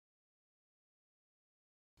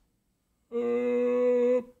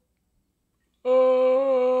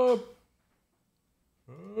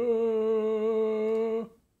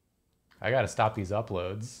I gotta stop these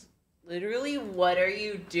uploads. Literally, what are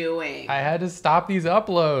you doing? I had to stop these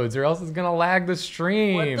uploads or else it's gonna lag the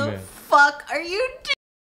stream. What the fuck are you doing?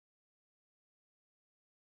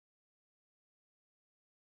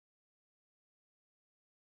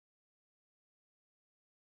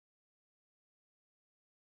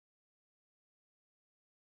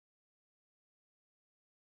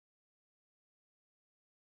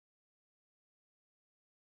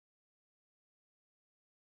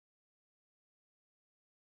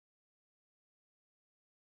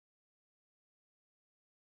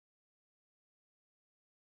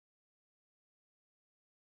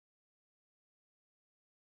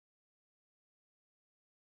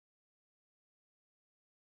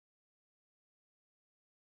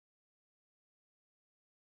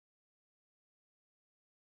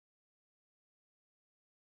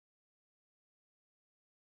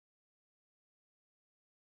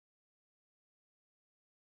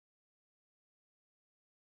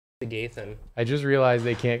 Gathan. I just realized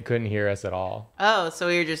they couldn't hear us at all. Oh, so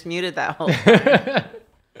you're just muted that whole time.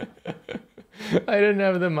 I didn't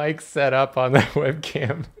have the mic set up on the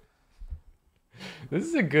webcam. This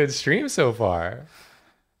is a good stream so far.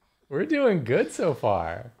 We're doing good so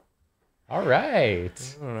far. All right.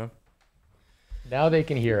 I don't know. Now they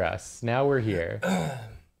can hear us. Now we're here.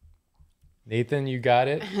 Nathan, you got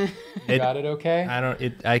it? You got it okay?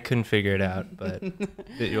 I couldn't figure it out, but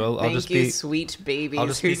I'll Thank just you, be sweet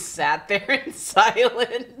babies be- who sat there in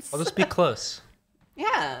silence. I'll just be close.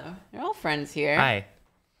 Yeah, you're all friends here. Hi.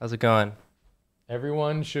 How's it going?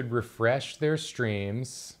 Everyone should refresh their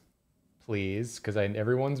streams, please, because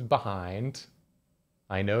everyone's behind.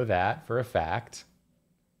 I know that for a fact.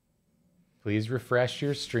 Please refresh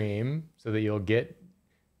your stream so that you'll get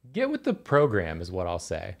with the program is what I'll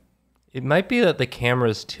say. It might be that the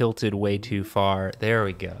camera's tilted way too far. There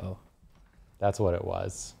we go. That's what it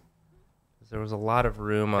was. There was a lot of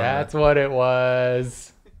room on That's what it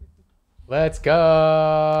was. Let's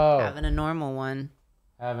go. Having a normal one.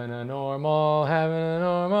 Having a normal.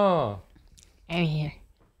 I'm here.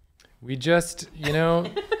 We just,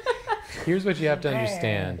 here's what you have to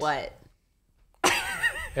understand. What?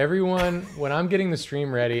 Everyone, when I'm getting the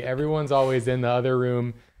stream ready, everyone's always in the other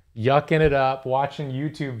room, yucking it up, watching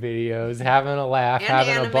YouTube videos, having a laugh, And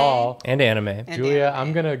having anime. a ball. And anime. And Julia, anime.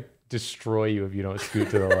 I'm going to destroy you if you don't scoot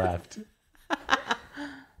to the left.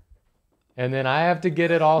 And then I have to get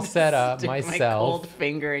it all set up Stick my myself. cold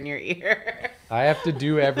finger in your ear. I have to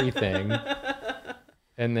do everything.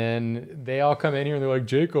 And then they all come in here and they're like,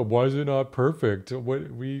 Jacob, why is it not perfect?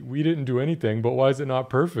 We didn't do anything, but why is it not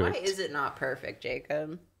perfect? Why is it not perfect,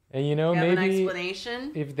 Jacob? And You have an maybe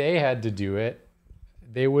explanation? if they had to do it,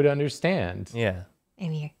 they would understand Yeah.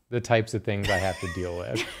 I'm here. the types of things I have to deal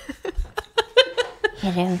with.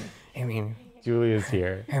 Hello. I mean, Julia's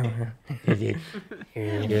here.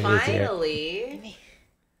 Finally.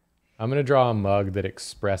 I'm going to draw a mug that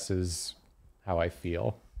expresses how I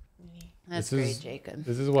feel. That's This great, is- Jacob.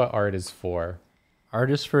 This is what art is for. art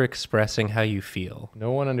is for expressing how you feel.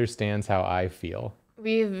 No one understands how I feel.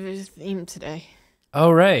 We have a theme today.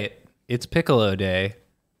 Oh, right. It's Piccolo Day.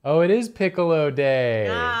 Oh, it is Piccolo Day.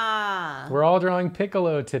 Ah. We're all drawing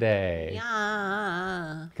Piccolo today.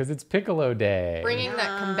 Yeah. Because it's Piccolo Day. Bringing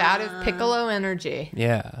that combative Piccolo energy.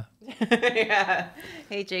 Yeah. Yeah.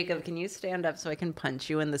 Hey, Jacob, can you stand up so I can punch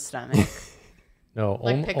you in the stomach? No,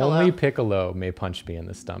 Like Piccolo. only Piccolo may punch me in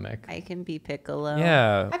the stomach. I can be Piccolo.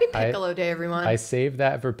 Yeah. Happy Piccolo Day, everyone. I saved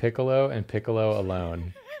that for Piccolo and Piccolo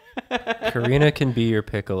alone. Karina can be your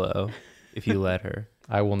Piccolo if you let her.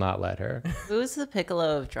 I will not let her. Who's the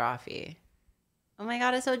Piccolo of Drawfee? Oh my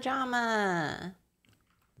god, it's Ojama.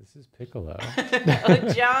 This is Piccolo.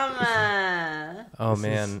 Ojama. Oh, This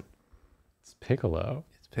man. It's Piccolo.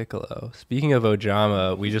 It's Piccolo. Speaking of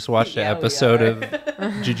Ojama, we just watched an Yeah, we episode are. of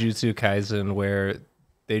Jujutsu Kaisen where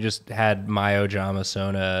they just had My Ojama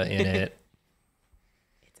Sona in it.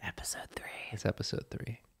 It's episode 3. It's episode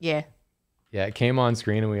 3. yeah. Yeah, it came on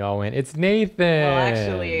screen and we all went, it's Nathan. Well,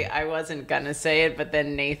 actually, I wasn't gonna say it, but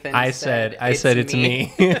then Nathan I said it's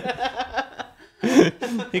me.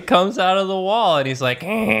 He comes out of the wall and he's like,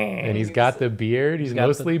 And he's got the beard. He's got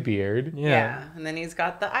mostly beard. Yeah. yeah. And then he's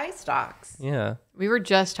got the eye stalks. Yeah. We were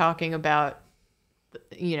just talking about,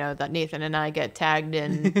 that Nathan and I get tagged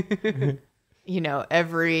in,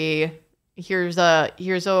 here's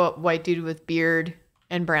a white dude with beard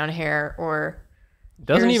and brown hair, or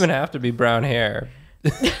Doesn't Here's- even have to be brown hair.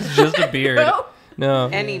 It's just a beard. No. No.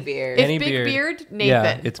 Any beard. if Any big beard. beard, Yeah,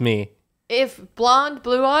 Nathan. it's me. If blonde,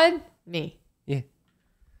 blue-eyed, me. Yeah.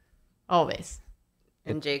 Always.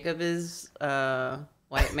 And Jacob is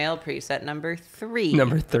white male preset number 3.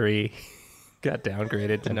 Number 3 got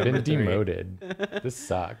downgraded to I've number been 3. demoted. This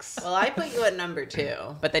sucks. Well, I put you at number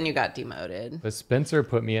 2, but then you got demoted. But Spencer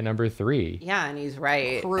put me at number 3. Yeah, and he's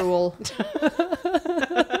right. Cruel.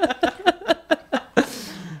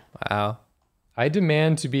 Wow. I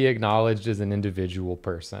demand to be acknowledged as an individual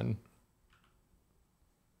person.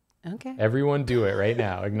 Okay. Everyone do it right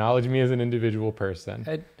now. Acknowledge me as an individual person.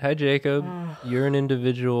 Hi, Jacob. You're an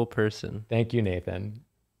individual person. Thank you, Nathan.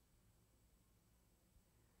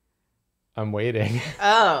 I'm waiting.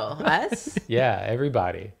 Oh, us? Yeah,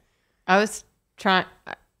 everybody. I was trying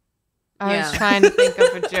Yeah. to think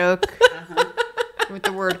of a joke with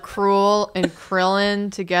the word cruel and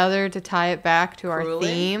Krillin together to tie it back to our Krillin?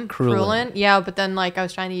 theme. Krillin. Yeah, but then I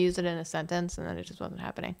was trying to use it in a sentence and then it just wasn't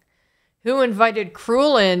happening. Who invited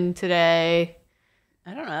Krillin today?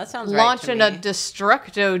 I don't know. That sounds Launching right a to me.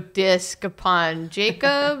 destructo disc upon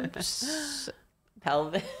Jacob's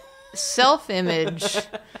Pelvis. self-image.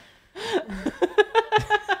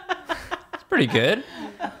 It's pretty good.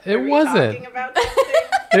 It Talking wasn't. about something?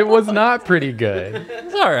 It was not pretty good.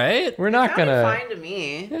 It's all right. We're not Sounded gonna. fine to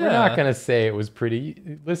me. We're not gonna say it was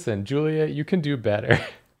pretty. Listen, Julia, you can do better.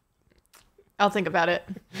 I'll think about it.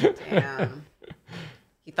 Damn.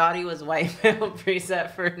 He thought he was white male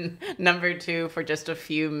preset for number 2 for just a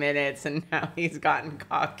few minutes, and now he's gotten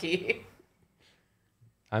cocky.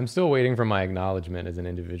 I'm still waiting for my acknowledgement as an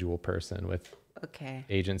individual person with Okay.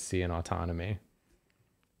 agency and autonomy.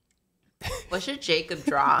 What should Jacob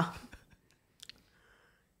draw?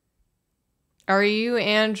 Are you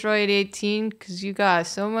Android 18? Because you got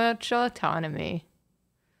so much autonomy.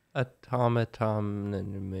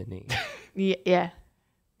 Automaton. Yeah.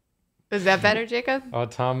 Is that better, Jacob?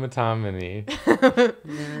 Automatomony.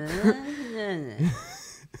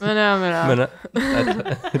 Phenomenal.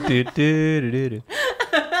 Do-do-do-do-do.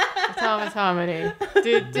 Autonomy.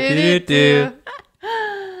 Do-do-do.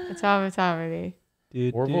 Autonomy.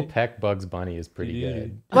 Orville Peck Bugs Bunny is pretty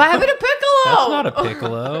good. What happened to Piccolo? That's not a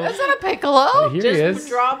piccolo. That's not a Piccolo. Here Just he is.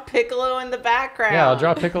 draw Piccolo in the background. Yeah, I'll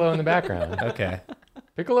draw Piccolo in the background. Okay.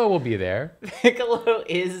 Piccolo will be there. Piccolo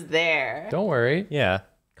is there. Don't worry. Yeah.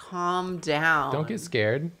 Calm down. Don't get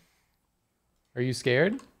scared. Are you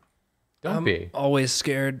scared? Don't be. Always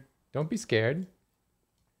scared. Don't be scared.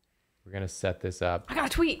 We're going to set this up. I got a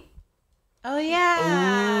tweet. Oh,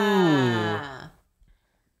 yeah.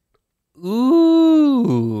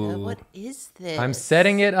 Ooh. What is this? I'm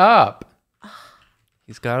setting it up.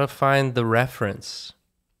 He's got to find the reference.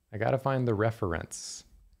 I got to find the reference.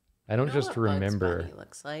 I don't You know just what Bugs remember. Bunny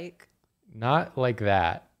looks like. Not like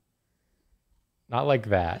that. Not like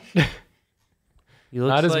that. He looks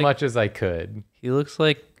Not as like, much as I could, He looks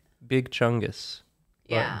like Big Chungus,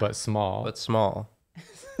 Yeah. but small. but small.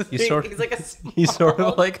 he's sort- like a small... He's sort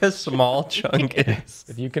of like a small Chungus.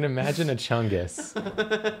 If you can imagine a chungus.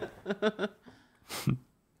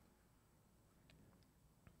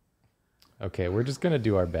 Okay, we're just going to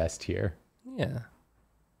do our best here. Yeah.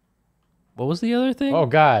 What was the other thing? Oh,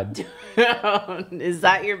 God. Is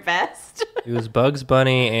that your best? It was Bugs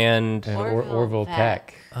Bunny and And Orville Orville Peck.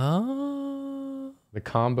 Peck. oh The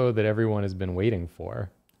combo that everyone has been waiting for.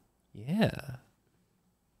 yeah.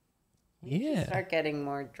 We should Yeah. start getting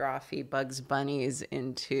more Drawfee Bugs Bunnies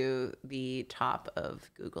into the top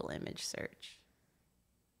of Google image search.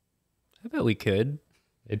 I bet we could.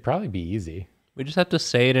 It'd probably be easy. We just have to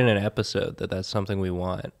say it in an episode that that's something we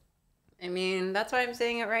want. I mean, that's why I'm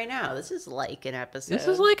saying it right now. This is like an episode. This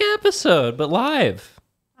is like an episode, but live.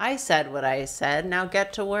 I said what I said. Now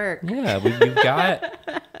get to work. Yeah,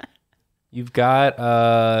 you've got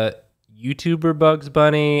YouTuber Bugs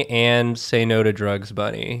Bunny and Say No to Drugs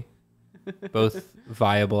Bunny, both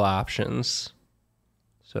viable options.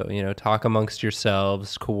 So talk amongst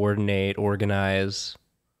yourselves, coordinate, organize.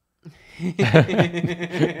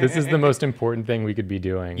 This is the most important thing we could be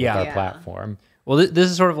doing Yeah. with our Yeah. platform. Well, this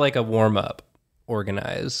is sort of like a warm up.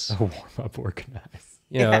 Organize. Warm up, organize.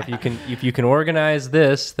 If you can organize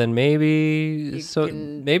this, then maybe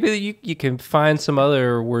you can find some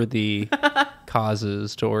other worthy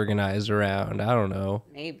causes to organize around. I don't know.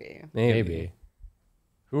 Maybe. Maybe.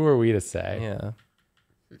 Who are we to say? Yeah.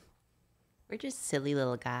 We're just silly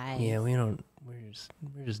little guys. Yeah, we don't.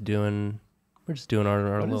 We're just doing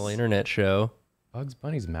our What little is- internet show. Bugs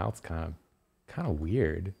Bunny's mouth's kind of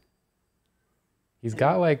weird. He's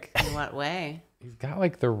got like In what way?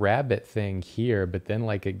 the rabbit thing here, but then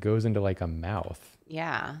like it goes into like a mouth.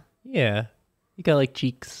 Yeah. Yeah, you got like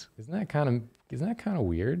cheeks. Isn't that kind of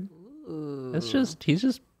weird? Ooh. He's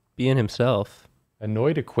just being himself.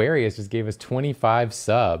 Annoyed Aquarius just gave us 25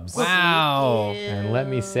 subs. Wow. And let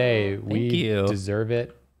me say, we you. deserve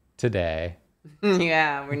it today.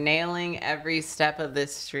 Yeah, we're nailing every step of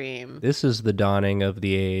this stream. This is the dawning of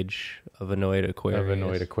the age of Annoyed Aquarius. Of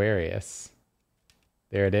Annoyed Aquarius.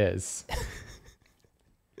 There it is.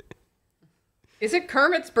 Is it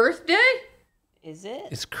Kermit's birthday? Is it?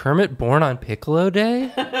 Is Kermit born on Piccolo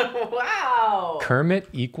Day? Wow. Kermit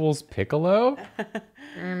equals Piccolo?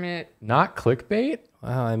 Kermit, Not clickbait?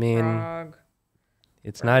 Wow, I mean, frog.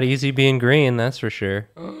 it's not easy being green, that's for sure.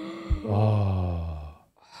 Oh.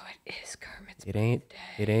 It is Kermit's It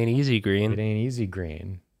ain't easy green. It ain't easy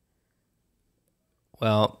green.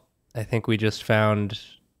 Well, I think we just found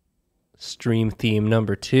stream theme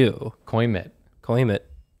number 2. Coimit. Coimit.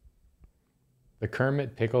 The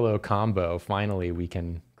Kermit Piccolo combo. Finally, we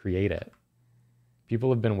can create it. People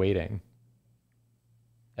have been waiting.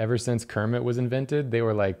 Ever since Kermit was invented, they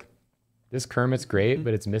were like, this Kermit's great,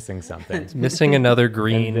 but it's missing something. Missing another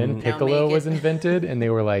green. And then Now Piccolo make was it. invented, and they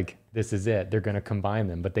were like, this is it. They're going to combine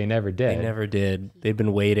them, but they never did. They never did. They've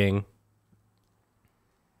been waiting.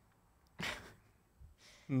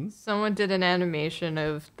 Someone did an animation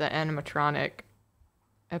of the animatronic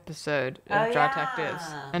episode of Oh, Detectives,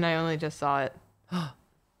 yeah. and I only just saw it.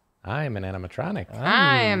 I am an animatronic.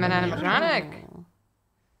 I am an animatronic.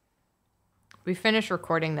 We finished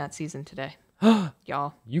recording that season today,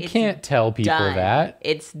 y'all. You It's can't tell people Done. that.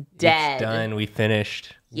 It's dead. It's done. We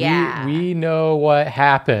finished. Yeah. We know what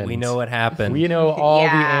happened. We know what happened. We know all the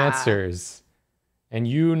Yeah. answers. And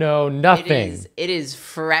you know It nothing. is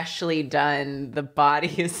freshly done. The body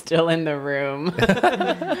is still in the room.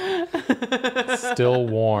 Still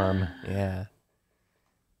warm. Yeah.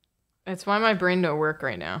 It's why my brain don't work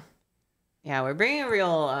right now. Yeah, we're bringing a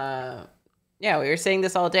real. Yeah, we were saying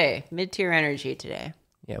this all day. Mid-tier energy today.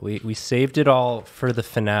 Yeah, we saved it all for the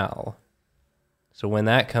finale. So when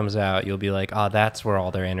that comes out, you'll be like, oh, that's where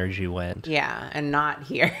all their energy went. Yeah, and not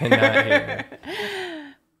here. And not here.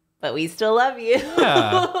 But we still love you.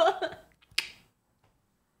 Yeah.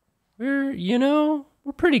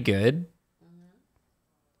 We're pretty good.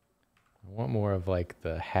 I want more of like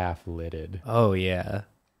the half-lidded Oh, yeah.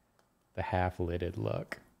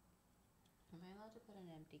 look. Am I allowed to put an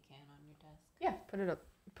empty can on your desk? Yeah, put it up.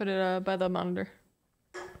 Put it by the monitor.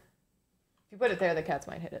 If you put it there, the cats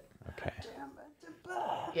might hit it. Okay.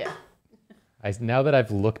 Yeah. Now that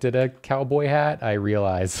I've looked at a cowboy hat, I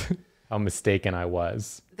realize how mistaken I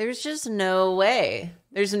was. There's just no way.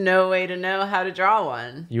 There's no way to know how to draw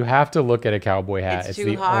one. You have to look at a cowboy hat. It's It's too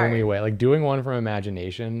the hard. only way. Like doing one from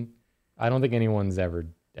imagination, I don't think anyone's ever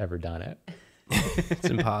done it. It's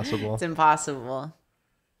impossible. It's impossible.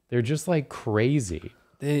 They're just like crazy.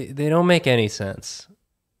 They don't make any sense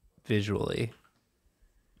visually.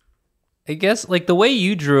 I guess like the way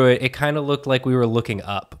you drew it, it kind of looked like we were looking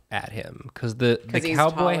up at him because the he's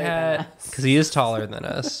cowboy taller than hat us. because he is taller than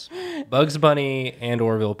us. Bugs Bunny and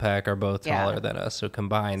Orville Peck are both Yeah. taller than us, so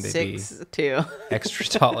combined they'd 6'2". be extra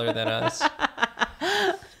taller than us.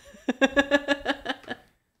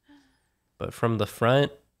 But from the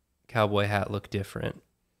front, cowboy hat looked different.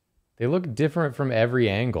 They look different from every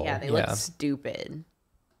angle. Yeah, they Yeah. look stupid.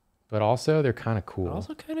 But also they're kind of cool. But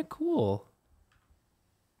also kind of cool.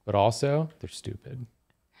 But also they're stupid.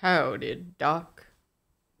 How did Doc?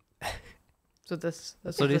 So that's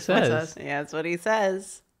what he this one says. Yeah, that's what he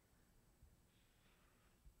says.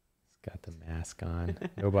 He's got the mask on.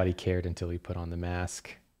 Nobody cared until he put on the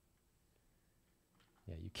mask.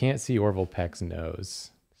 Yeah, you can't see Orville Peck's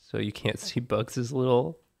nose. So you can't see Bugs'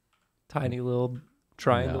 little tiny little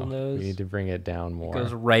triangle No, nose. We need to bring it down more.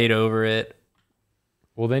 Goes right over it.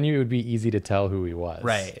 Well, then it would be easy to tell who he was.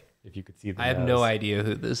 Right. If you could see the I have nose. no idea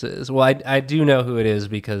who this is. Well, I do know who it is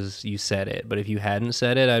because you said it. But if you hadn't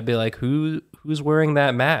said it, I'd be like, who's wearing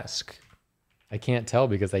that mask? I can't tell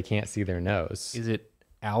because I can't see their nose. Is it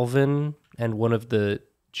Alvin and one of the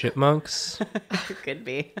chipmunks? Could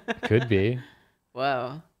be. Could be.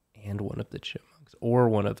 Whoa. And one of the chipmunks. Or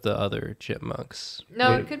one of the other chipmunks.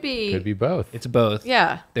 No, it could be. Could be both. It's both.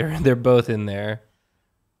 Yeah. They're both in there.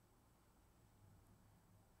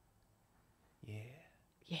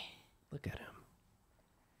 Yeah. Look at him.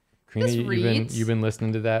 Karina, This reads- you've been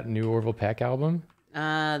listening to that new Orville Peck album?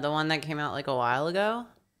 The one that came out like a while ago.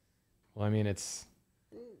 Well, I mean, it's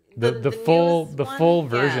The- the the full newest the one? full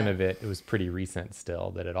version Yeah. of it. It was pretty recent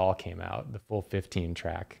still that it all came out. The full 15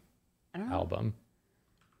 track I don't know. album.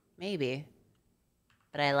 Maybe.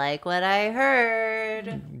 But I like what I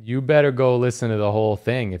heard. You better go listen to the whole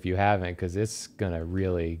thing if you haven't, because it's gonna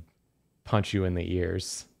really punch you in the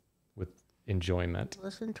ears with enjoyment.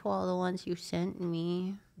 Listen to all the ones you sent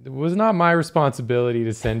me. It was not my responsibility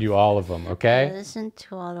to send you all of them, okay? Listen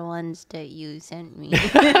to all the ones that you sent me.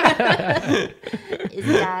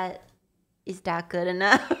 Is that good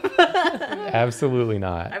enough? Absolutely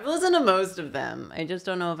not. I've listened to most of them. I just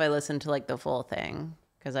don't know if I listened to like the full thing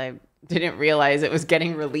because I didn't realize it was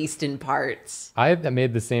getting released in parts. I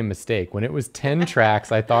made the same mistake. When it was 10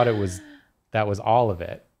 tracks, I thought that was all of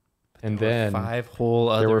it. And then 5 whole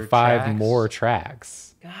other there were 5 tracks? more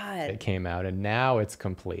tracks God. that came out, and now it's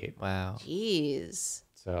complete. Wow. Jeez.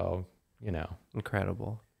 So,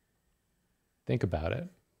 Incredible. think about it.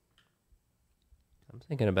 I'm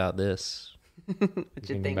thinking about this. What you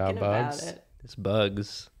thinking thinking about about bugs? it? This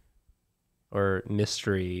Bugs or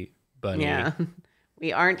Mystery Bunny. Yeah.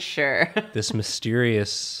 We aren't sure. This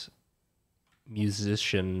mysterious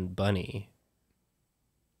musician bunny.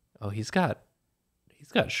 Oh, he's got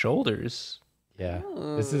shoulders. Yeah.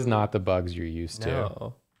 This is not the bugs you're used to.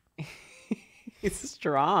 No. He's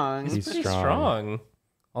strong. He's Pretty strong. strong.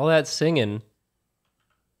 All that singing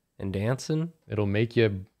and dancing. It'll make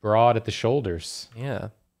you broad at the shoulders. Yeah.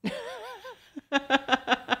 You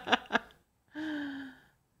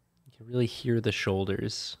can really hear the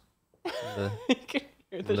shoulders. The, You can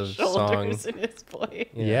hear the the shoulders song. in his voice.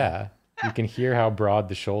 Yeah. You can hear how broad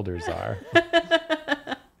the shoulders are.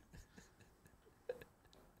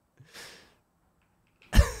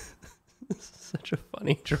 such a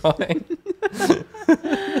funny drawing.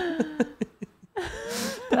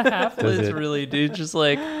 The half-lids really, dude, just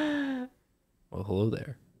like, well, hello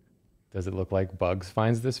there. Does it look like Bugs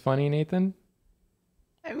finds this funny, Nathan?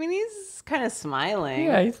 I mean, he's kind of smiling.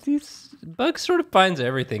 Yeah, he's Bugs sort of finds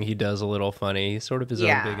everything he does a little funny. He's sort of his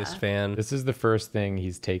Yeah. own biggest fan, This is the first thing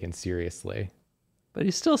he's taken seriously. but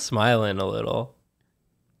he's still smiling a little.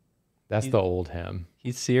 That's the old him.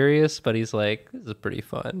 He's serious, but he's like, this is pretty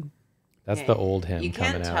fun. That's the old him You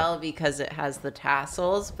coming can't out. tell because it has the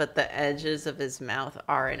tassels, but the edges of his mouth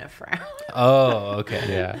are in a frown. Oh, okay.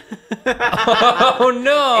 Yeah. Oh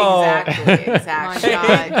no! Exactly. Exactly.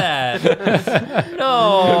 I hate that.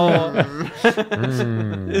 No.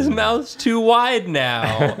 His mouth's too wide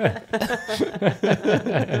now.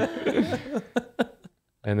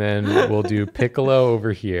 And then we'll do Piccolo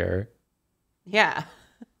over here. Yeah.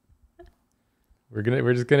 We're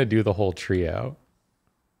just gonna do the whole trio.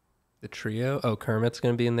 The trio? Oh, Kermit's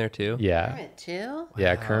going to be in there too? Yeah. Kermit too.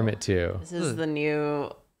 Yeah, Wow. Kermit too. This is the new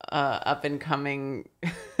up and coming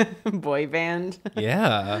boy band.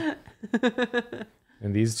 Yeah.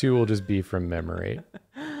 And these two will just be from memory.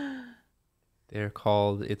 They're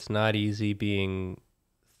called It's Not Easy Being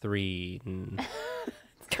 3.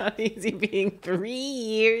 It's not easy being 3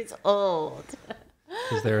 years old.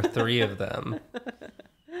 Because there are 3 of them.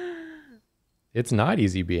 It's not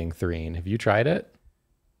easy being Threen. Have you tried it?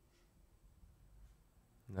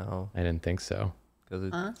 No, I didn't think so. because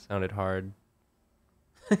it sounded hard.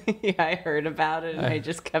 Yeah, I heard about it and I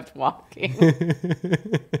just kept walking.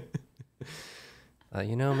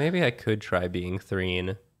 Maybe I could try being 3,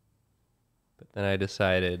 but then I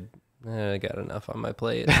decided I got enough on my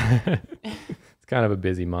plate. It's kind of a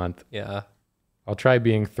busy month. Yeah. I'll try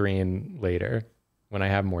being Threen later when I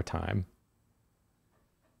have more time.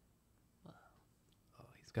 Oh,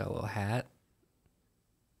 he's got a little hat.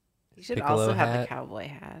 You should Piccolo also have the hat. cowboy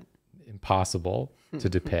hat. Impossible to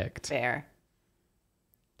depict. Fair.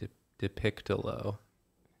 Depictolo.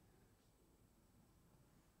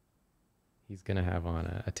 He's gonna have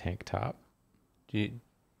on a tank top. Did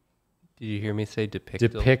you hear me say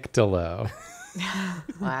depictolo? Depictolo.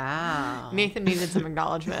 Wow. Nathan needed some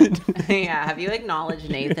acknowledgement. Yeah. Have you acknowledged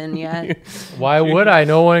Nathan yet? Why would I?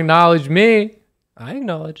 No one acknowledged me I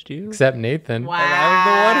acknowledged you. except Nathan. Wow. And I'm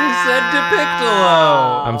the one who said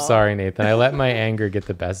depictolo. I'm sorry, Nathan. I let my anger get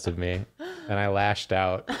the best of me, and I lashed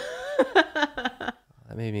out.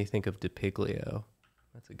 That made me think of DePiglio.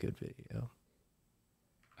 That's a good video.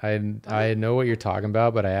 I know what you're talking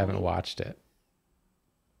about, but I haven't watched it.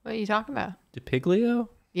 What are you talking about? DePiglio?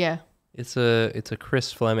 Yeah. It's a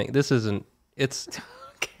Chris Fleming. This isn't. It's.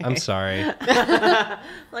 Okay. I'm sorry.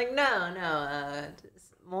 Like, no.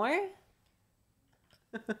 More?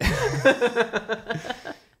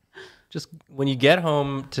 Just when you get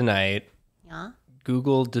home tonight, Yeah.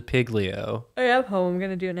 Google DePiglio. I am home. I'm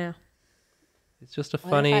going to do it now. It's just a What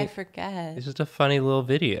funny. if I forget? It's just a funny little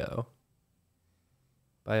video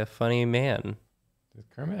by a funny man. Does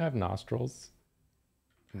Kermit have nostrils?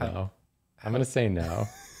 No. I'm gonna say no.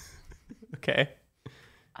 Okay.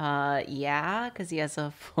 Yeah, because he has a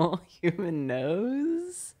full human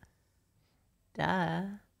nose. Duh.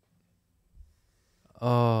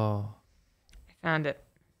 Oh. I found it.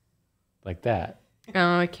 Like that.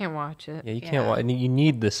 Oh, I can't watch it. Yeah, you can't watch. You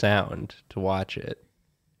need the sound to watch it.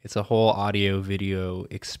 It's a whole audio video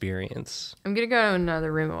experience. I'm gonna go to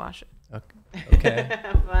another room and watch it. Okay.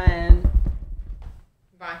 Have fun.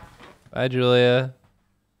 Bye. Bye, Julia.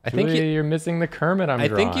 I think You're missing the Kermit I'm I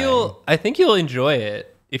drawing. think you'll enjoy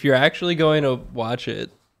it if you're actually going to watch it.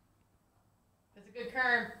 That's a good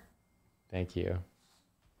Kerm. Thank you.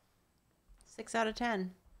 6 out of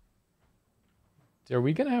 10. Are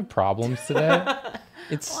we gonna have problems today?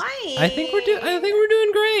 It's. Why? I think we're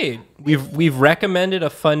doing great. We've recommended a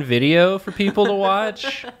fun video for people to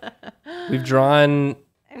watch. We've drawn.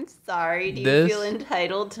 I'm sorry. Do you This- feel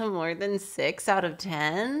entitled to more than 6 out of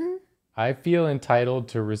 10? I feel entitled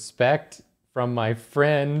to respect from my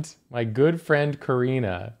friend, my good friend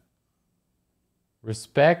Karina.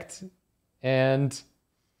 Respect and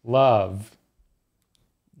love.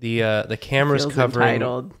 The camera's Feels covering.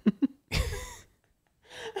 entitled.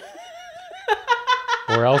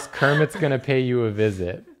 Or else Kermit's gonna pay you a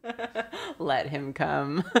visit. Let him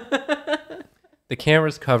come. The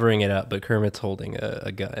camera's covering it up, but Kermit's holding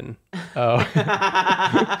a gun. Oh.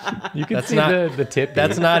 You can That's see not- the tip.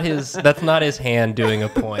 That's not his. That's not his hand doing a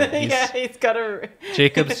point. Yeah, he's got a...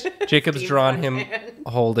 Jacob's Steve's drawn one him hand.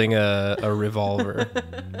 holding a revolver.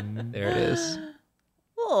 There it is.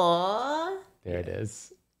 Aww. There it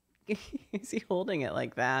is. Is he holding it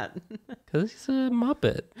like that? Because he's a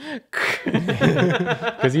Muppet.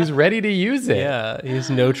 Because he's ready to use it. Yeah, he's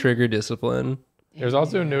no trigger discipline. There's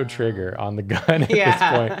also no trigger on the gun at Yeah.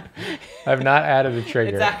 this point. I've not added a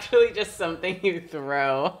trigger. It's actually just something you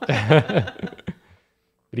throw.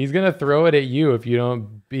 But he's gonna throw it at you if you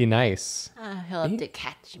don't be nice. He'll have to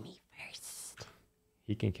catch me first.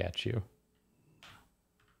 He can catch you.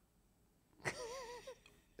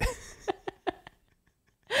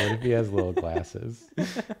 What if he has little glasses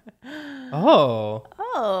Oh,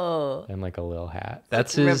 Oh. and like a little hat?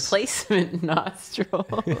 that's his. Replacement nostril.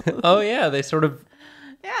 Oh yeah, they sort of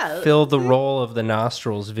Yeah. fill the role of the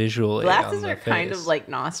nostrils visually. Glasses on the are kind of face. like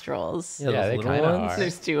nostrils. Yeah, Yeah, those they little kinda ones. are.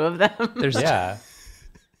 There's 2 of them. There's Yeah.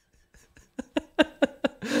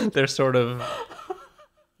 they're sort of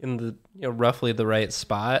in the roughly the right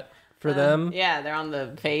spot for them. Yeah, they're on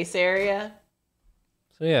the face area.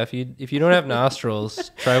 So yeah, if you don't have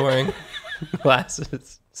nostrils, try wearing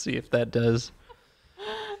glasses. See if that does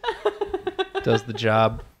the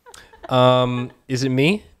job. Is it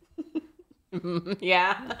me?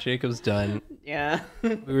 Yeah. Jacob's done. Yeah.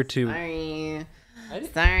 We were too. Sorry.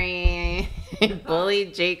 Sorry.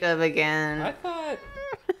 Bullied Jacob again. I thought,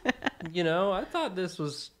 I thought this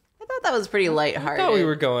was. I thought that was pretty lighthearted. I thought we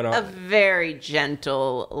were going a on. very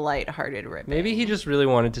gentle, lighthearted ribbon. Maybe he just really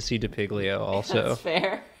wanted to see DePiglio also. That's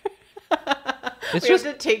fair. It's We just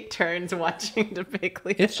have to take turns watching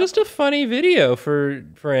Piccolo. it's just a funny video for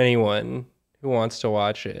anyone who wants to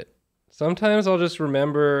watch it. Sometimes I'll just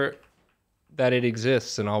remember that it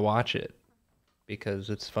exists and I'll watch it because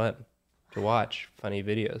it's fun to watch funny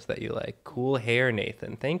videos that you like. Cool hair,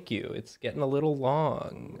 Nathan. Thank you. It's getting a little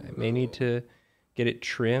long. I may need to get it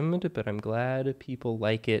trimmed, but I'm glad people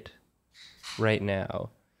like it right now.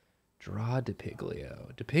 Draw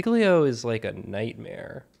DePiglio. DePiglio is like a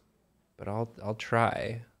nightmare, but I'll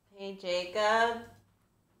try. Hey, Jacob.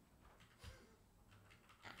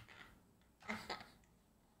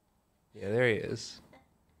 Yeah, there he is.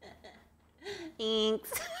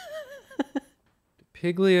 Thanks.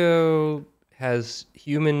 Piglio has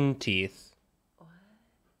human teeth.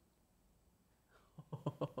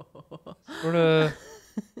 Sort of,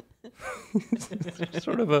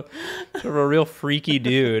 sort of a real freaky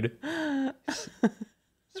dude.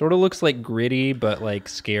 Sort of looks like Gritty, but like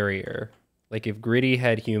scarier. Like if Gritty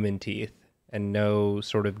had human teeth and no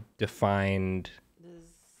sort of defined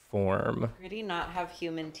form. Gritty not have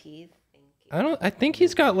human teeth? Thank you. I think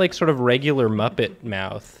he's got like sort of regular Muppet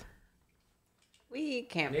mouth. We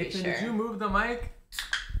can't be sure. move the mic?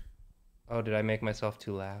 Oh, did I make myself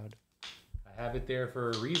too loud? I have it there for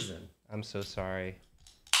a reason. I'm so sorry.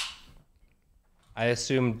 I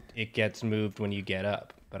assumed it gets moved when you get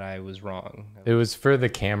up, but I was wrong. It was for the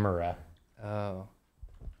camera. Oh.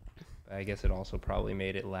 I guess it also probably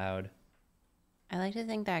made it loud. I like to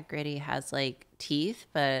think that Gritty has like teeth,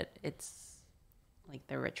 but it's like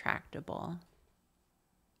they're retractable.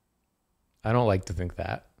 I don't like to think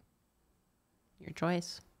that. Your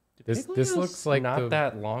choice. This Piglio's looks like not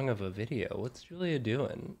that long of a video. What's Julia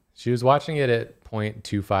doing? She was watching it at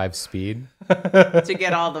 0.25 speed. To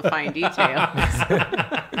get all the fine details.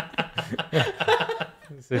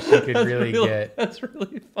 So she could really get... That's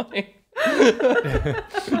really funny.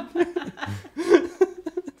 That's a good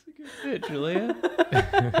bit, Julia.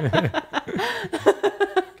 Gotta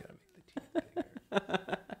make the teeth bigger.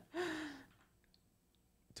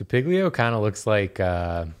 Depiglio kind of looks like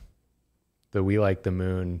the We Like the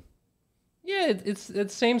Moon Yeah,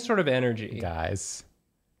 it's same sort of energy. guys.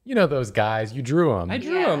 You know those guys. You drew them. I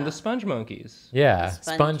drew them, the Sponge Monkeys. Yeah,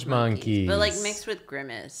 Sponge Sponge Monkeys. But like mixed with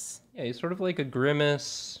Grimace. Yeah, he's sort of like a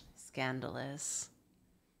Grimace. Scandalous.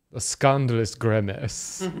 A scandalous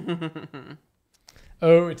grimace.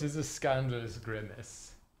 Oh, it is a scandalous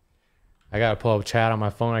grimace. I gotta pull up chat on my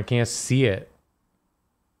phone. I can't see it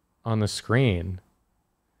on the screen.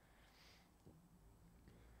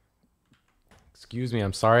 Excuse me.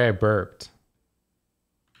 I'm sorry I burped.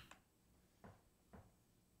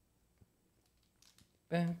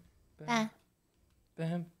 Bam, bam,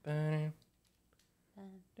 bam, bam.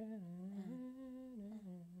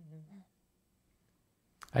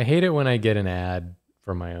 I hate it when I get an ad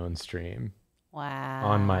for my own stream. Wow.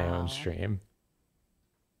 On my own stream.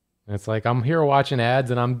 And it's like I'm here watching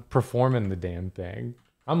ads and I'm performing the damn thing.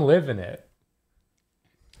 I'm living it.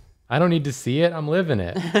 I don't need to see it. I'm living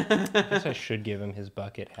it. I guess I should give him his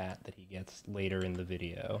bucket hat that he gets later in the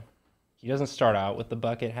video. He doesn't start out with the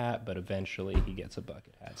bucket hat, but eventually he gets a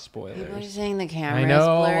bucket hat. People are Spoilers. saying the camera I know is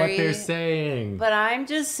blurry, what they're saying. but I'm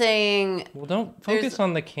just saying Well, don't focus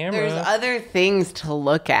on the camera. there's other things to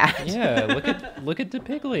look at. Yeah, look at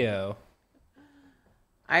Depiglio.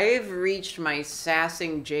 I've reached my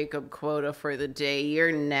sassing Jacob quota for the day.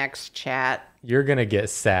 You're next, chat. You're going to get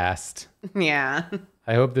sassed. Yeah.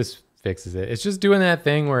 I hope this fixes it. It's just doing that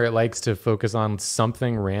thing where it likes to focus on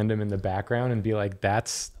something random in the background and be like,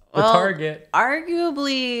 that's the target.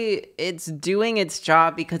 Arguably, it's doing its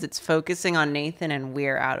job because it's focusing on Nathan and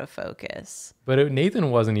we're out of focus. But Nathan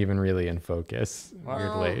wasn't even really in focus,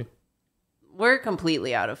 weirdly. We're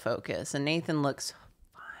completely out of focus, and Nathan looks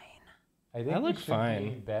fine. I think I look we should fine.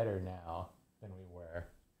 be better now than we were.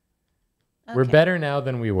 We're better now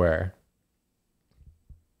than we were.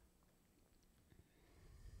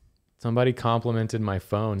 Somebody complimented my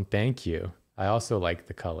phone. Thank you. I also like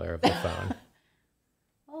the color of the phone.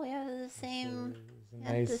 Oh, yeah, the same.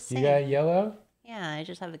 Nice. the You got same. yellow? Yeah, I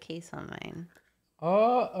just have a case on mine.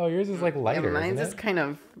 Oh, yours is like lighter. Yeah, mine's isn't just it? kind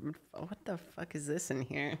of. What the fuck is this in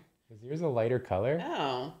here? Is yours a lighter color?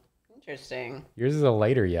 Oh, interesting. Yours is a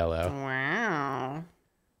lighter yellow. Wow.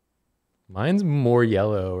 Mine's more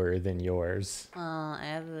yellower than yours. Well, I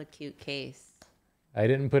have a cute case. I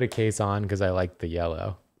didn't put a case on because I liked the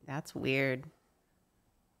yellow. That's weird.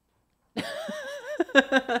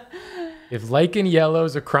 If liking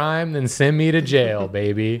yellow's a crime, then send me to jail,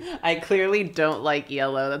 baby. I clearly don't like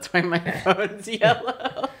yellow. That's why my phone's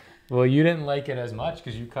yellow. Well, you didn't like it as much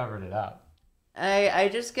because you covered it up. I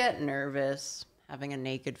just get nervous having a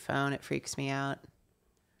naked phone. It freaks me out.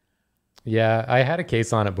 Yeah, I had a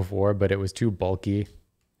case on it before, but it was too bulky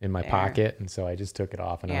in my Fair. pocket, and so I just took it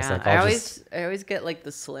off. And I was Yeah, like, I just... always get like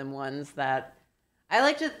the slim ones that I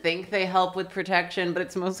like to think they help with protection, but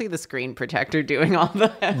it's mostly the screen protector doing all the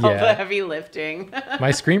Yeah. heavy lifting.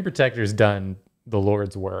 My screen protector's done the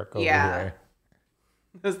Lord's work over here.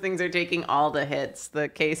 Those things are taking all the hits. The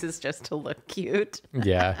case is just to look cute.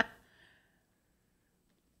 Yeah.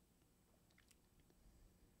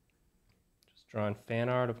 Just drawing fan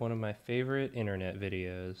art of one of my favorite internet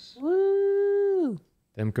videos. Woo!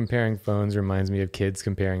 Them comparing phones reminds me of kids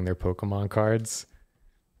comparing their Pokemon cards.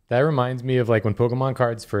 That reminds me of like when Pokemon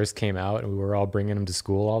cards first came out and we were all bringing them to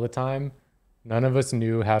school all the time. None of us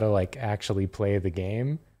knew how to like actually play the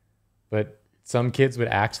game, but some kids would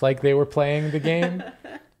act like they were playing the game,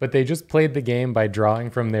 but they just played the game by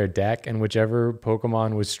drawing from their deck, and whichever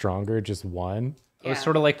Pokemon was stronger just won. It was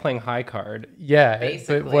sort of like playing high card. Yeah,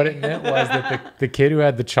 Basically. but what it meant was that the kid who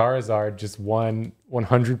had the Charizard just won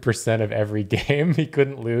 100% of every game. He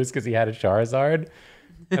couldn't lose because he had a Charizard.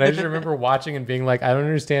 And I just remember watching and being like, I don't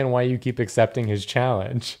understand why you keep accepting his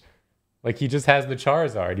challenge. Like, he just has the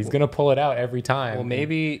Charizard. He's going to pull it out every time. Well,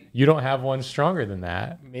 maybe You don't have one stronger than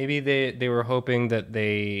that. maybe they were hoping that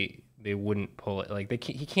they wouldn't pull it. Like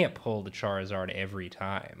he can't pull the Charizard every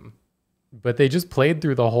time. But they just played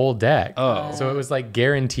through the whole deck. Oh. So it was like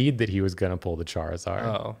guaranteed that he was going to pull the Charizard.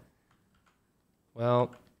 Oh.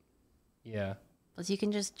 Well, yeah. Plus, you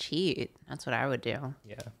can just cheat. That's what I would do.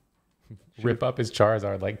 Yeah. Rip up his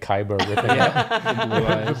Charizard like Kaiba ripping up The blue the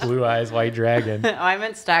eyes. Blue Eyes White Dragon. Oh, I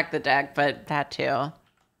meant stack the deck, but that too.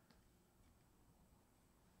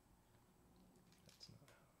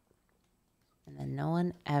 And then no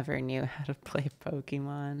one ever knew how to play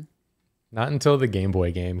Pokemon. Not until the Game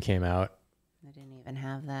Boy game came out. I didn't even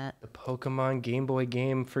have that. The Pokemon Game Boy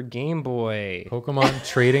game for Game Boy. Pokemon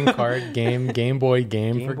trading card game, Game Boy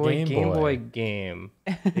game for Game Boy. game.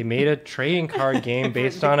 They made a trading card game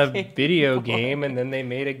based on a video game, and then they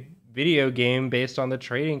made a video game based on the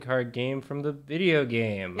trading card game from the video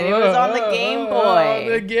game. And it was on the Game Boy.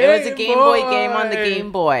 It was a Game Boy game on the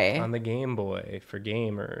Game Boy. On the Game Boy for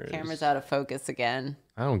gamers. Camera's out of focus again.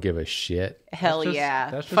 I don't give a shit. Hell just-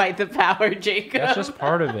 yeah. that's just- Fight the power, Jacob. That's just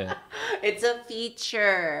part of it. It's a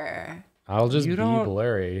feature. I'll just You be don't-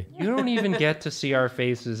 blurry. You don't even get to see our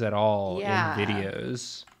faces at all Yeah. in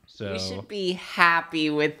videos. So You should be happy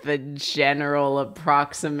with the general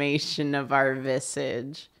approximation of our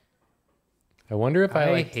visage. I wonder if I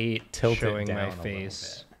I like hate tilt it showing down my a little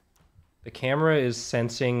face. The camera is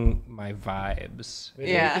sensing my vibes. bit.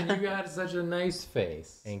 Yeah. Nathan, you got such a nice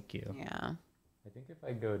face. Thank you. Yeah. I think if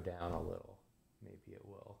I go down a little, maybe it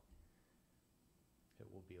will. It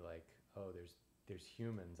will be like, oh, there's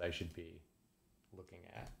humans I should be looking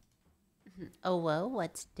at. Oh, well,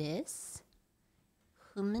 what's this?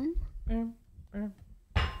 Human?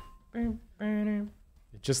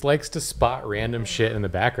 It just likes to spot random shit in the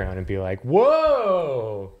background and be like,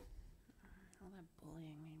 whoa! All that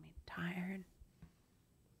bullying made me tired.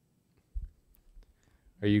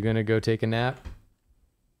 Are you gonna go take a nap?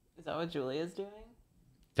 Is that what Julia's doing?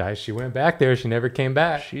 Guys, she went back there. She never came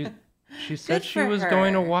back. She said Good she for was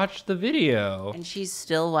going to her. watch the video. And she's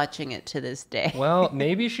still watching it to this day. Well,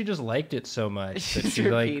 maybe she just liked it so much that She's she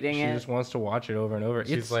repeating it. just wants to watch it over and over.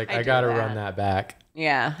 She's It's like, I I do gotta that. run that back.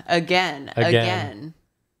 Yeah. Again.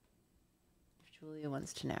 If Julia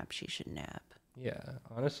wants to nap, she should nap. yeah,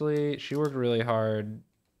 honestly, she worked really hard.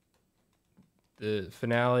 The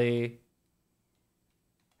finale,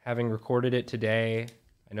 having recorded it today,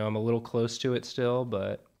 I know I'm a little close to it still,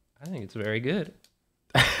 but I think it's very good.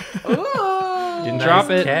 Ooh! Didn't drop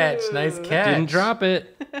it. Nice catch. Didn't drop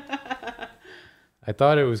it. I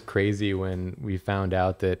thought it was crazy when we found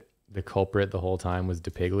out that the culprit the whole time was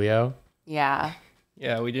DePiglio. Yeah.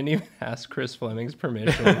 Yeah, we didn't even ask Chris Fleming's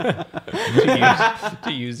permission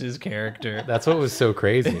to use his character. That's what was so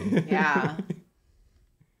crazy. Yeah.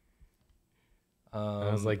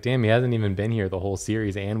 I was like, damn, he hasn't even been here the whole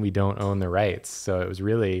series and we don't own the rights. So it was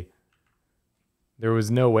really, there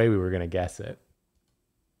was no way we were going to guess it.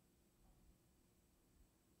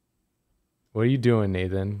 What are you doing,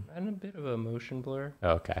 Nathan? And a bit of a motion blur.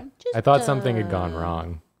 Oh, okay. Just, I thought something had gone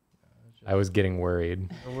wrong. I was getting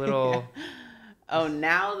worried. A little. Oh,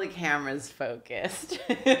 now the camera's focused.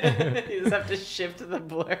 You just have to shift the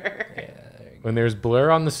blur. Yeah, there you go. When there's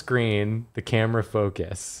blur on the screen, the camera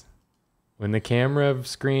focus. When the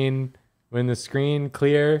screen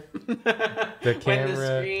clear, the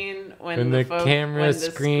camera When the camera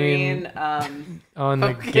screen on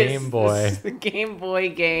the Game Boy. The Game Boy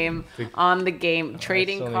game on the game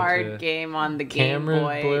trading still need card to- game on the Game Camera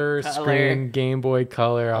Boy blur color. screen, Game Boy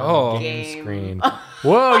Color on Oh. the game Game. screen.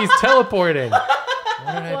 Whoa, he's teleporting.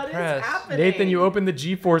 What did I What is press? happening? Nathan, you opened the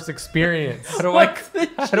GeForce experience. How do What's the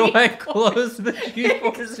I close the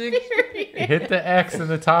GeForce experience? Hit the X in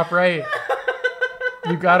the top right.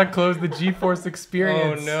 You gotta close the GeForce Oh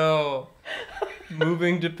experience. no.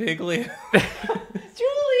 Moving to Piglio.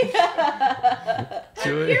 Julia,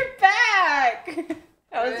 Julia. you're back.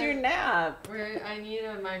 How was your nap? I need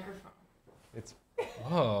a microphone. It's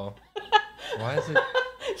Whoa. Why is it?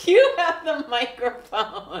 You have the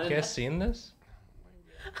microphone. You guys seen this?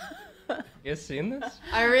 You guys seen this?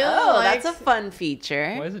 I really Oh, liked, that's a fun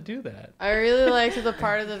feature. Why does it do that? I really liked the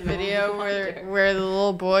part of the video where the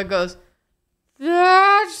little boy goes,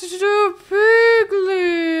 "That's the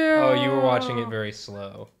Piglio." Oh, you were watching it very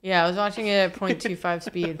slow. Yeah, I was watching it at 0.25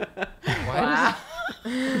 speed. Why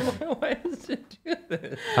why does it do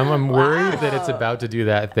this? I'm worried that it's about to do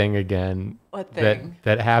that thing again. What thing?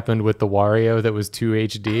 That happened with the Wario that was 2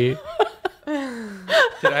 HD.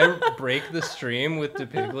 Did I break the stream with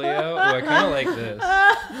DePiglio? Oh, I kind of like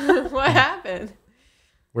this. What happened?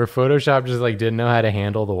 Where Photoshop just like didn't know how to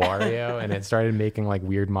handle the Wario and it started making like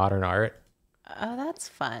weird modern art. Oh, that's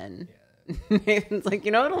fun. Nathan's like,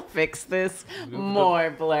 you know what'll fix this?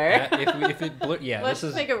 More blur. If it yeah, Let's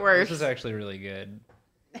this is make it worse. This is actually really good.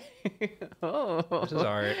 Oh. This is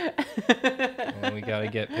art. And we gotta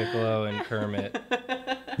get Piccolo and Kermit.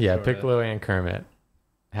 Yeah, Sorta. Piccolo and Kermit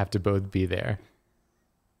have to both be there.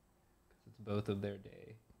 It's both of their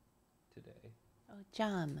day today. Oh,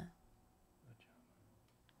 Jam.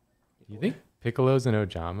 You think Piccolo's an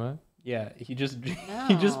Ojama? Yeah, he just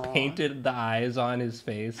No. painted the eyes on his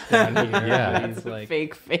face down here. Yeah. And That's he's a like,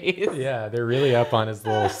 fake face. Yeah, they're really up on his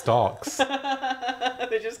little stalks.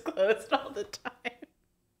 They're just closed all the time.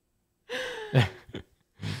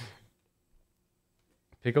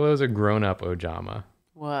 Piccolo's a grown-up Ojama.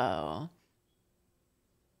 Whoa.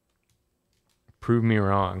 Prove me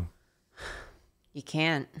wrong. You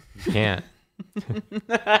can't. You can't.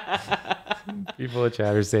 People in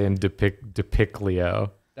chat are saying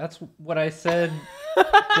Depiclio. That's what I said.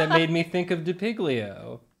 That made me think of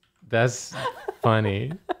DePiglio. That's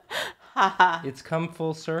funny. It's come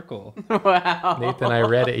full circle. Wow. Nathan, I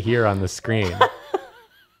read it here on the screen.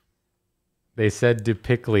 They said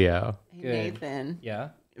Depiclio. Hey, Good. Nathan. Yeah.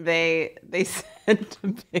 They said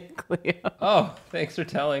to Piccolo. Oh, thanks for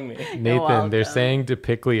telling me. Nathan, they're welcome. saying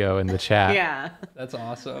Depiclio in the chat. Yeah. That's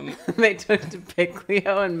awesome. They took to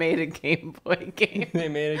Piccolo and made a Game Boy game. They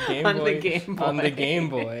made a Game On the Boy Game on the Boy. Game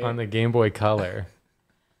Boy. On the Game Boy Color.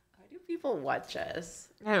 Why do people watch us?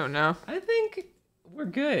 I don't know. I think we're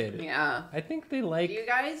good. Yeah. I think they like. Do you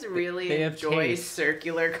guys really they have enjoy taste.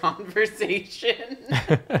 circular conversation?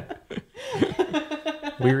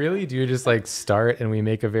 We really do just like start and we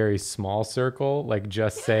make a very small circle, like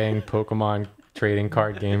just saying Pokemon trading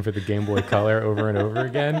card game for the Game Boy Color over and over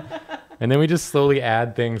again. And then we just slowly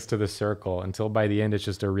add things to the circle until by the end it's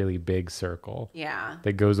just a really big circle Yeah.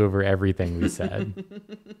 that goes over everything we said.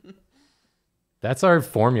 That's our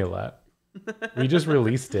formula. We just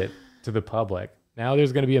released it to the public. Now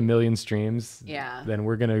there's going to be 1 million streams. Yeah. Then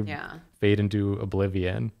we're going to Yeah. fade into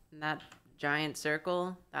oblivion. And that giant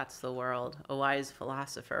circle, that's the world. A wise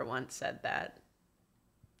philosopher once said that.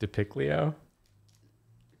 Depiclio?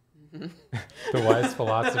 The wise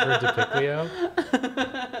philosopher Depiclio?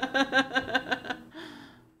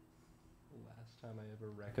 Last time I ever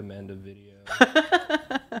recommend a video.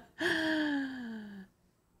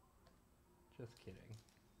 Just kidding.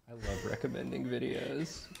 I love recommending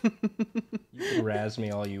videos. You can razz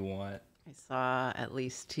me all you want. I saw at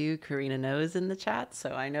least 2 Karina knows in the chat,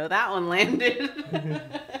 so I know that one landed.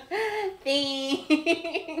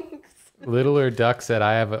 Thanks. Littler Duck said,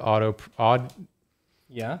 I have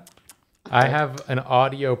Yeah? I have an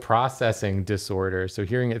audio processing disorder, so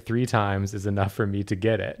hearing it 3 times is enough for me to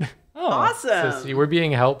get it. Oh, Awesome. So see, we're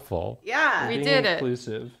being helpful. Yeah. We being did it.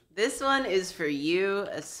 inclusive. This one is for you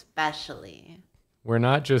especially. We're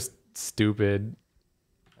not just stupid,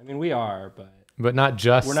 I mean, we are, but not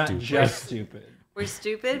just we're not stupid. just stupid. We're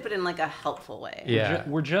stupid, but in like a helpful way. Yeah.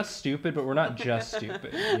 We're just stupid, but we're not just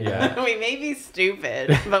stupid. you know? Yeah. We may be stupid,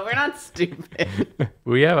 but we're not stupid.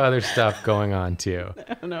 We have other stuff going on too.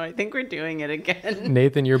 Oh, no, I think we're doing it again.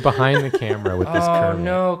 Nathan, you're behind the camera with this Oh Kermit.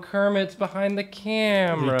 no, Kermit's behind the You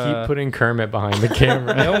camera. keep putting Kermit behind the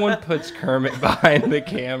camera. No one puts Kermit behind the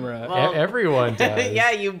camera. Well- Everyone does.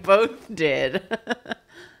 Yeah, you both did.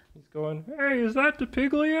 He's going, hey, is that the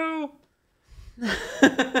Piglio?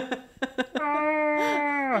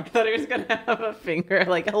 I thought he was gonna have a finger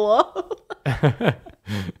like hello. I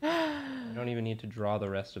don't even need to draw the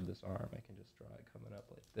rest of this arm. I can just draw it coming up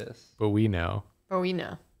like this. But we know. But we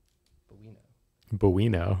know. But we know. But we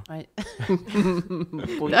know.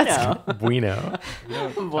 Bueno. We know. We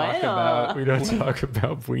don't talk Bueno. about. We don't talk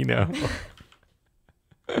about we know.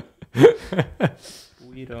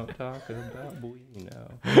 We don't talk about. We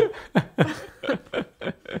know.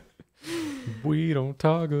 We don't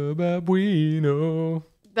talk about we know.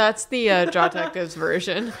 That's the Jaw Detectives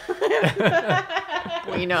version.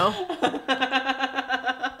 We know.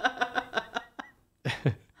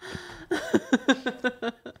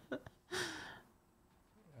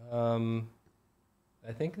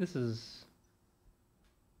 I think this is.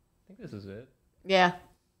 it. Yeah.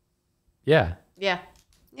 Yeah. Yeah.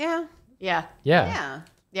 Yeah. Yeah. Yeah. Yeah.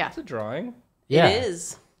 Yeah. It's a drawing. Yeah. It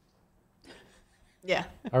is. Yeah.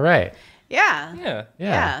 All right. Yeah. Yeah.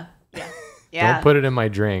 Yeah. Yeah. Yeah. Don't put it in my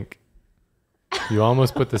drink. You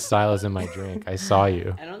almost put the stylus in my drink. I saw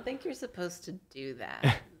you. I don't think you're supposed to do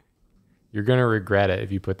that. You're going to regret it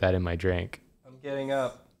if you put that in my drink. I'm getting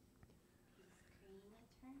up.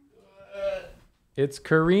 It's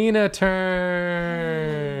Karina turn.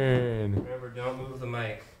 Remember, don't move the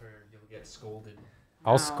mic or you'll get scolded.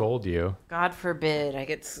 I'll scold you. God forbid I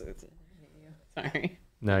get. Sorry.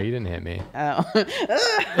 No, you didn't hit me. Oh.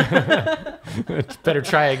 Better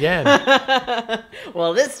try again.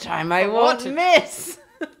 Well, this time I won't miss.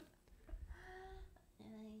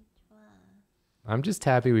 I'm just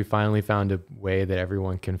happy we finally found a way that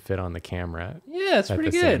everyone can fit on the camera Yeah, it's at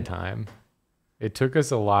pretty the same good. time. It took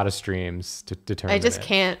us a lot of streams to determine I just it.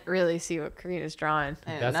 can't really see what Karina's drawing.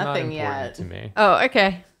 That's Nothing not important yet. to me. Oh,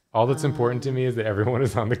 okay. All that's important to me is that everyone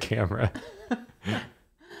is on the camera.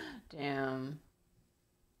 Damn.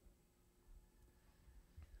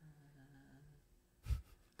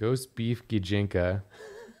 Ghost Beef Gijinka.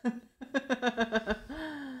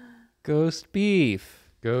 Ghost beef.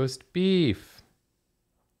 Ghost Beef.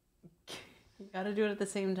 You gotta do it at the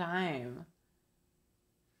same time.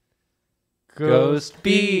 Ghost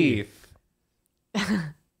beef.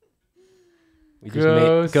 We just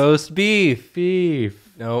made ghost beef.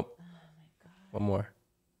 Beef. Nope. One more.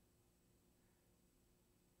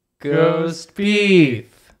 Ghost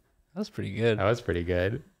beef. That was pretty good. That was pretty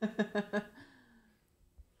good.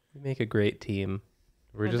 We make a great team.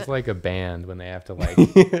 We're just like a band when they have to like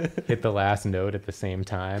hit the last note at the same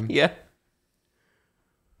time. Yeah.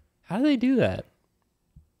 How do they do that?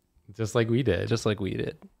 Just like we did. Just like we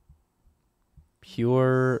did.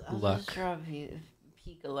 Pure I'll luck. just draw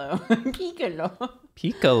Piccolo.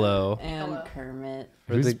 Piccolo. And Kermit.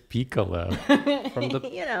 Who's Piccolo? From the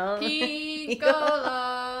You know. Piccolo.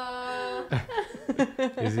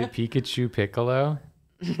 Is it Pikachu Piccolo?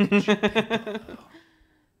 Should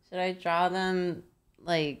I draw them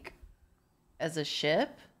like as a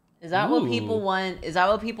ship? Is that what people Ooh. want? Is that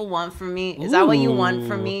what people want from me? Is that what you want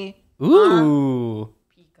from me? Ooh.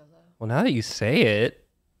 Piccolo. Well, now that you say it,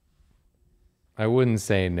 I wouldn't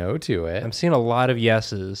say no to it. I'm seeing a lot of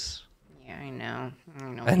yeses. Yeah, I know.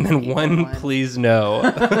 And then one, please no.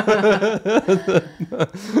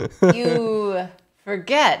 You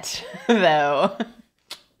forget, though,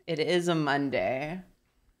 it is a Monday.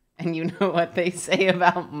 And you know what they say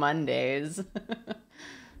about Mondays.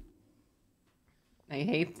 I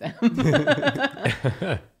hate them. What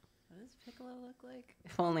does Piccolo look like?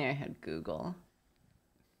 If only I had Google.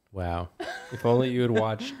 Wow. If only you had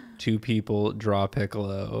watched two people draw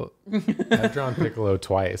Piccolo. I've drawn Piccolo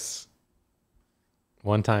twice.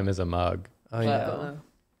 One time as a mug. Oh, yeah. Piccolo.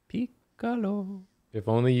 Piccolo. If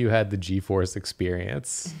only you had the G-Force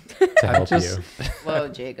experience to help you. Whoa,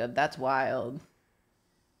 Jacob, that's wild.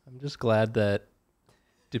 I'm just glad that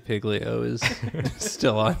DePiglio is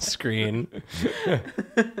still on screen.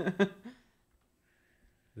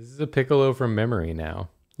 This is a Piccolo from memory now.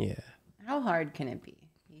 Yeah. How hard can it be?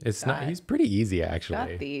 He's pretty easy He's got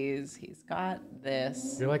actually. these. He's got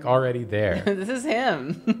this. You're like already there. This is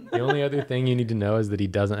him. The only other thing you need to know is that he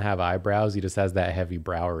doesn't have eyebrows. He just has that heavy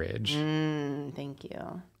brow ridge. Thank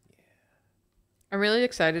you. I'm really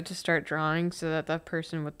excited to start drawing so that that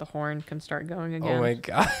person with the horn can start going again. Oh my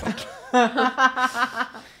God.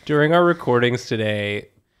 During our recordings today,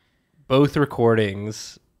 both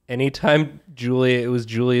recordings, anytime it was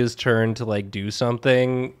Julia's turn to like do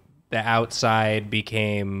something, the outside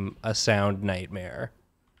became a sound nightmare.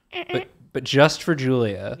 But just for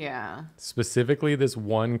Julia. Yeah. Specifically this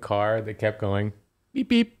one car that kept going beep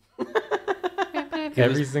beep.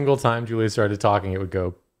 Every single time Julia started talking, it would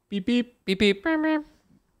go beep beep. Beep beep. And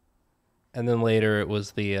then later it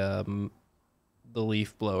was the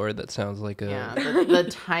leaf blower that sounds like a Yeah.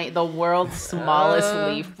 The world's smallest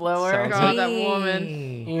leaf blower. sounds God, that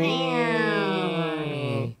woman.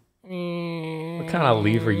 What kind of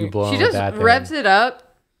leaf are you blowing She with just that thing? revs it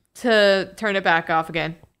up to turn it back off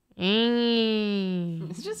again. And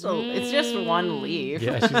It's just one leaf.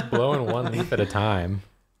 Yeah, she's blowing one leaf at a time.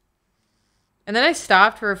 then I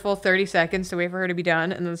stopped for a full 30 seconds to wait for her to be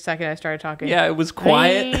done. And then the second I started talking. Yeah, it was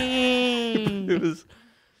quiet. It was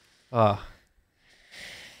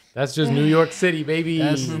That's just New York City, baby.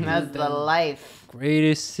 That's the life.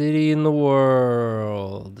 greatest city in the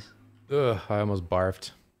world. Ugh, I almost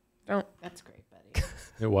barfed. That's great, buddy.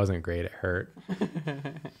 It wasn't great. It hurt.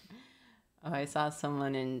 Oh, I saw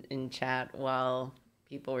someone in chat while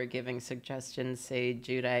people were giving suggestions say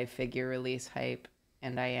Judai figure release hype,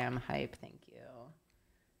 and I am hype. Thank you.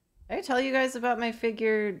 Did I tell you guys about my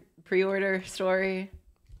figure pre-order story?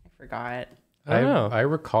 I forgot. I don't know. I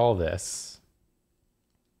recall this.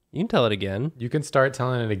 You can tell it again. You can start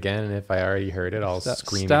telling it again, and if I already heard it, I'll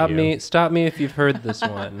scream at you. Stop me if you've heard this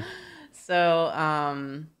one. So,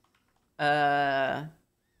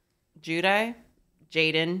 Judai,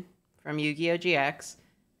 Jaden from Yu-Gi-Oh! GX,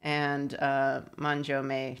 and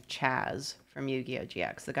Manjome Chaz from Yu-Gi-Oh!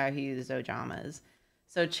 GX, the guy who uses Ojamas.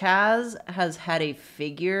 So Chaz has had a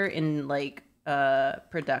figure in like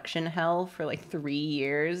production hell for like 3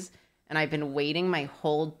 years, and I've been waiting my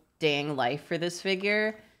whole dang life for this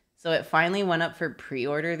figure. So it finally went up for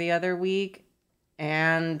pre-order the other week,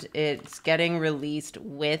 and it's getting released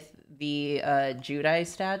with the Judai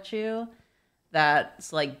statue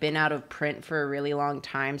that's like been out of print for a really long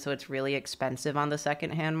time, so it's really expensive on the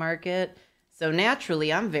secondhand market. So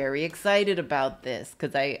naturally, I'm very excited about this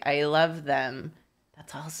because I love them.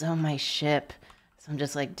 That's also my ship. So I'm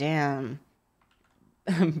just like, damn.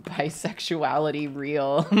 Bisexuality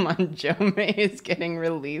real. Manjome is getting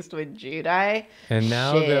released with Judai. And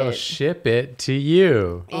now Shit. they'll ship it to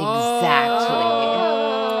you. Exactly.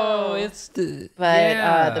 It's the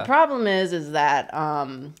But the problem is that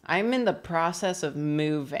I'm in the process of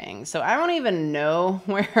moving. So I don't even know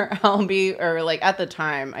where I'll be, or like at the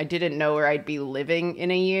time, I didn't know where I'd be living in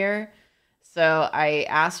a year. So I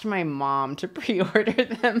asked my mom to pre-order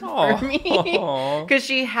them Aw. for me because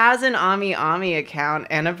she has an Ami Ami account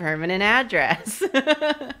and a permanent address.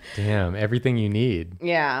 Damn, everything you need.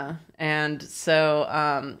 Yeah. And so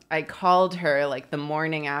I called her like the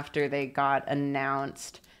morning after they got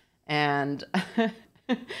announced, and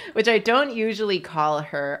which I don't usually call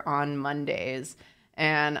her on Mondays.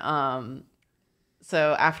 And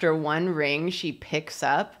so after one ring, she picks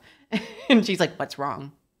up and she's like, "What's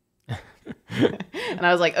wrong?" And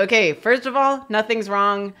I was like, "Okay, first of all, nothing's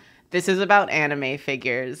wrong. This is about anime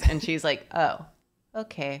figures." And she's like, "Oh,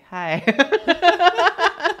 okay, hi."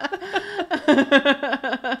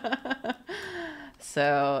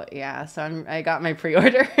 So yeah, so I got my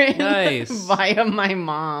pre-order in Nice. via my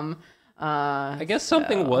mom. I guess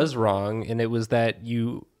something was wrong, and it was that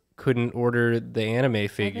you couldn't order the anime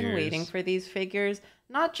figures. I've been waiting for these figures,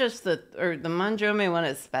 not just the Manjome one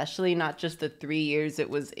especially, not just the 3 years it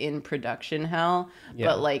was in production hell, Yeah.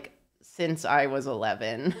 but like since I was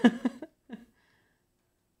 11.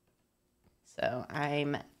 So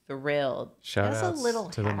I'm thrilled. Shout That's outs a little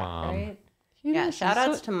to the hat, mom. right? Yeah, shout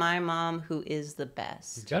outs to my mom, who is the He's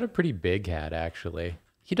best. got a pretty big hat, actually.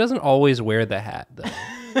 He doesn't always wear the hat, though.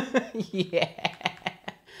 Yeah.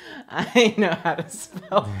 I know how to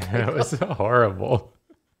spell That was horrible.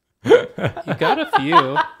 You got a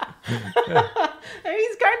few.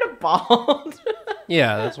 He's kind of bald.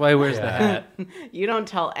 Yeah, that's why he wears the Yeah. hat. You don't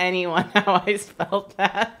tell anyone how I spelled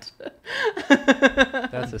that.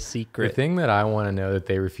 That's a The secret. thing that I want to know that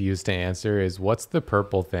they refuse to answer is what's the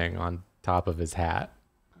purple thing on top of his hat?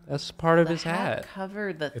 That's part of The his hat.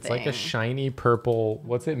 covered the It's thing. like a shiny purple.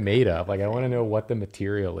 What's it made of? Like, I want to know what the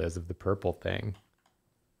material is of the purple thing.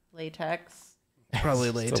 Latex. Probably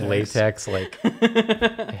It's latex. a latex, like,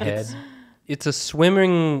 head. It's a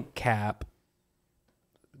swimming cap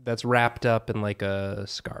that's wrapped up in like a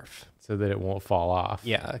scarf. So that it won't fall off.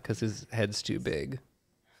 Yeah, because his head's too big.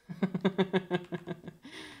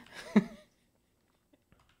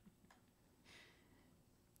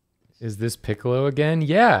 Is this Piccolo again?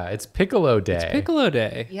 Yeah, it's Piccolo Day. It's Piccolo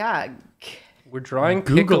Day. Yeah. We're drawing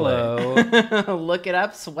Google Piccolo. Look it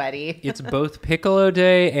up, sweaty. It's both Piccolo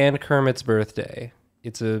Day and Kermit's birthday.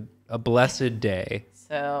 It's a blessed day.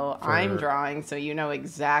 So I'm drawing, so you know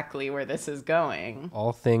exactly where this is going.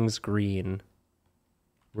 All things green.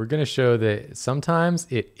 We're going to show that sometimes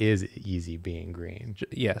it is easy being green.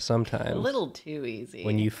 Yeah, sometimes. A little too easy.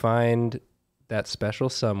 When you find that special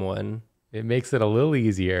someone It makes it a little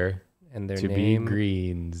easier and their to name. be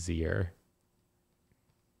greensier.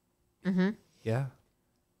 Yeah.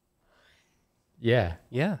 Yeah.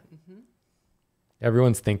 Yeah.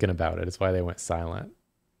 Everyone's thinking about it. It's why they went silent.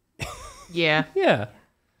 Yeah. Yeah.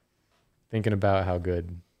 Thinking about how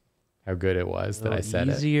good it was that I said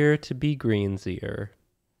it. Easier to be greensier.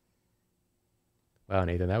 Wow,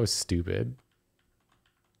 Nathan, that was stupid.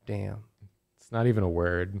 Damn. It's not even a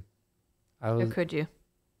word. I Or was could you?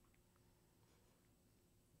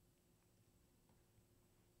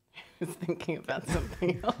 I was thinking about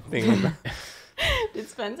something else. thinking about Did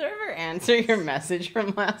Spencer ever answer your message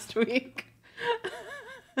from last week?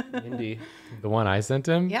 Indy. The one I sent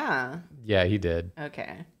him? Yeah. Yeah, he did.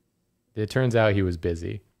 Okay. It turns out he was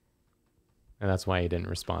busy. And that's why he didn't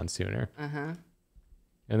respond sooner. Uh-huh.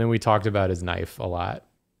 And then we talked about his knife a lot.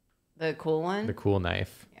 The cool one? The cool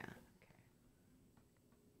knife. Yeah.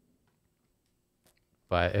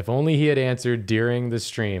 But if only he had answered during the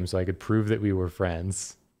stream so I could prove that we were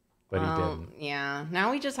friends. But he didn't. Yeah.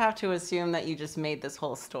 Now we just have to assume that you just made this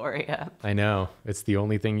whole story up. I know. It's the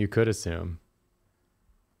only thing you could assume.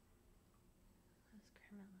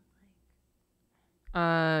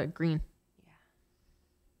 Green. Yeah.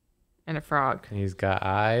 And a frog. And he's got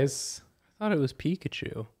eyes. I thought it was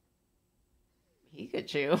Pikachu.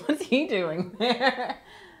 Pikachu. What's he doing there?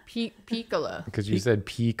 Piccolo. Because you said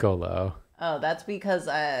Piccolo. Oh, that's because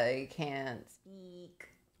I can't speak.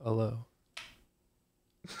 Hello.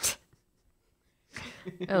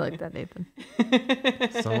 I like that, Nathan.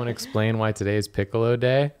 Someone explain why today is Piccolo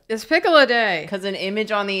Day? It's Piccolo Day. Because an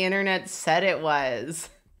image on the internet said it was.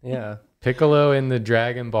 Yeah. Piccolo in the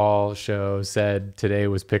Dragon Ball show said today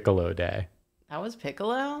was Piccolo Day. That was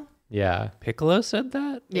Piccolo? Yeah. Piccolo said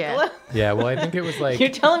that? Yeah. Piccolo? Yeah, well, I think it was like You're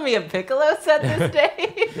telling me a Piccolo said this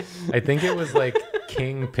day? I think it was like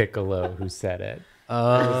King Piccolo who said it. It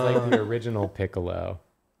was like the original Piccolo.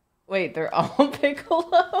 Wait, they're all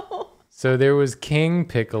Piccolo? So there was King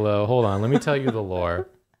Piccolo. Hold on, let me tell you the lore.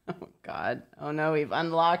 Oh, God. Oh, no, we've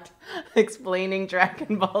unlocked explaining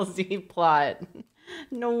Dragon Ball Z plot.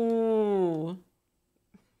 No.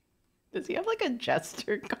 Does he have like a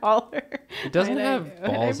jester collar? It doesn't Why'd have why'd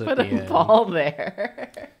balls I at put the a end. ball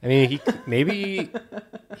there. I mean, maybe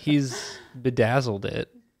he's bedazzled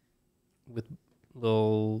it with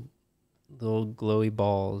little glowy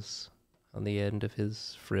balls on the end of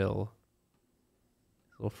his frill.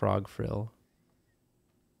 Little frog frill.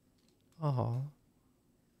 Oh.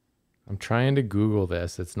 I'm trying to Google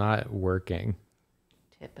this. It's not working.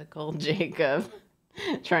 Typical Jacob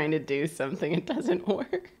trying to do something, it doesn't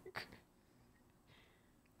work.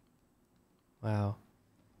 Wow.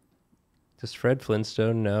 Does Fred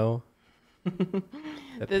Flintstone know?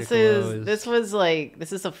 that This Piccolo this was like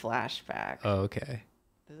this is a flashback. Oh, okay.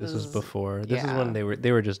 This was is- before. This is yeah. when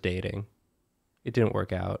they were just dating. It didn't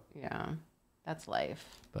work out, Yeah, that's life.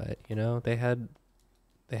 but you know they had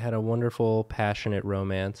a wonderful, passionate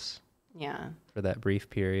romance Yeah, for that brief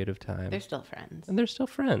period of time, they're still friends. and they're still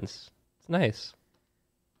friends. It's nice.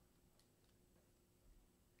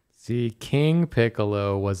 See, King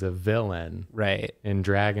Piccolo was a villain Right. in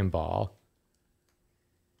Dragon Ball.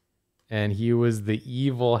 And he was the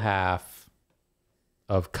evil half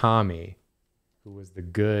of Kami, who was the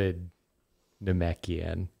good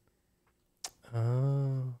Namekian.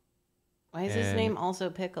 Oh. Why is his And- name also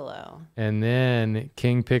Piccolo? And then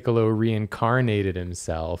King Piccolo reincarnated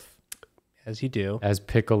himself As you do. as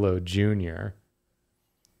Piccolo Jr.,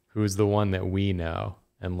 who's the one that we know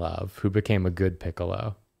and love, who became a good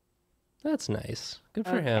Piccolo. That's nice. Good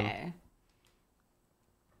for him. Okay.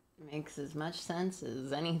 Makes as much sense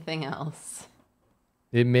as anything else.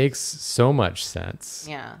 It makes so much sense.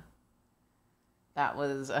 Yeah. That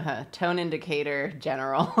was a tone indicator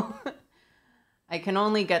general. I can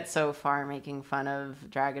only get so far making fun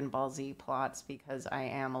of Dragon Ball Z plots because I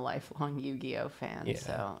am a lifelong Yu-Gi-Oh fan, Yeah.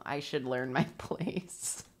 so I should learn my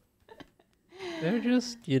place. They're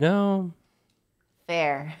just, you know,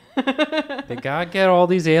 Fair. they gotta get all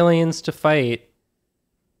these aliens to fight.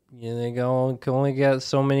 Yeah, they can only get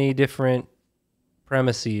so many different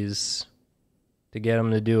premises to get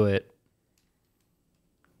them to do it.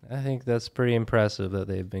 I think that's pretty impressive that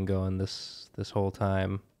they've been going this whole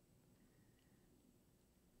time.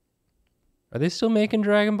 Are they still making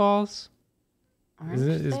Dragon Balls?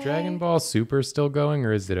 Is Dragon Ball Super still going,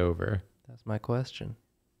 or is it over? That's my question.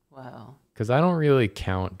 Whoa. Because I don't really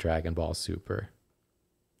count Dragon Ball Super.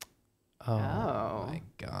 Oh, Oh. my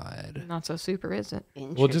god. Not so super, is it?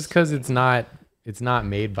 Well, just because it's not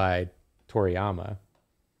made by Toriyama.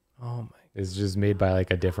 Oh my. It's just made by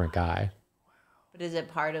like a different guy. But is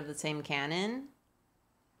it part of the same canon?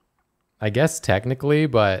 I guess technically,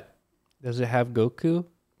 but Does it have Goku?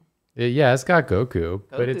 yeah, it's got Goku,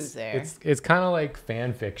 but Goku's there. it's kind of like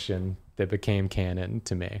fan fiction that became canon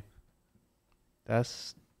to me.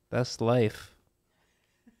 That's life.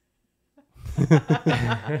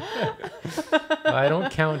 I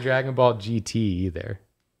don't count Dragon Ball GT either.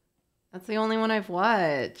 That's the only one I've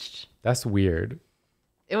watched. That's weird.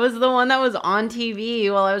 It was the one that was on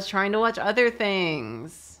TV while I was trying to watch other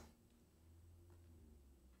things.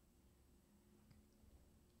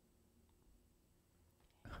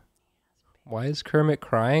 Why is Kermit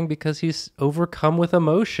crying? Because he's overcome with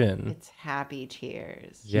emotion. It's happy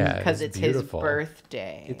tears. Yeah, because it's it's beautiful. his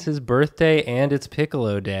birthday. It's his birthday and it's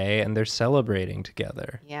Piccolo Day, and they're celebrating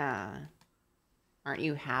together. Yeah. Aren't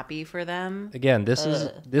you happy for them? Again, this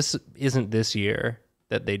Ugh. isn't this year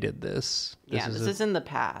that they did this. Yeah, this is in the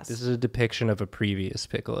past. This is a depiction of a previous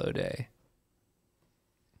Piccolo Day.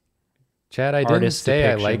 Chad, I didn't Artist say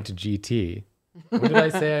I depiction. liked GT. When did I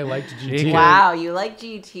say I liked GT? Wow, you like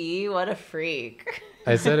GT? What a freak.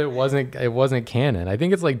 I said it wasn't canon. I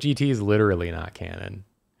think it's like GT is literally not canon,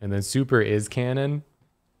 and then Super is canon.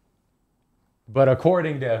 But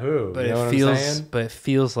according to who? But you know it what feels I'm saying? but it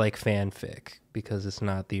feels like fanfic because it's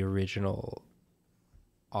not the original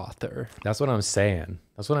author. That's what I'm saying.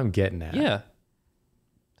 That's what I'm getting at. Yeah.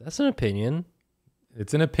 That's an opinion.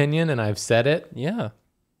 It's an opinion, and I've said it. Yeah.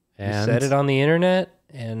 And You said it on the internet,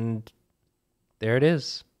 and there it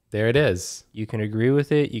is. there it is. You can agree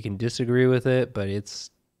with it, you can disagree with it, but it's,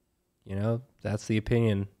 you know, that's the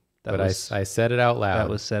opinion. That But was, I said it out loud. that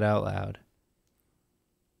was said out loud.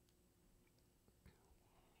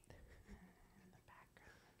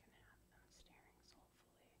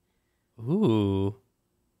 Ooh,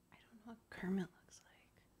 What Kermit looks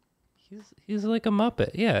like. he's like a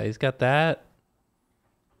Muppet. Yeah, he's got that.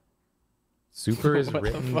 Super is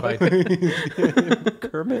written by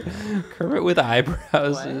Kermit with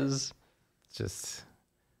eyebrows What? is. just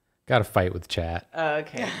got to fight with chat.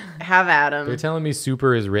 Okay. Have at They're him. telling me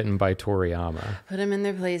Super is written by Toriyama, Put him in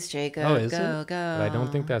their place, Jacob. Oh, is go, it? go. but I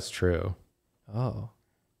don't think that's true. Oh,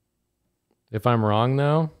 If I'm wrong,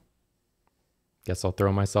 though, Guess I'll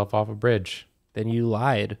throw myself off a bridge. Then you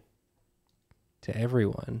lied to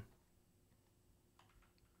everyone.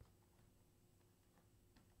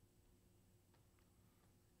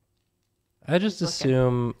 I just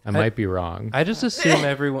assume I might be wrong. I just assume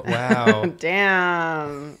everyone. Wow,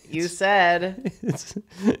 Damn, you said.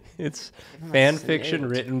 it's fan fiction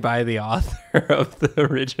written by the author of the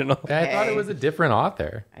original. I thought it was a different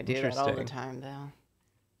author. I do that all the Interesting. time, though.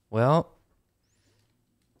 Well,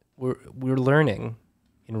 we're learning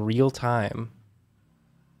in real time.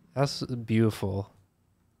 That's beautiful.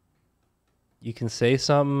 You can say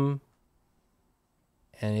something,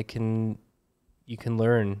 and you can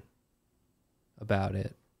learn about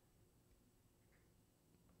it.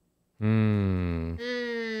 Hmm.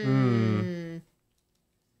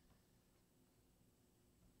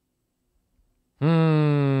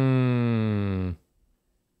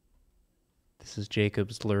 This is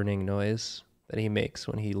Jacob's learning noise that he makes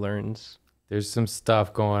when he learns. There's some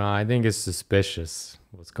stuff going on. I think it's suspicious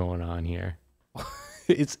what's going on here.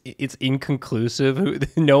 It's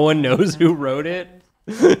inconclusive. No one knows who wrote it.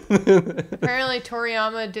 Apparently,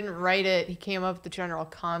 Toriyama didn't write it. He came up with the general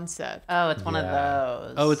concept. Oh, it's one of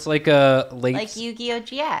those. Oh, it's like a late, like Yu-Gi-Oh!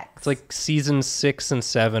 GX. it's like season 6 and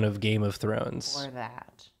 7 of Game of Thrones. Or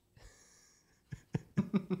that.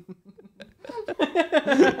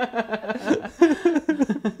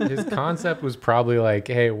 His concept was probably like,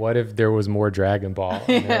 hey, what if there was more Dragon Ball?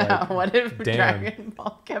 And they're Yeah, like, what if damn. Dragon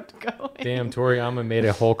Ball kept going? Damn, Toriyama made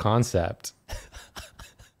a whole concept.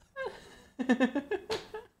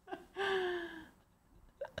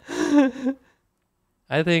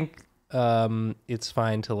 I think it's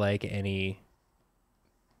fine to like any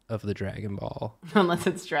of the Dragon Ball. Unless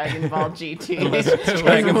it's Dragon Ball GT.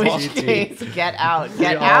 Dragon In Ball which GT. case, get out. We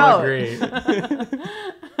Get all out. agree.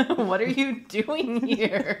 What are you doing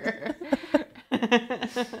here?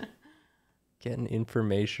 Getting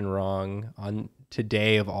information wrong on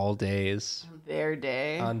today of all days. Their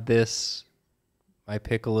day. On this, my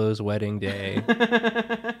Piccolo's wedding day.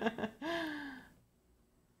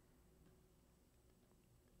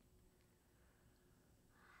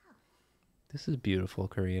 This is beautiful,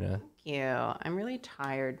 Karina. Thank you. I'm really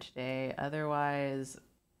tired today. Otherwise,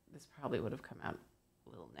 this probably would have come out a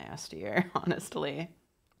little nastier, honestly.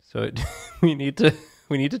 So we need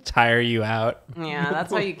to tire you out. Yeah,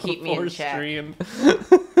 that's how you keep me in before check. stream.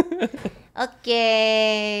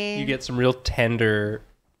 Okay. You get some real tender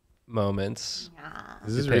moments.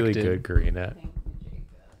 This is really Depicted. good, Karina.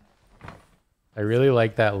 I really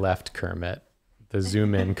like that left Kermit, the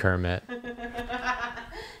zoom in Kermit.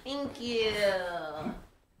 Thank you.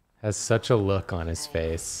 Has such a look on his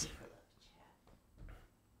face.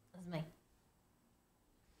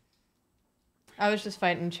 I was just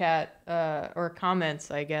fighting chat or comments,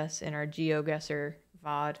 I guess, in our GeoGuessr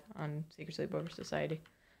VOD on Secret Sleep Over Society.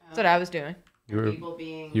 That's what I was doing.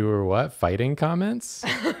 You were what? Fighting comments?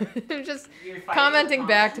 Just commenting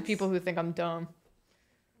back to people who think I'm dumb.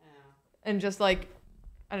 And just like,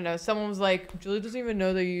 I don't know, someone was like, Julie doesn't even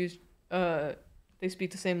know they speak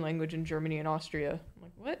the same language in Germany and Austria. I'm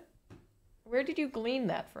like, what? Where did you glean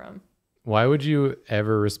that from? Why would you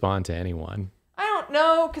ever respond to anyone? I don't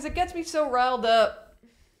know, because it gets me so riled up.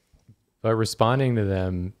 But responding to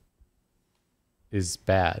them is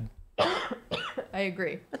bad. I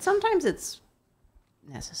agree. But sometimes it's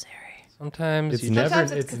necessary. Sometimes It's you never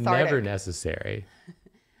Sometimes it's cathartic. never necessary.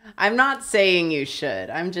 I'm not saying you should.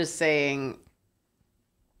 I'm just saying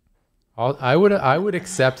I would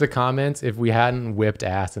accept the comments if we hadn't whipped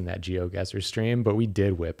ass in that GeoGuessr stream, but we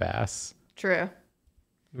did whip ass. True.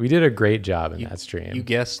 We did a great job in that stream. you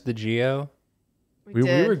guessed the Geo. We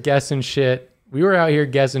were guessing shit. We were out here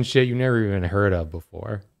guessing shit you never even heard of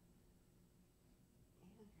before.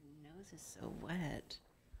 your nose is so wet.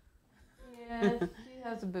 Yeah, he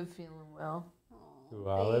hasn't been feeling well. Ooh,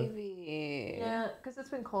 Olive. Baby. Yeah, because it's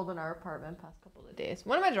been cold in our apartment past couple of days.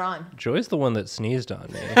 What am I drawing? Joy's the one that sneezed on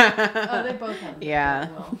me. Oh, they both have. Yeah.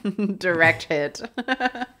 Well. Direct hit.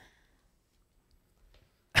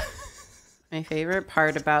 My favorite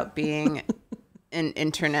part about being an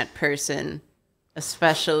internet person,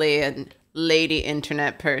 especially a lady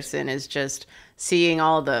internet person, is just seeing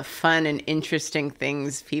all the fun and interesting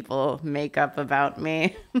things people make up about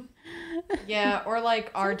me. Yeah, or like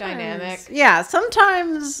our dynamic. Yeah,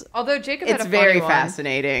 sometimes Although Jacob had it's a funny very one.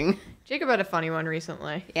 fascinating. Jacob had a funny one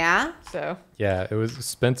recently. Yeah? So Yeah, it was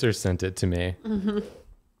Spencer sent it to me.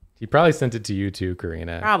 He probably sent it to you too,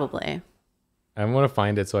 Karina. Probably. I want to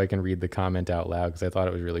find it so I can read the comment out loud because I thought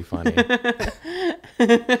it was really funny.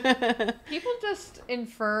 people just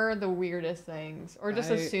infer the weirdest things, or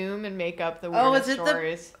just assume and make up the Oh, weirdest is it the-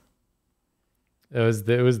 stories. It was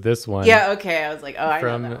this one. Yeah, okay. I was like, oh, I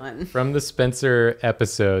from know that one. from the Spencer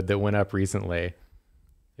episode that went up recently.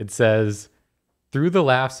 It says, through the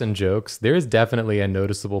laughs and jokes, there is definitely a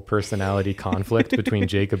noticeable personality conflict between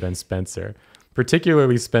Jacob and Spencer,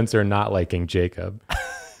 particularly Spencer not liking Jacob.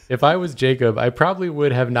 If I was Jacob, I probably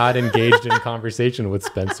would have not engaged in conversation with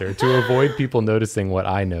Spencer to avoid people noticing what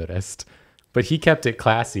I noticed. But he kept it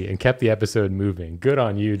classy and kept the episode moving. Good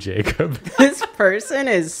on you, Jacob. This person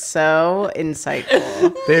is so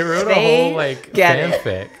insightful. They wrote a whole like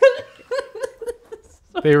fanfic.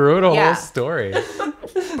 They wrote a whole story.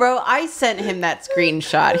 Bro, I sent him that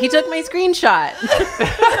screenshot. He took my screenshot.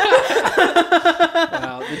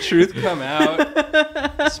 Wow, the truth come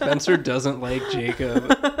out. Spencer doesn't like Jacob.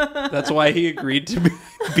 That's why he agreed to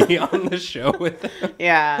be on the show with him.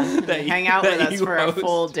 Yeah, hang out with us for a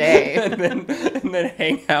full day. and then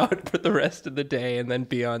hang out for the rest of the day and then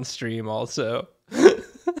be on stream also.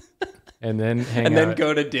 And then hang out. And then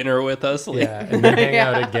go to dinner with us later. Yeah, and then hang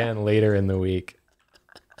out again later in the week.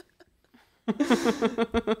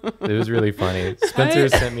 It was really funny. Spencer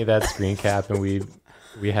sent me that screen cap and we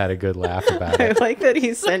had a good laugh about I it. like that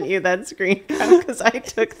he sent you that screen cap because I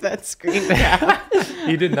took that screen cap.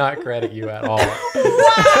 He did not credit you at all.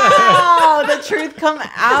 Wow, the truth come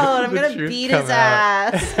out. I'm The going to truth beat come his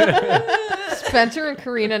out. ass. Spencer and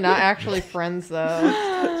Karina not actually friends though.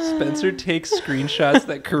 Spencer takes screenshots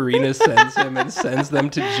that Karina sends him and sends them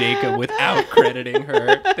to Jacob without crediting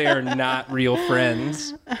her. They are not real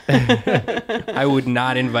friends. I would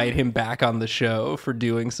not invite him back on the show for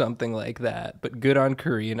doing something like that. But good on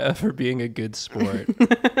Karina for being a good sport.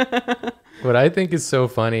 What I think is so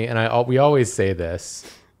funny, and we always say this,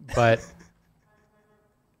 but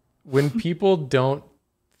when people don't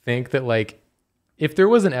think that, like, if there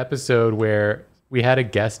was an episode where we had a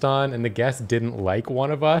guest on and the guest didn't like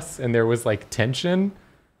one of us and there was like tension,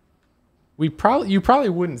 you probably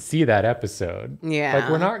wouldn't see that episode. Yeah. Like,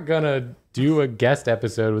 we're not gonna do a guest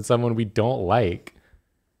episode with someone we don't like.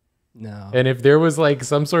 No. And if there was like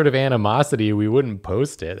some sort of animosity, we wouldn't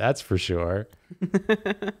post it. That's for sure.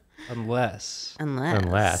 Unless.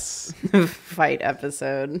 Fight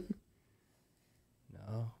episode.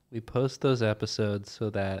 No. We post those episodes so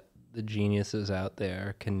that the geniuses out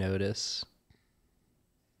there can notice.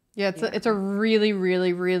 Yeah, it's a really,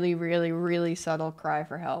 really, really, really, really subtle cry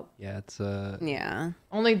for help. Yeah, it's Yeah.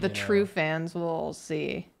 Only the true fans will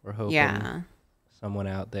see. we're hoping Yeah. someone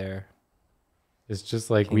out there It's just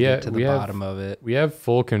like can we get have to the bottom of it. we have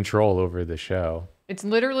full control over the show. It's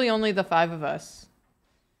literally only the 5 of us.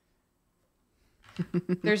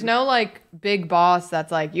 There's no like big boss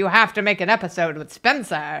that's like, you have to make an episode with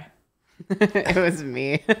Spencer. It was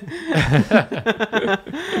me.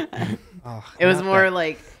 Oh, It was more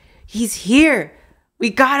like, he's here. We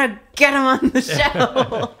gotta get him on the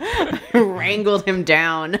show. I wrangled him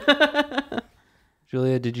down.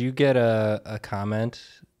 Julia, did you get a comment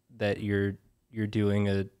that you're doing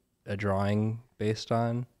a drawing based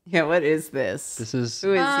on? Yeah, what is this? This is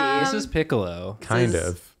Who is he? this is Piccolo. Kind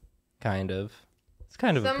of. Kind of. It's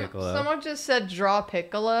kind of a Piccolo. Someone just said draw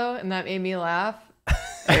Piccolo, and that made me laugh.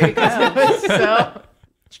 There you go. So,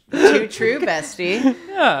 Too true, bestie.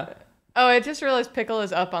 Yeah. oh, I just realized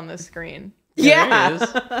Piccolo's up on the screen. Yeah. There he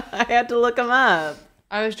is. I had to look him up.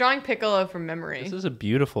 I was drawing Piccolo from memory. This is a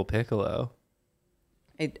beautiful Piccolo.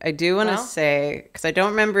 I do want to Well? say, because I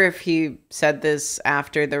don't remember if he said this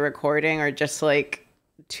after the recording or just like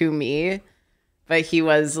to me, but he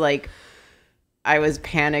was like, I was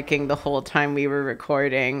panicking the whole time we were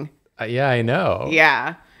recording. Yeah, I know.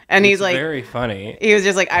 Yeah. And he's It's like, very funny. he was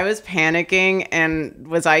just like, I was panicking, and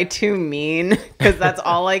was I too mean? Because that's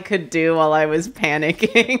all I could do while I was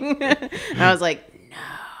panicking. And I was like, no,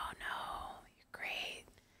 you're great.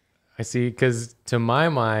 I see, because to my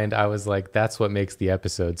mind, I was like, that's what makes the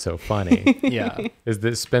episode so funny. Yeah. Is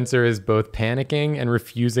that Spencer is both panicking and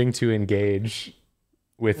refusing to engage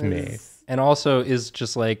with me. And also is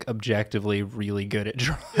just like objectively really good at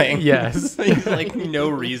drawing. Yes. There's like no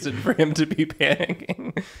reason for him to be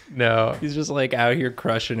panicking. No. He's just like out here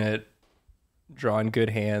crushing it, drawing good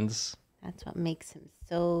hands. That's what makes him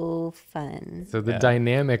so fun. So the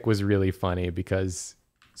dynamic was really funny because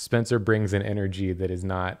Spencer brings an energy that is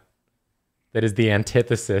the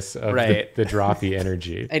antithesis of Right. the Drawfee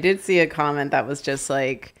energy. I did see a comment that was just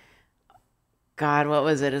like, God, what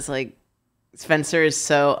was it? It's like, Spencer is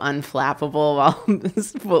so unflappable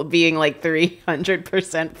while being like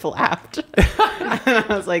 300% flapped. And I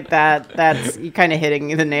was like, that's you kind of hitting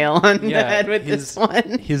the nail on the head with this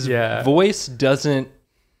one. His Yeah. voice doesn't,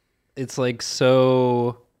 it's like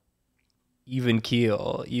so even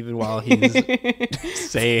keel, even while he's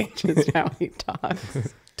saying. Just how he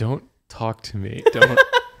talks. Don't Talk to me. Don't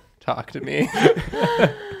talk to me.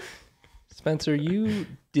 Spencer, you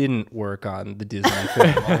didn't work on the Disney film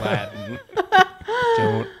Aladdin.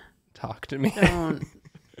 Don't talk to me. Don't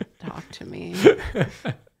talk to me.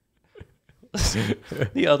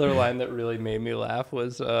 The other line that really made me laugh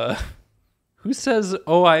was, who says,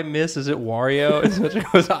 "Oh, I miss"? Is it Wario? And Spencer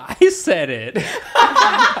goes, "I said it.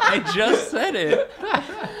 I just said it."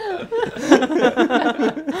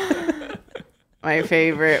 My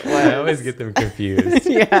favorite was... I always get them confused.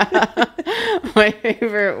 Yeah. My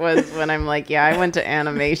favorite was when I'm like, yeah, I went to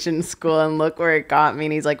animation school and look where it got me.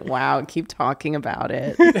 And he's like, wow, keep talking about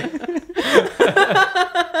it. It's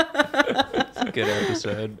a good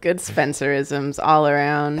episode. Good Spencerisms all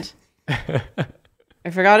around. I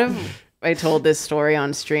forgot if I told this story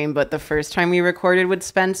on stream, but the first time we recorded with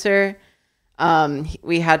Spencer,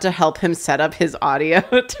 we had to help him set up his audio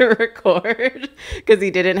to record because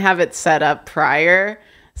he didn't have it set up prior.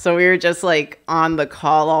 So we were just like on the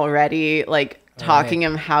call already, like talking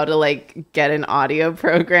him how to like get an audio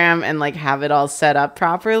program and like have it all set up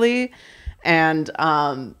properly. And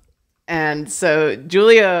so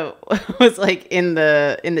Julia was like in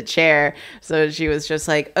the chair. So she was just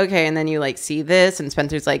like, okay. And then you like see this, and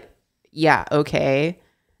Spencer's like, yeah, okay.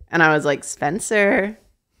 And I was like, Spencer,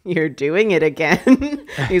 you're doing it again.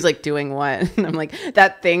 He's like, doing what? And I'm like,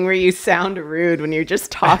 that thing where you sound rude when you're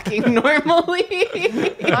just talking normally.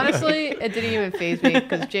 Honestly, it didn't even faze me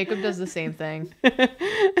because Jacob does the same thing.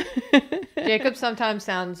 Jacob sometimes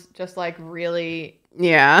sounds just like really...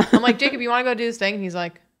 Yeah. I'm like, Jacob, you want to go do this thing? And he's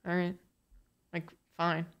like, all right. Like,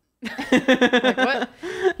 fine. Like, what?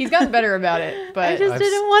 He's gotten better about it, but I just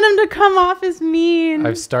didn't want him to come off as mean.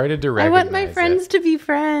 I've started to I recognize want my friends to be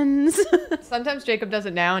friends. sometimes Jacob does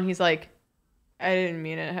it now and he's like, I didn't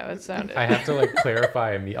mean it how it sounded. I have to like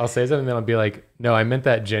clarify. I'll say something, then I'll be like, no, I meant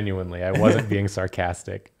that genuinely. I wasn't being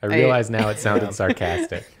sarcastic. I realize now it sounded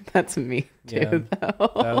sarcastic. That's me too,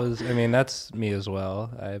 though. That was, I mean, that's me as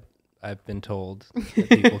well. I've been told that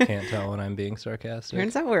people can't tell when I'm being sarcastic.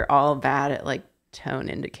 Turns out we're all bad at like tone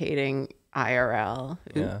indicating IRL.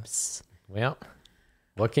 Oops. Well,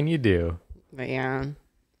 what can you do? But yeah.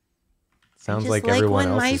 Sounds Just like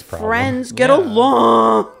everyone when else's my problem. friends get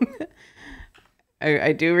along.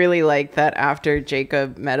 I do really like that after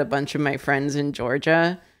Jacob met a bunch of my friends in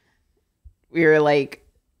Georgia, we were like,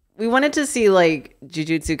 we wanted to see like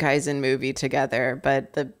Jujutsu Kaisen movie together,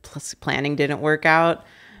 but the planning didn't work out.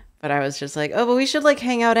 But I was just like, oh, but we should like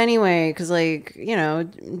hang out anyway. Cause like, you know,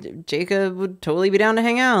 Jacob would totally be down to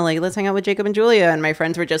hang out. Like, let's hang out with Jacob and Julia. And my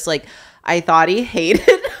friends were just like, I thought he hated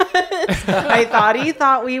us. I thought he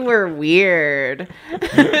thought we were weird.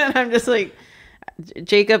 And I'm just like,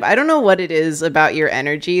 Jacob, I don't know what it is about your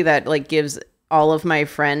energy that like gives all of my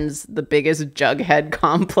friends the biggest jughead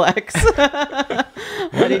complex.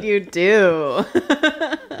 What did you do?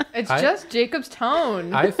 It's just Jacob's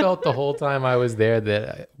tone. I felt the whole time I was there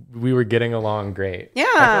that we were getting along great. Yeah.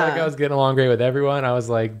 I felt like I was getting along great with everyone. I was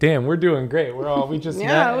like, damn, we're doing great. We just met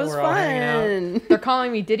Yeah, it and was we're all hanging out. fun. They're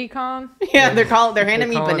calling me Diddy Kong. Yeah, they're handing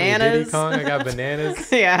me calling bananas. Diddy Kong. I got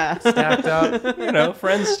bananas Yeah. stacked up. You know,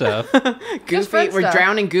 friend stuff. Goofy, friend we're stuff.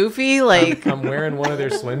 Drowning Goofy. Like, I'm wearing one of their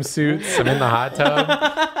swimsuits. I'm in the hot tub.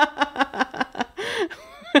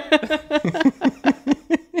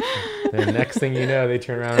 And next thing you know, they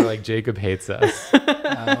turn around and are like, Jacob hates us.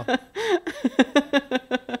 Wow.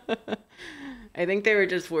 I think they were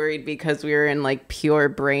just worried because we were in like pure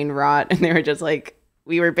brain rot, and they were just like,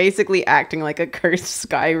 we were basically acting like a cursed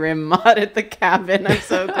Skyrim mod at the cabin. I'm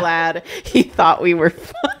so glad he thought we were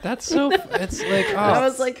fun. That's so, it's like, oh, I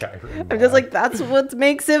was like, Skyrim I'm just mod. like, that's what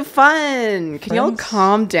makes it fun. Can y'all Friends-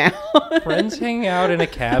 calm down? friends hanging out in a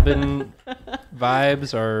cabin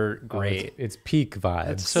vibes are Oh, great. it's peak vibes.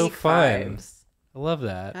 It's so Peak fun. vibes. I love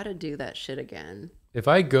that. Gotta do that shit again. If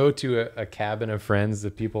I go to a cabin of friends,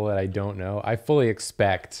 the people that I don't know, I fully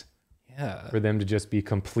expect Yeah. for them to just be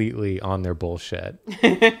completely on their bullshit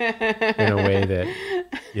in a way that,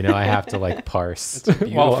 you know, I have to like parse It's a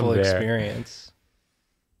while beautiful I'm there. experience.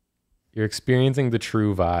 You're experiencing the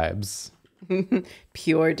true vibes.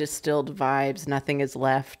 Pure distilled vibes. Nothing is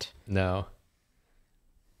left. No.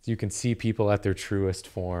 You can see people at their truest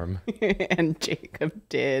form. And Jacob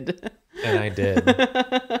did. And I did.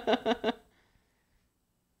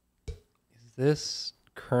 Is this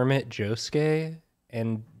Kermit Josuke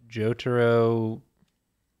and Jotaro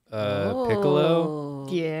Piccolo?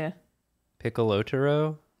 Yeah.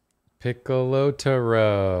 Piccolotaro? Piccolo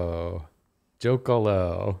Taro.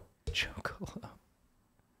 Jocolo. Chocolo.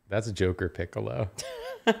 That's Joker Piccolo.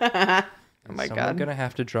 Oh my Someone God. gonna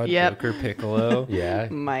have to draw Yep. Joker Piccolo. Yeah.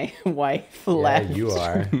 My wife Yeah, left. you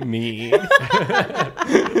are. Me.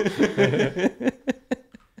 My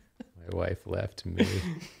wife left me.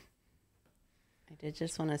 I did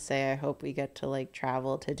just want to say I hope we get to like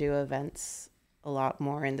travel to do events a lot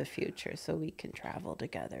more in the future so we can travel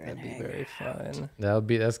together and That'd be hang very fun.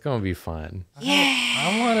 That's gonna be fun.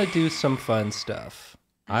 I want to do some fun stuff.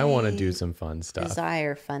 I want to do some fun stuff.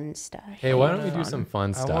 Desire fun stuff. Hey, why don't we do some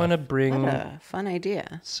fun stuff? I want to bring What a fun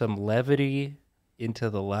idea. some levity into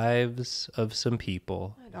the lives of some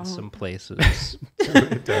people in some places.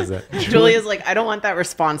 It doesn't. Julia's like, I don't want that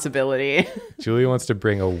responsibility. Julie wants to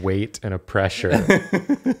bring a weight and a pressure.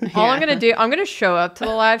 All I'm gonna do, I'm gonna show up to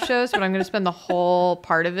the live shows, but I'm gonna spend the whole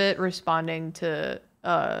part of it responding to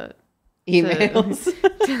Emails.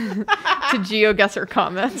 to GeoGuessr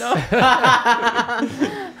comments.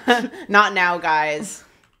 Not now, guys.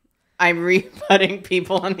 I'm rebutting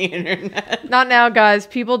people on the internet. Not now, guys.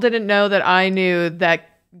 People didn't know that I knew that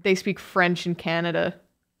they speak French in Canada.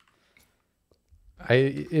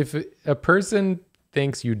 If a person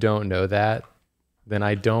thinks you don't know that, then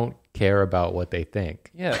I don't care about what they think.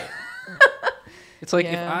 Yeah. It's like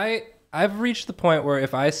if I've reached the point where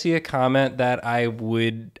if I see a comment that I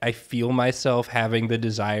feel myself having the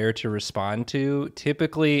desire to respond to,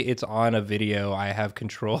 typically it's on a video I have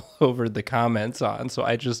control over the comments on, so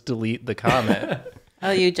I just delete the comment.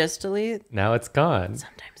 Oh, you just delete? Now it's gone.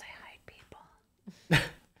 Sometimes I hide people.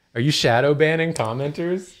 Are you shadow banning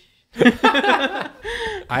commenters?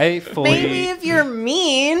 I fully Maybe if you're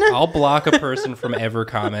mean. I'll block a person from ever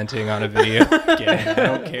commenting on a video again. I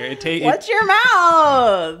don't care. Watch your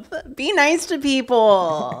mouth. Be nice to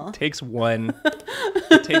people. Takes one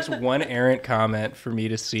errant comment for me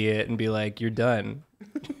to see it and be like, you're done.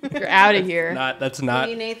 You're out of here. That's not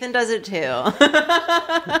Maybe Nathan does it too.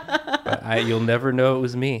 but you'll never know it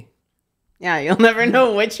was me. Yeah, you'll never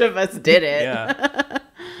know which of us did it. Yeah.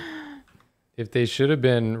 If they should have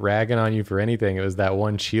been ragging on you for anything, it was that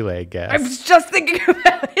one Chile guess. I was just thinking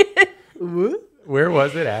about it. Where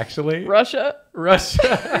was it actually? Russia.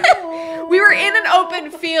 Russia. We were in an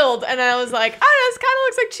open field, and I was like, "Oh, this kind of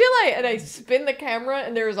looks like Chile." And I spin the camera,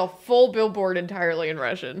 and there was a full billboard entirely in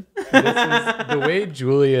Russian. The way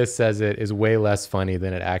Julia says it is way less funny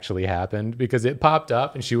than it actually happened because it popped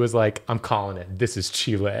up, and she was like, "I'm calling it. This is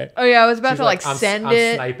Chile." Oh yeah, I was about She's to like I'm send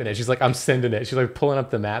it. sniping it. She's like, I'm sending it. She's like pulling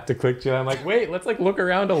up the map to click Chile. I'm like, wait, let's like look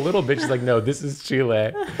around a little bit. She's like, no, this is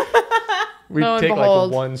Chile. We Lo and take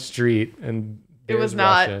behold, like one street and it was there's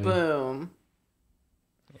not. Russian. Boom.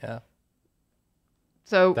 Yeah.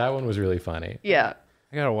 So That one was really funny. yeah,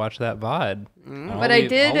 I gotta watch that VOD. But I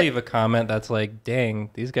did- I'll leave a comment that's like, dang,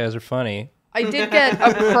 these guys are funny. I did get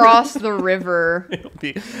across the river. It'll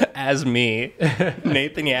be as me.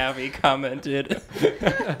 Nathan Yavi commented.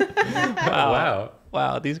 Wow.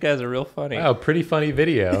 Wow, these guys are real funny. Wow, pretty funny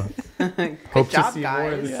video. Hope to job, see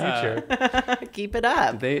more in the guys. future. Keep it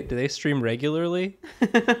up. Do they stream regularly?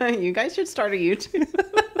 You guys should start a YouTube.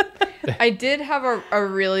 I did have a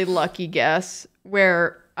really lucky guess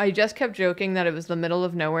where I just kept joking that it was the middle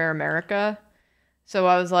of nowhere America. So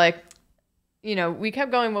I was like, you know, we kept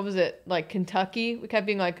going, what was it? Like Kentucky? We kept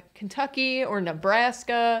being like Kentucky or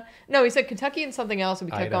Nebraska. No, he said Kentucky and something else, and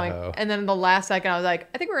we kept Idaho. going. And then the last second, I was like,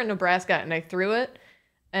 I think we're in Nebraska, and I threw it.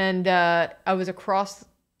 And I was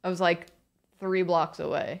like 3 blocks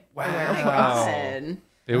away. from where it was. Listen.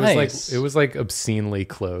 Nice. It was like obscenely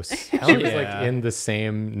close. Hell She was yeah. like in the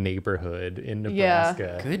same neighborhood in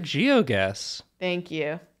Nebraska. Good geo guess. Thank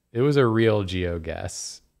you. It was a real geo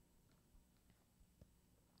guess.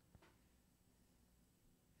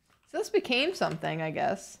 So this became something, I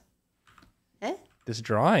guess. Eh? This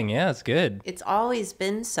drawing, yeah, it's good. It's always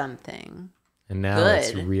been something. And now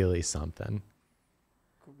it's Good. really something.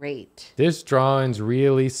 Great. This drawing's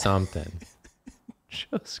really something.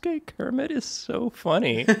 Josuke Kermit is so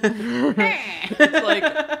funny. It's like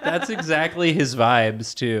that's exactly his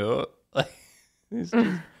vibes too. Like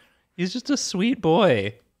he's just a sweet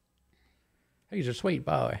boy. He's a sweet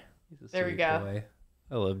boy. He's a There we sweet go. boy.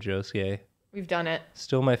 I love Josuke. We've done it.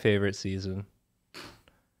 Still my favorite season.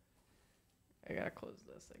 I gotta close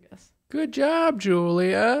this, I guess. Good job,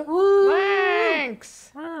 Julia.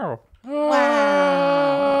 Thanks. Wow.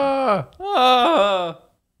 Ah. Oh.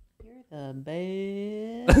 You're the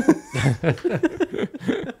best.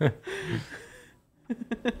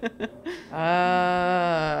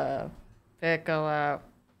 Piccolo.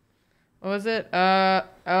 What was it?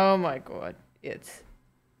 Oh my god. It's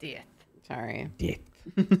death. Sorry. Death.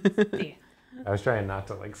 I was trying not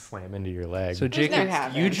to like slam into your leg. So Jacob, no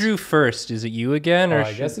happens. you drew first. Is it you again, or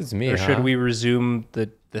I guess it's me, Or should huh? we resume the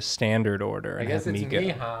standard order? I And guess have it's me go? me,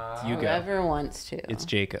 huh? You go. Whoever wants to. It's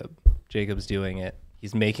Jacob. Jacob's doing it.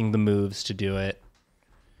 He's making the moves to do it.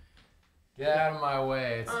 Get out of my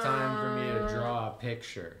way. It's time for me to draw a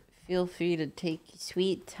picture. Feel free to take your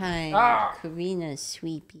sweet time. Ah! Karina's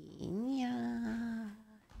sleepy. Yeah.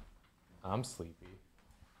 I'm sleepy,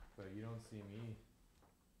 but you don't see me.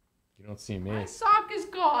 You don't see me. My sock is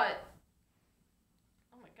caught.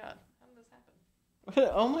 Oh my god. How did this happen?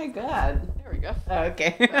 Oh my god. There we go.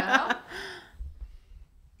 Okay. Well,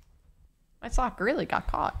 my sock really got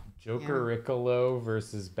caught. Joker Riccolo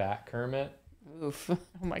versus Bat Kermit. Oof. Oh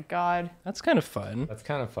my god. That's kind of fun. That's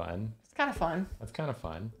kind of fun. It's kind of fun. That's kind of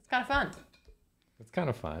fun. It's kind of fun. It's kind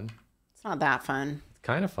of fun. It's not that fun. It's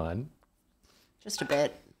kind of fun. Just a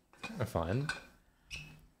bit. Kind of fun.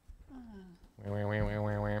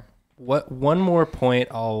 What one more point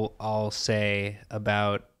I'll say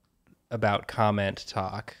about comment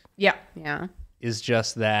talk Yeah. Yeah. is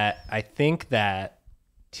just that I think that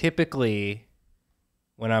typically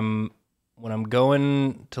when I'm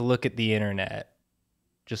going to look at the internet,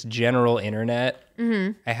 just general internet,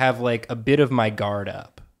 I have like a bit of my guard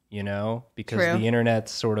up, you know, because True. the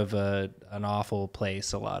internet's sort of an awful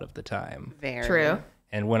place a lot of the time. Very. True.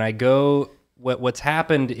 And when I go, what's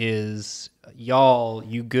happened is y'all,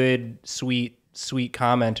 you good, sweet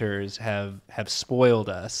commenters have spoiled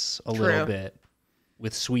us a little True. bit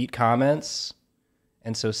with sweet comments.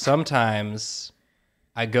 And so sometimes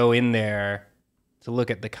I go in there to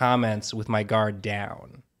look at the comments with my guard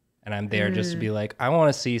down. And I'm there just to be like, I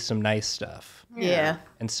want to see some nice stuff. Yeah.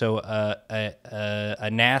 And so a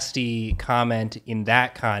nasty comment in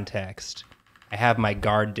that context, I have my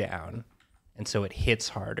guard down. And so it hits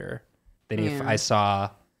harder than if I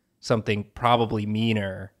saw something probably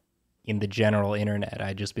meaner in the general internet.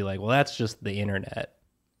 I'd just be like, well, that's just the internet.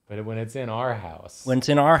 But when it's in our house, When it's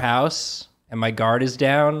in our house and my guard is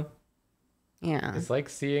down, Yeah. it's like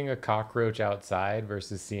seeing a cockroach outside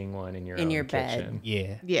versus seeing one in your In own your bed. kitchen.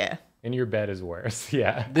 yeah. Yeah. In your bed is worse.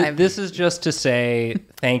 Yeah. This is just to say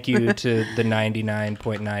thank you to the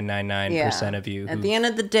 99.999% of you At the end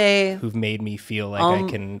of the day, who've made me feel like I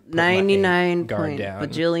can put my 99 guard point down.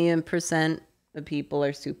 bajillion% of people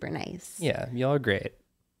are super nice. Yeah, y'all are great.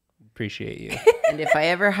 Appreciate you. And if I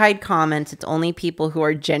ever hide comments, it's only people who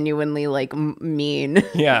are genuinely like mean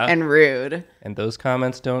Yeah. and rude. And those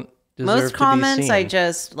comments don't deserve Most to be comments, seen. I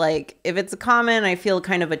just like, if it's a comment, I feel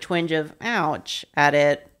kind of a twinge of ouch at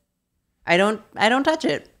it. I don't touch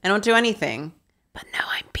it. I don't do anything. But no,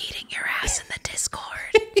 I'm beating your ass in the Discord.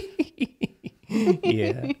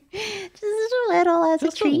 Yeah. Just a little as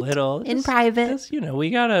Just a treat. a little. in Just- private. just, you know, we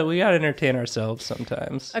gotta entertain ourselves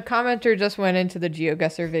sometimes. A commenter just went into the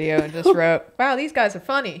GeoGuessr video and just wrote, "Wow, these guys are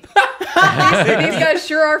funny. these guys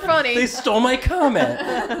sure are funny." They stole my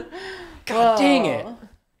comment. God dang it. God,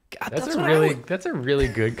 That's what that's a really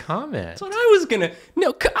good comment. That's what I was gonna.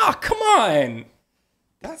 No, come on.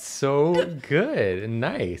 That's so good and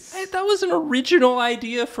nice. That was an original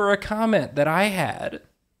idea for a comment that I had.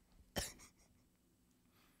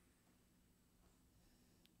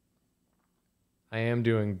 I am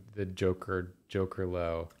doing the Joker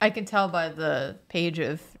low. I can tell by the page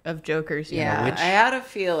of Jokers. You know. Yeah, which- I had a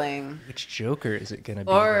feeling. Which Joker is it gonna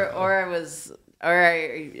be? Or though?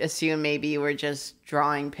 I assume maybe you were just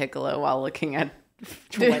drawing Piccolo while looking at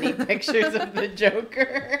 20 pictures of the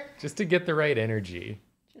Joker. Just to get the right energy.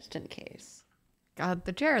 Just in case. God,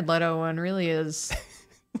 the Jared Leto one really is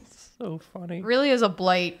so funny. a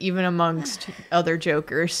blight even amongst other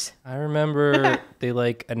Jokers. I remember they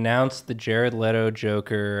like announced the Jared Leto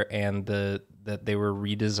Joker and that they were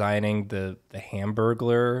redesigning the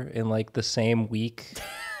Hamburglar in like the same week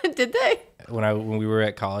Did they? when we were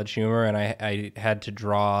at College Humor, and I had to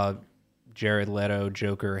draw Jared Leto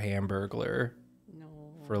Joker Hamburglar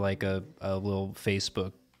for like a little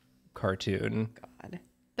Facebook cartoon. God.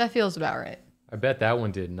 That feels about right. I bet that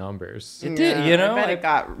one did numbers. It did, you know. I bet it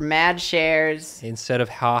got mad shares. Instead of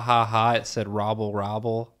ha ha ha, it said robble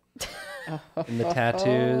robble in the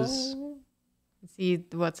tattoos. See,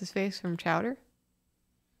 what's his face from Chowder?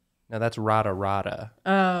 No, that's rada rada.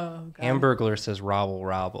 Oh, God. Hamburglar says robble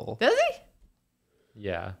robble. Does he?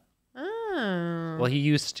 Yeah. Oh. Well, he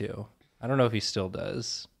used to. I don't know if he still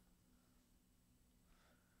does.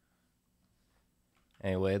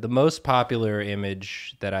 Anyway, the most popular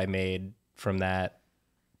image that I made from that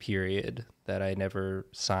period that I never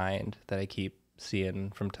signed, that I keep seeing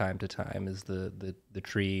from time to time, is the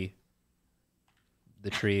tree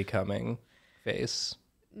coming face.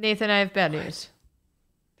 Nathan, I have bad news.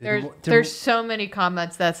 Did- There's so many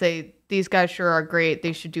comments that say these guys sure are great.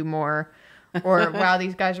 They should do more, or wow,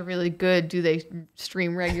 these guys are really good. Do they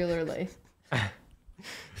stream regularly?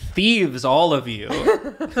 Thieves, all of you.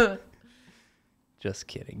 Just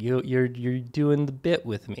kidding. You're doing the bit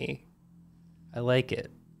with me. I like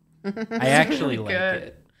it. I actually like Good.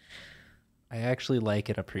 it. I actually like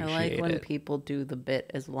and I appreciate like when it. people do the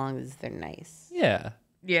bit as long as they're nice. Yeah.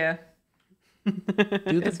 Yeah. Do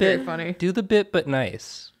the It's bit. very funny. Do the bit, but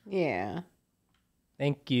nice. Yeah.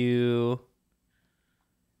 Thank you.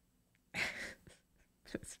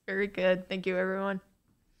 It's very good. Thank you, everyone.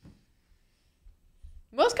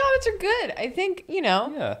 Most comments are good. I think,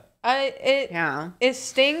 Yeah. Yeah. it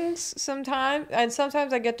stings sometimes, and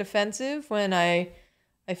sometimes I get defensive when I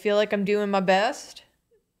feel like I'm doing my best.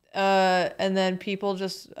 And then people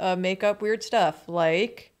just make up weird stuff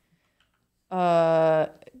like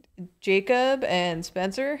Jacob and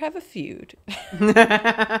Spencer have a feud.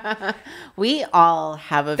 We all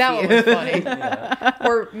have a That few. one was funny.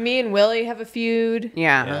 Or me and Willie have a feud.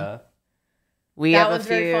 Yeah. Yeah. We That have one's a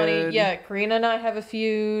feud. very funny. Yeah, Karina and I have a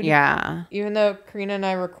feud. Yeah. Even though Karina and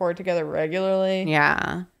I record together regularly.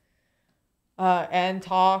 Yeah. And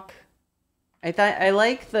talk. I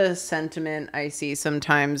like the sentiment I see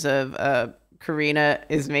sometimes of Karina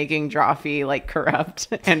is making Drawfee like corrupt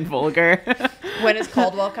and vulgar. When is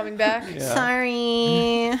Caldwell coming back? Yeah.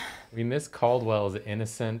 Sorry. We miss Caldwell's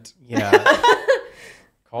innocent. Yeah.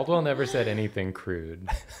 Caldwell never said anything crude.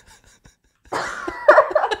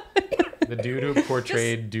 The dude who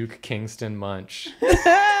portrayed Duke Kingston Munch.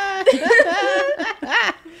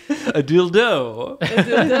 A dildo.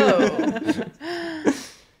 No.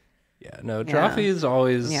 Yeah, no, Drawfee is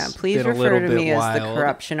always Yeah, please been a refer little to bit me wild. as the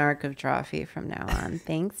corruption arc of Drawfee from now on.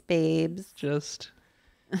 Thanks, babes. Just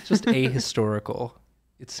ahistorical.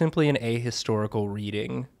 It's simply an ahistorical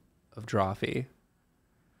reading of Drawfee.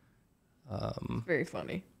 Very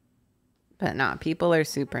funny. But nah, people are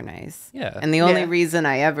super nice. Yeah. And the only Yeah. reason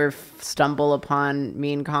I ever stumble upon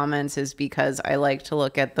mean comments is because I like to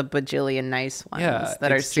look at the bajillion nice ones Yeah,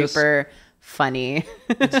 that are it's just- super funny.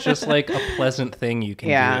 It's just like a pleasant thing you can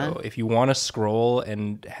Yeah. do. If you want to scroll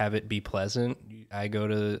and have it be pleasant, I go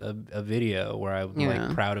to a video where I'm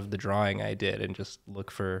like proud of the drawing I did and just look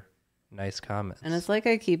for nice comments. And it's like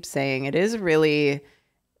I keep saying, it is really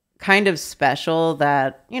kind of special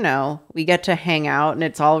that, we get to hang out and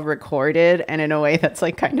it's all recorded and in a way that's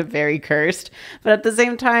like kind of very cursed. But at the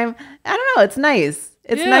same time, I don't know, it's nice.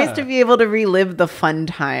 It's nice to be able to relive the fun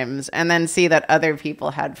times and then see that other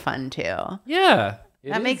people had fun too. Yeah.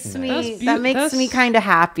 That makes nice. me kind of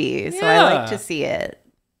happy. So I like to Yeah. see it.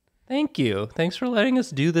 Thank you. Thanks for letting us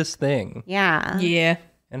do this thing Yeah. Yeah.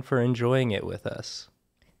 and for enjoying it with us.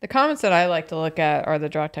 The comments that I like to look at are the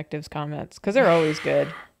Draw Detectives comments because they're always good.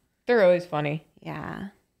 They're always funny. Yeah.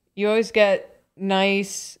 You always get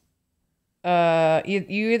nice. You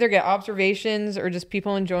either get observations or just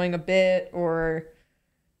people enjoying a bit, or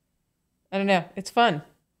I don't know. It's fun.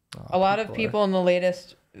 A lot of people in the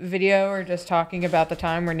latest video are just talking about the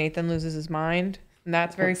time where Nathan loses his mind, and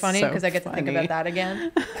that's very That's funny so because I get to think funny. about that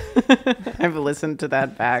again. I've listened to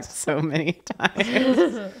that back so many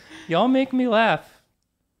times. Y'all make me laugh.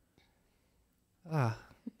 Ah.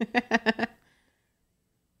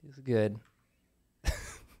 It's good.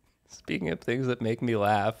 Speaking of things that make me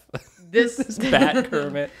laugh, This Bat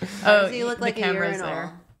Kermit. Oh, Does he look like the a camera's urinal? there.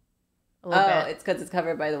 A Oh, little bit. it's because it's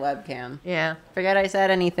covered by the webcam. Yeah. Forget I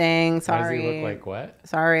said anything. Why Sorry. does he look like what?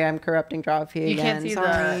 Sorry, I'm corrupting Drawfee You again. can't see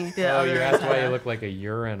Sorry. the Oh, other you asked why side. you look like a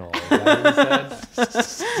urinal. Is that what you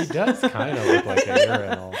said? He does kind of look like a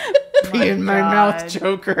urinal. Pee in my mouth, God.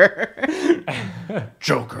 Joker.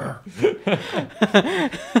 Joker.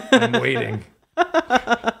 I'm waiting.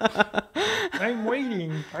 I'm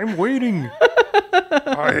waiting. I'm waiting.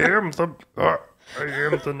 I am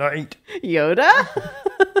the knight. Yoda?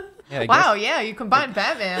 Yeah, I Wow, yeah, you combine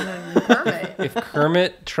Batman and Kermit. guess if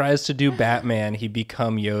Kermit tries to do Batman, he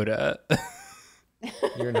become Yoda,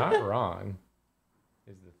 You're not wrong,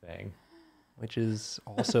 is the thing. which is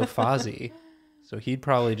also Fozzie. So he'd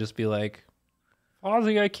probably just be like,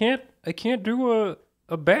 Fozzie, I can't do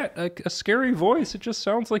a bat, a scary voice. It just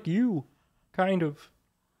sounds like you, kind of.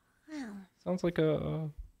 Sounds like a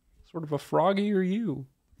sort of a Froggy or you.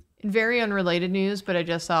 In very unrelated news, but I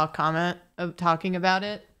just saw a comment of talking about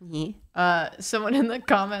it. Someone in the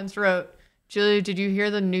comments wrote, Julia, did you hear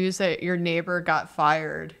the news that your neighbor got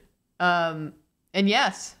fired? And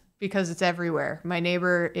yes, because it's everywhere. My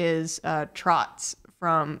neighbor is Trots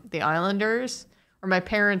from the Islanders, or my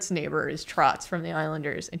parents' neighbor is Trots from the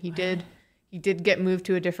Islanders, and he did get moved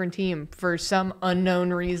to a different team for some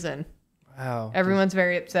unknown reason. Wow. Everyone's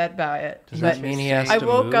very upset by it. Does that mean he has I to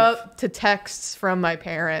woke move? up to texts from my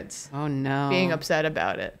parents Oh, no. being upset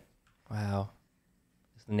about it. Wow.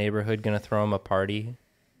 Is the neighborhood going to throw him a party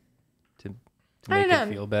to I make don't know.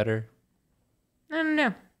 it feel better? I don't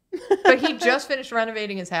know. But he just finished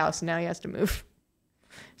renovating his house and now he has to move.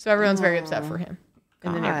 So everyone's very upset for him.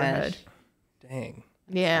 in the neighborhood. Dang.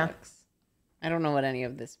 Yeah. Sucks. I don't know what any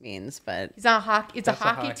of this means, but It's not hockey. It's That's a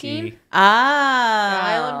hockey team. The ah,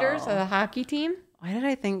 Islanders are the hockey team. Why did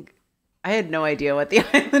I think? I had no idea what the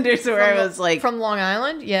Islanders were. I was like, from Long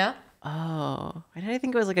Island. Yeah. oh, why did I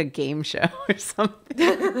think it was like a game show or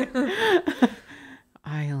something?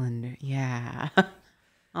 Islander, yeah.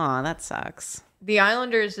 Oh, that sucks. The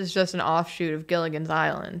Islanders is just an offshoot of Gilligan's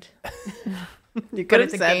Island. You could have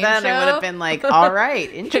it's a said game that, and I would show? have been like, all right,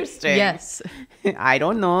 interesting. Yes. I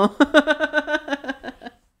don't know.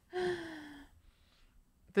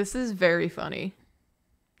 This is very funny.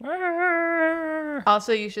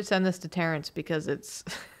 Also, you should send this to Terrence because it's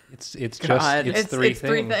God. It's three it's things.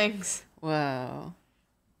 three things. Wow.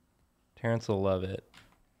 Terrence will love it.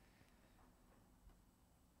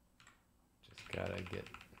 Just gotta get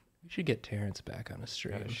We should get Terrence back on a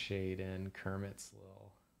stream. gotta shade in Kermit's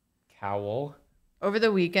little cowl. Over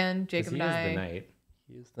the weekend, 'Cause Jacob he and is the I knight.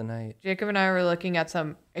 He is the knight. Jacob and I were looking at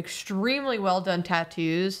some extremely well done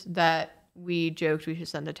tattoos that we joked we should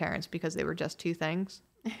send to Terrence because they were just two things.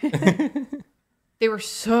 They were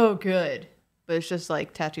so good, but it's just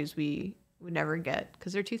like tattoos we would never get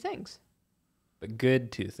because they're two things. But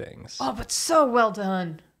good two things. Oh, but so well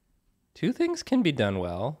done. Two things can be done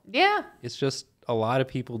well. Yeah. It's just a lot of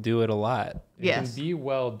people do it a lot. It Yes. can be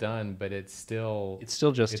well done, but it's still It's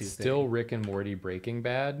still just two it's still things. Rick and Morty Breaking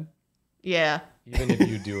Bad, Yeah. even if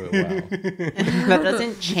you do it well. That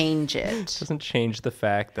doesn't change it. Doesn't change the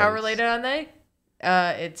fact that How it's- related are they?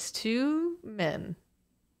 It's two men.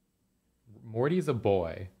 Morty's a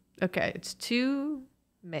boy. Okay, it's two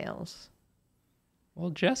males. Well,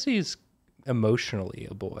 Jesse's emotionally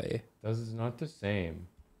a boy. This is not the same.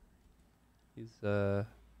 He's just a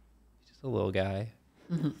little guy.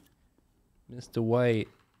 Mr. White.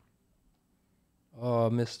 Oh,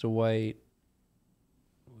 Mr. White.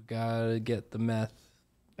 We gotta get the meth.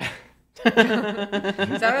 Is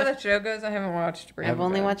that how the show goes? I haven't watched. I've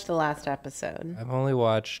only watched the last episode. I've only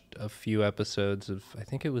watched a few episodes of, I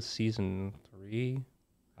think it was season 3.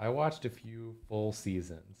 I watched a few full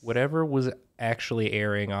seasons. Whatever was actually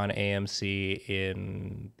airing on AMC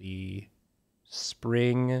in the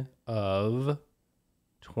spring of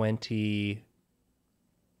 2010.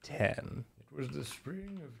 It was the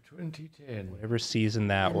spring of 2010. Whatever season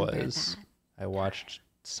that Remember was, that. I watched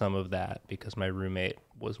some of that because my roommate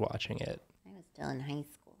was watching it. I was still in high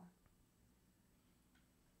school.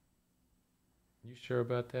 You sure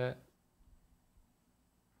about that?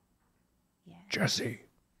 Yeah. Jesse,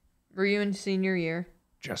 Were you in senior year?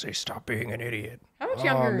 Jesse, stop being an idiot. How much Oh,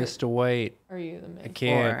 younger Mr. White, are you than I me?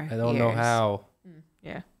 can't. 4 I don't know years. how.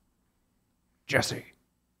 Yeah. Jesse.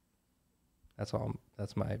 That's all.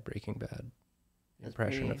 That's my Breaking Bad That's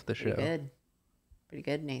impression pretty- of the pretty show. Good. Pretty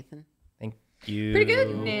good, Nathan. Thank you. Pretty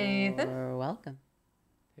good, Nathan. You're welcome.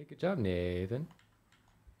 Hey, good job, Nathan.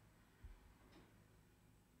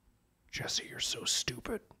 Jesse, you're so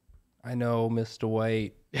stupid. I know, Mr.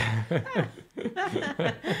 White.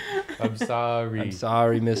 I'm sorry. I'm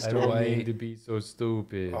sorry, I Mr. don't mean White. to be so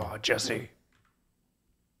stupid. Oh, Jesse,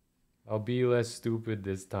 I'll be less stupid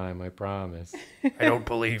this time, I promise. I don't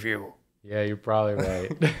believe you. Yeah, you're probably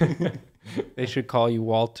right. They should call you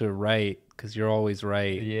Walter Wright because you're always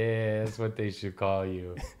right. Yeah, that's what they should call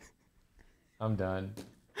you. I'm done.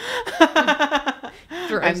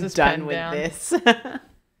 Throws I'm his done pen with down. this.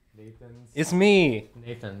 Nathan's. It's me.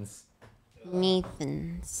 Nathan's.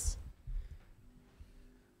 Nathan's.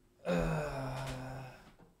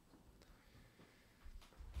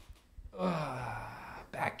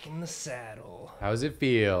 Back in the saddle. How's it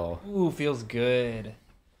feel? Ooh, feels good.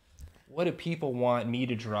 What do people want me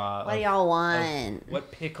to draw? What do y'all want?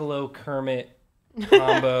 What Piccolo Kermit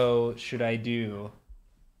combo should I do?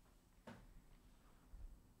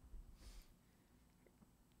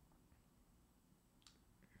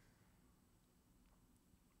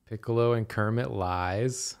 Piccolo and Kermit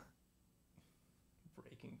lies.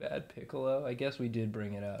 Breaking Bad Piccolo. I guess we did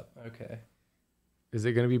bring it up. Okay. Is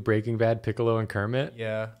it gonna be Breaking Bad, Piccolo and Kermit?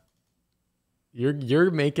 Yeah.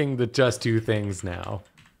 You're making the just two things now.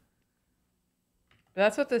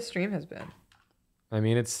 That's what this stream has been. I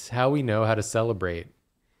mean, it's how we know how to celebrate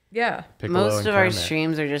Yeah. Piccolo Most and of our Kermit.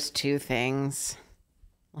 streams are just two things.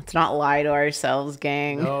 Let's not lie to ourselves,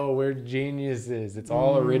 gang. No, we're geniuses. It's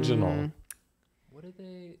all original. What are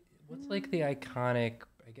they? What's like the iconic?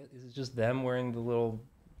 I guess is it just them wearing the little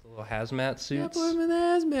hazmat Yeah, suits? put him in the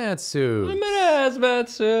hazmat suit. I'm in a hazmat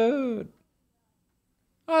suit.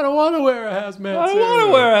 I don't want to wear a hazmat I suit. don't want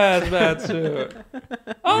to wear a hazmat suit.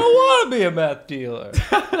 I don't want to be a meth dealer.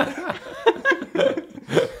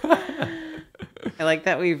 I like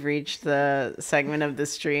that we've reached the segment of the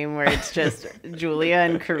stream where it's just Julia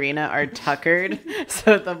and Karina are tuckered,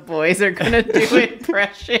 so the boys are gonna do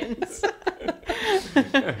impressions.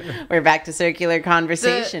 We're back to circular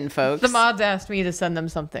conversation, folks. The mods asked me to send them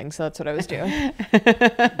something, so that's what I was doing.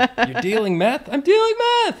 You're dealing meth? I'm dealing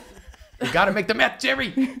meth! You gotta make the meth,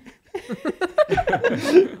 Jerry.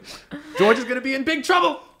 George is gonna be in big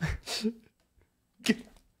trouble.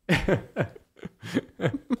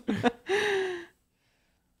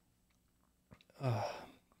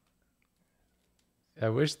 I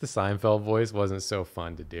wish the Seinfeld voice wasn't so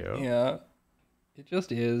fun to do. Yeah, it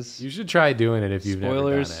just is. You should try doing it if you've never done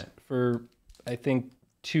Spoilers it. for, I think,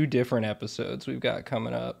 2 different episodes we've got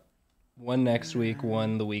coming up. One next week,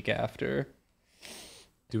 one the week after.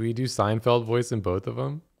 Do we do Seinfeld voice in both of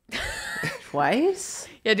them? Twice?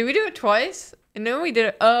 Yeah, did we do it twice? I know we did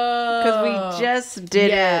it. Because we just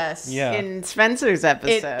did yes. it Yeah. in Spencer's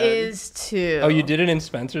episode. It is too. Oh, you did it in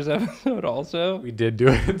Spencer's episode also? We did do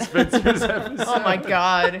it in Spencer's episode. Oh my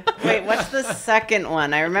god. Wait, what's the second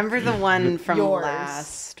one? I remember the one from Yours.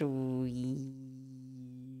 last week.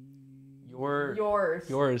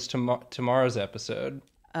 Yours. Tomorrow's episode.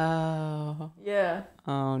 Oh. Yeah.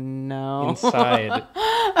 Oh no. Inside.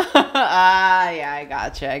 Yeah, I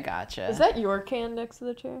gotcha. Is that your can next to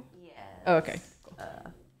the chair? Yeah. Oh, okay. Cool.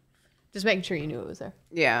 Just making sure you knew it was there.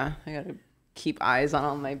 Yeah, I gotta keep eyes on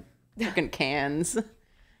all my fucking cans.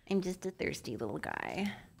 I'm just a thirsty little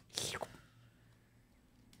guy.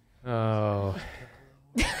 Oh,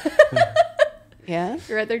 Yeah?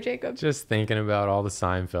 You're right there, Jacob. just thinking about all the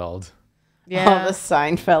Seinfeld. All the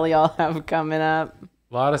Seinfeld y'all have coming up.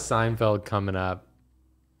 A lot of Seinfeld coming up.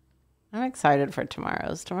 I'm excited for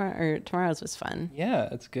tomorrow's. Tomorrow's was fun. Yeah,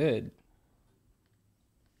 it's good.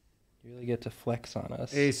 You really get to flex on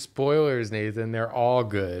us. Hey, spoilers, Nathan. They're all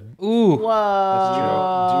good. Ooh.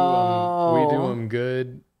 Whoa. We do them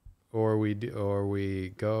good, or we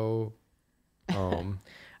go home.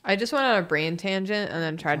 I just went on a brain tangent and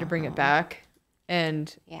then tried to bring it back.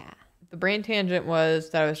 And Yeah. the brain tangent was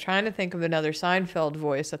that I was trying to think of another Seinfeld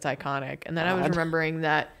voice that's iconic. And then I was remembering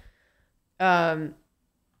that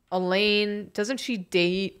Elaine, doesn't she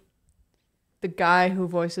date the guy who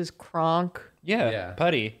voices Kronk? Yeah,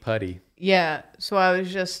 Putty. Yeah. So I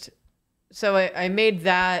was just, I made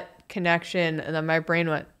that connection and then my brain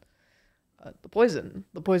went, the poison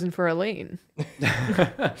for Elaine.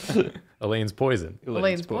 Elaine's poison.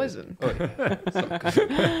 Elaine's poison. Oh, yeah. So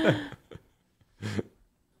good.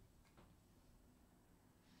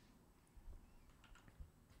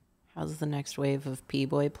 How's the next wave of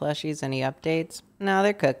P-Boy plushies? Any updates? No,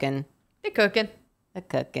 they're cooking. They're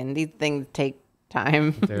cooking. These things take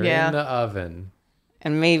time. They're Yeah. in the oven.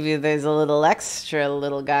 And maybe there's a little extra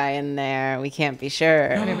little guy in there. We can't be sure.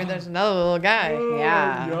 Maybe there's another little guy.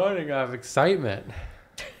 Yeah. I'm yawning out of excitement.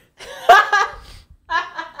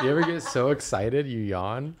 You ever get so excited you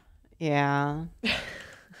yawn? Yeah.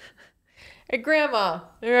 Hey, Grandma.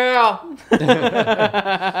 Yeah.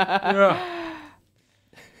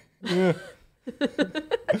 Yeah.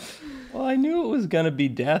 Well, I knew it was going to be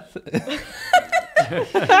death.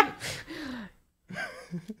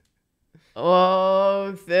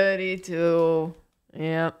 Oh, 32.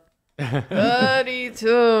 Yep. 32.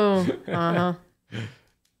 Uh-huh.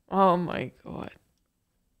 Oh, my God.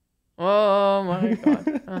 Oh, my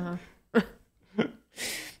God. Uh-huh.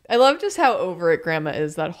 I love just how over it Grandma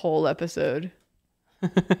is that whole episode.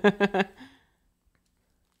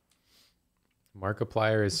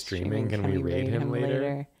 Markiplier is streaming. Can we raid him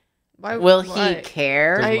later? Why, Will why? he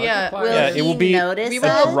care? Does yeah. Markiplier- Will Yeah, he it will be- notice We it?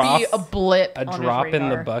 will drop- be a blip. A on his drop in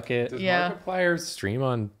the radar. bucket. Does Yeah. Markiplier stream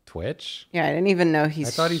on Twitch? Yeah, I didn't even know he I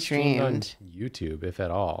thought he streamed on streamed. YouTube, if at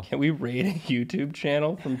all. Can we raid a YouTube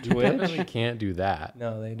channel from You definitely Twitch? can't do that.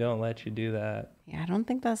 No, they don't let you do that. Yeah, I don't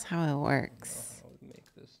think that's how it works. I'll make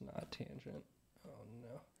this not tangent. Oh,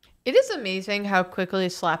 no. It is amazing how quickly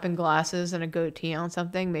slapping glasses and a goatee on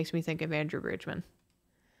something makes me think of Andrew Bridgman.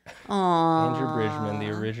 Aww. Andrew Bridgman, the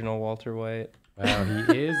original Walter White. Wow,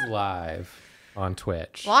 he is live on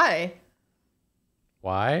Twitch. Why?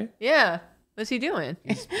 Why? Yeah. What's he doing?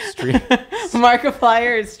 Stream.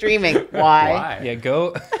 Markiplier is streaming. Why? Why? Yeah,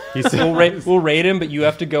 go. He's, We'll rate him, but you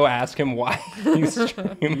have to go ask him why he's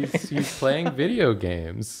streaming. he's playing video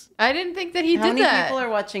games. I didn't think that he How did many that. people are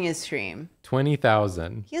watching his stream?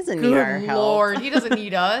 20,000. He doesn't need our Good help. Lord, he doesn't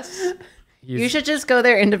need us. You should just go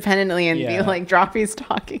there independently and be Yeah. like, Drawfee's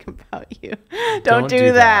talking about you. Don't do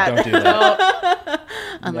do that. that. Don't do that.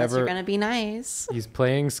 Unless Never- you're going to be nice. He's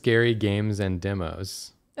playing scary games and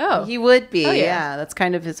demos. Oh, He would be. Oh, yeah. Yeah, that's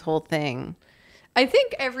kind of his whole thing. I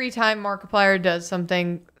think every time Markiplier does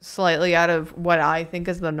something slightly out of what I think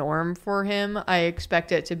is the norm for him, I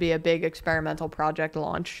expect it to be a big experimental project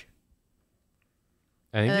launch.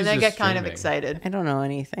 I think And he's then I just get kind of streaming. excited. I don't know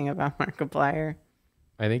anything about Markiplier.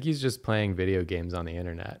 I think he's just playing video games on the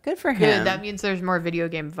internet. Good for him. Good. That means there's more video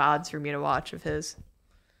game VODs for me to watch of his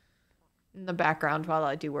in the background while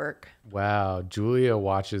I do work. Wow, Julia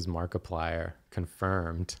watches Markiplier.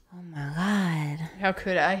 Confirmed. Oh my god. How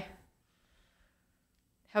could I?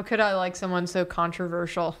 How could I like someone so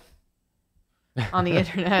controversial on the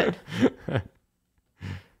internet?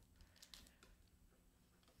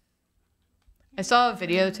 I saw a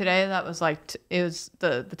video today that was like, it was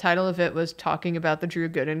the title of it was talking about the Drew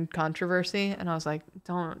Gooden controversy. And I was like,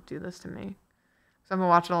 don't do this to me. So I've been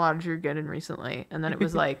watching a lot of Drew Gooden recently. And then it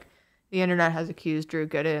was like, the internet has accused Drew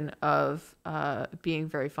Gooden of being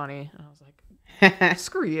very funny. And I was like,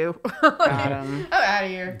 screw you. Got him. I'm out of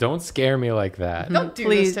here. Don't scare me like that. Don't do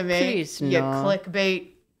Please- this to me. please you no. clickbait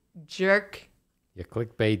jerk. You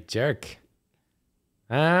clickbait jerk.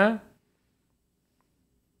 Huh?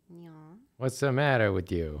 Yeah. What's the matter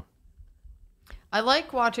with you? I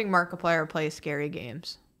like watching Markiplier play scary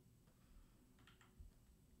games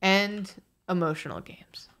and emotional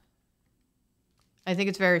games. I think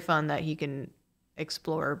it's very fun that he can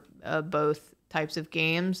explore both types of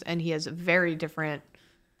games, and he has very different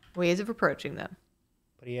ways of approaching them.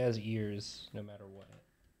 But he has ears no matter what.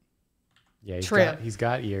 Yeah, True. he's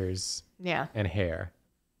got ears Yeah, and hair.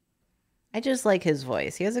 I just like his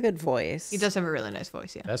voice. He has a good voice. he does have a really nice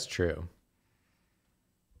voice. Yeah, That's true.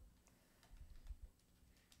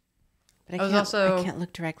 But I was also- I can't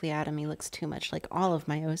look directly at him. He looks too much like all of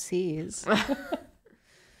my OCs.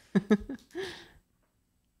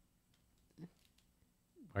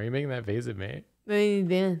 Are you making that face at me?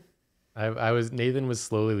 yeah. I was Nathan was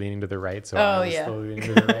slowly leaning to the right, so Oh, I was yeah. slowly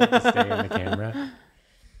leaning to the right to stay in the camera.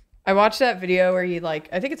 I watched that video where he like,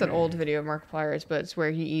 I think it's an old video of Markiplier's, but it's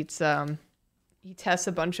where he eats he tests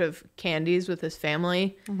a bunch of candies with his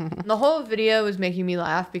family. And the whole video was making me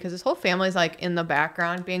laugh because his whole family's like in the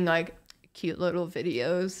background being like cute little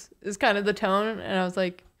videos is kind of the tone. And I was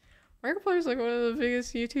like, Markiplier's like one of the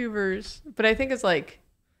biggest YouTubers. But I think it's like,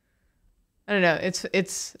 I don't know,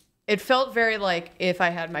 it felt very like if I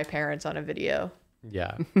had my parents on a video.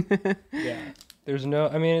 Yeah. Yeah. There's no,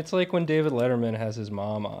 I mean, it's like when David Letterman has his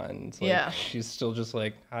mom on. It's like, Yeah. she's still just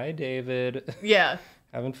like, hi, David. Yeah.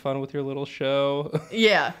 Having fun with your little show.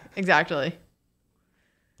 Yeah, exactly.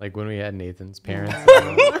 Like when we had Nathan's parents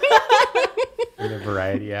in the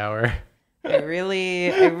variety hour. I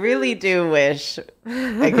really do wish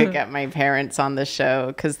I could get my parents on the show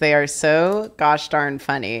because they are so gosh darn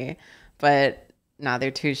funny. But no,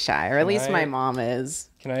 they're too shy, or at least my mom is.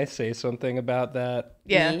 Can I say something about that?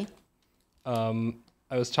 Yeah. Me?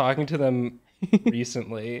 I was talking to them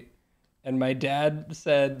recently, and my dad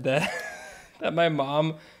said that that my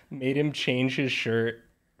mom made him change his shirt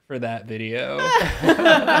for that video.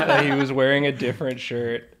 That he was wearing a different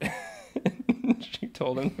shirt. She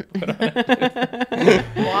told him to put on a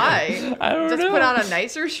different. Why? I don't Just know. put on a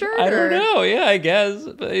nicer shirt? I or- don't know. Yeah, I guess.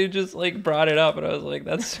 But he just like brought it up, and I was like,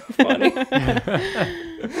 "That's so funny."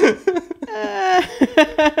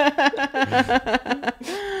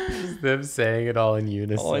 Just them saying it all in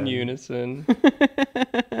unison. All in unison.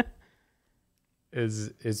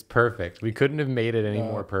 is perfect. We couldn't have made it any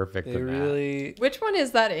more perfect They than really Which one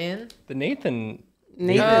is that in? the Nathan.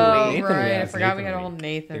 Nathan Oh, Week. Nathan right. I Week. forgot we Nathan had a whole Week.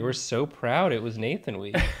 Nathan. They were so proud it was Nathan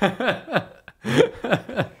Week. that.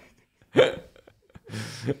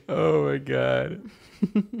 Oh my god.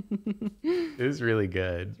 It was really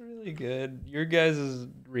good. Really good. Your guys'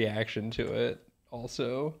 reaction to it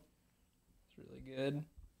also is really good.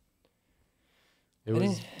 It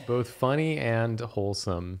was both funny and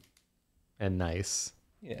wholesome and nice.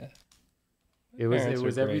 Yeah. It was Parents are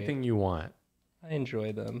great. everything you want. I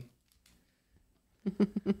enjoy them.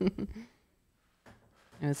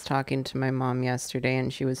 I was talking to my mom yesterday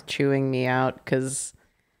and she was chewing me out because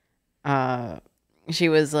she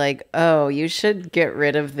was like, oh, you should get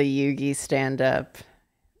rid of the Yugi stand-up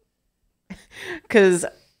because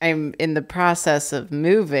I'm in the process of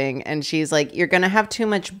moving. And she's like, you're going to have too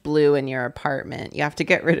much blue in your apartment. You have to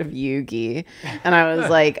get rid of Yugi. And I was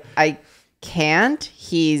like, I can't.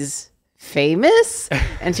 He's famous.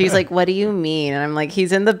 And she's like, what do you mean? And I'm like,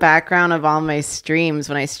 he's in the background of all my streams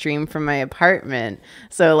when I stream from my apartment.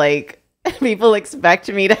 So like people expect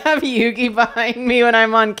me to have Yugi behind me when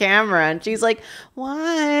I'm on camera. And she's like,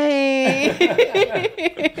 why?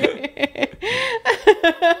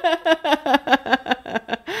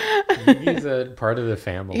 He's a part of the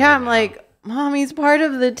family. Yeah, I'm now. like, Mom, he's part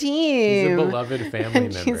of the team. He's a beloved family And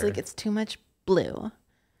member. she's like, it's too much blue.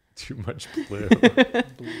 Too much blue.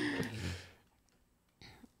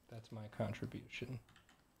 That's my contribution.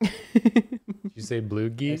 Did you say I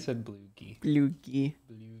bloogie? said bloogie. Bluegie.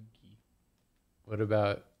 Bloogie. What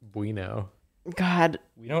about bueno? God,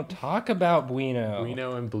 We don't talk about Bueno.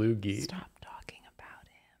 Bueno and bloogie. stop talking about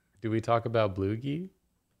him. Do we talk about bloogie?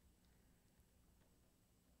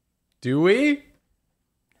 Do we?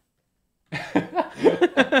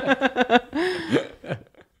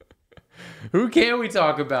 Who can we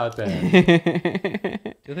talk about then?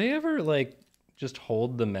 Do they ever like just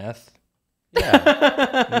hold the meth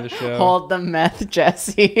Yeah, in the show? Hold the meth,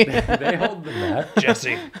 Jesse. they hold the meth.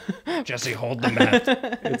 Jesse, hold the meth.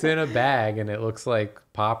 It's in a bag and it looks like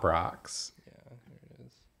Pop Rocks. Yeah, there it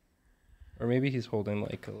is. Or maybe he's holding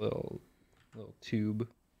like a little tube.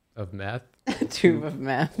 Of meth. Tube of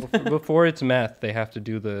meth. Before it's meth, they have to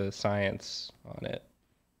do the science on it.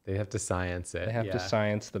 They have to science it. They have to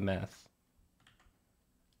science the meth.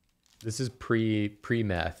 This is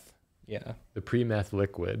pre-meth. Yeah. The pre-meth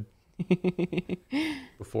liquid.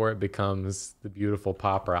 Before it becomes the beautiful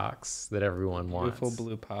Pop Rocks that everyone wants. Beautiful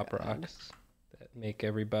blue Pop Rocks that make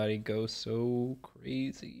everybody go so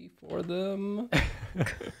crazy for them.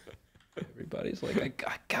 Everybody's like,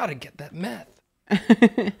 I gotta get that meth.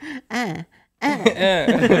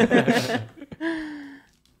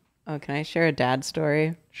 Oh, can I share a dad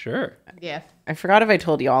story? Sure. Yeah. I forgot if I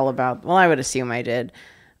told you all about. Well, I would assume I did.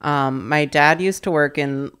 My dad used to work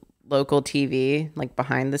in local TV, like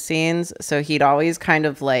behind the scenes, so he'd always kind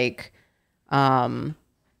of like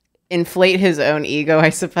inflate his own ego, I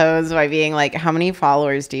suppose, by being like, "How many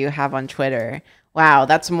followers do you have on Twitter? Wow,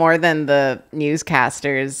 that's more than the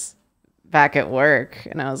newscasters back at work."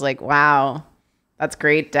 And I was like, "Wow, that's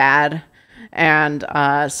great, Dad." And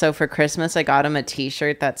so for Christmas, I got him a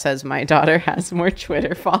T-shirt that says, "My daughter has more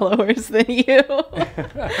Twitter followers than you."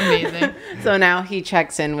 Amazing. So now he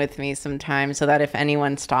checks in with me sometimes so that if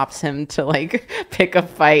anyone stops him to like pick a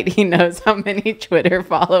fight, he knows how many Twitter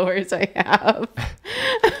followers I have.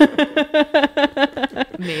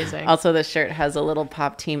 Amazing. Also, the shirt has a little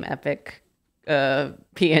Pop Team Epic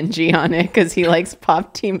PNG on it because he likes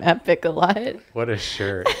Pop Team Epic a lot. What a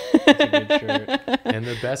shirt. That's a good shirt. And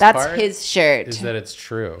the best That's part his shirt. is that it's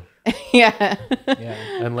true. Yeah.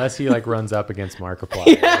 Yeah. Unless he like runs up against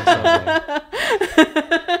Markiplier or something.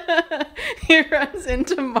 He runs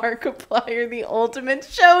into Markiplier, the ultimate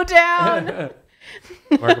showdown.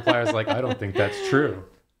 Markiplier's like, I don't think that's true.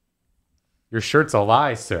 Your shirt's a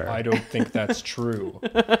lie, sir. I don't think that's true.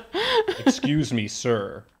 Excuse me,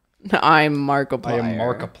 sir. I'm Markiplier. I am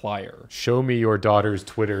Markiplier. Show me your daughter's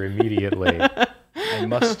Twitter immediately. I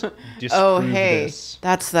must disprove Oh, hey, this.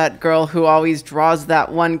 that's that girl who always draws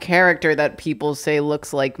that one character that people say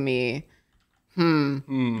looks like me.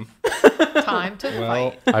 Time to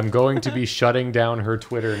Well, fight. I'm going to be shutting down her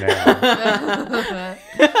Twitter now.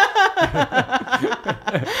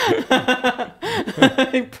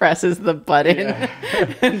 He presses the button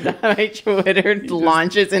and my Twitter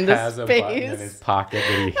launches into Has a button in his space. pocket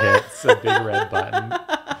that he hits, a big red button.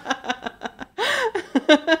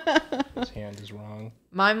 his hand is wrong.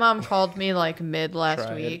 My mom called me like mid last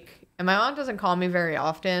Try it. week. And my mom doesn't call me very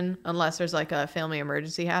often unless there's like a family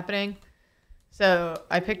emergency happening. So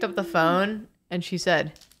I picked up the phone and she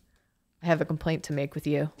said, "I have a complaint to make with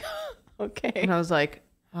you." Okay. And I was like,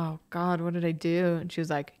 "Oh God, what did I do?" And she was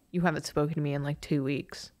like, "You haven't spoken to me in like 2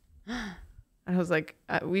 weeks." And I was like,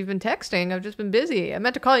 "We've been texting. I've just been busy. I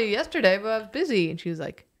meant to call you yesterday, but I was busy." And she was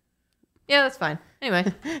like, "Yeah, that's fine."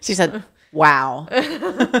 Anyway. She said, "Wow."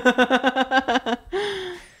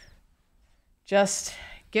 Just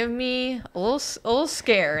give me a little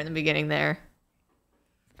scare in the beginning there.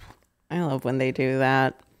 I love when they do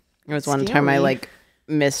that. There was one time I Scary. like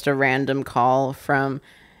missed a random call from,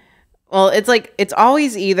 well, it's like, it's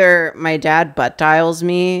always either my dad butt dials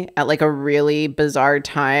me at like a really bizarre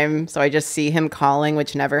time. So I just see him calling,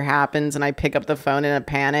 which never happens. And I pick up the phone in a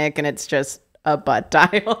panic and it's just a butt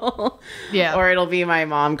dial. Yeah. Or it'll be my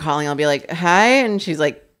mom calling. I'll be like, "Hi." And she's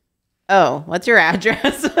like, "Oh, what's your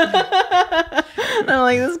address?" And I'm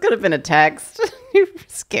like, this could have been a text. You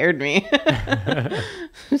scared me.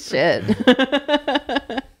 Shit.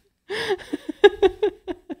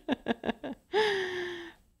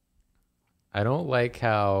 I don't like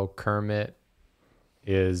how Kermit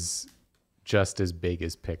is just as big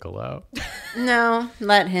as Piccolo. No,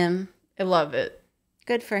 let him. I love it.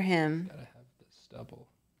 Good for him. Gotta have the stubble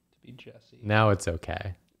to be Jesse. Now it's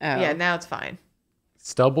okay. Oh. Yeah, now it's fine.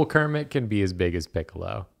 Stubble Kermit can be as big as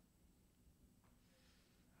Piccolo.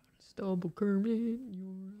 Stubble Kermit,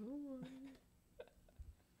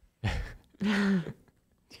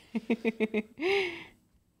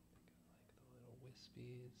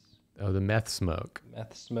 Oh, the meth smoke.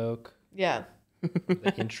 Meth smoke. Yeah.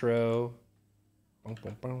 The intro. Boom,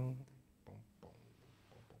 boom, boom.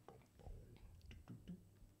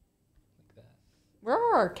 Where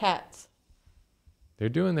are our cats? They're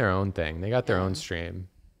doing their own thing. They got their own stream.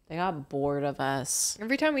 They got bored of us.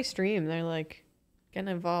 Every time we stream, they're like getting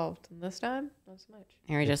involved. And this time, not so much.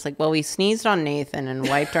 And we're just like, well, we sneezed on Nathan and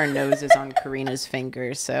wiped our noses on Karina's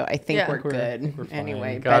fingers, so I think Yeah. we're good. We're fine.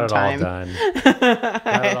 Anyway, got bedtime. it all done.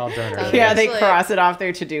 Got it all done earlier. Yeah, they Like- cross it off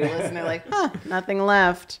their to-do list and they're like, nothing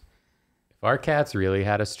left. If our cats really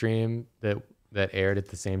had a stream that aired at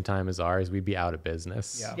the same time as ours, we'd be out of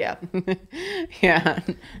business. Yeah. Yeah. Yeah,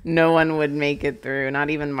 no one would make it through, not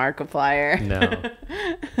even Markiplier. No.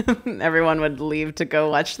 Everyone would leave to go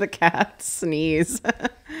watch the cats sneeze.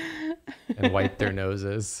 And wipe their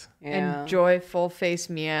noses. Yeah. And joyful face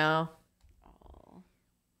meow.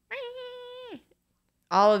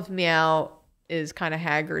 Olive meow is kind of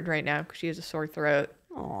haggard right now because she has a sore throat.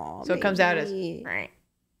 Aw, So it comes out as baby.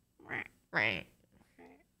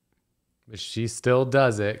 But she still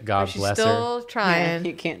does it. God She's bless her. still Yeah, trying.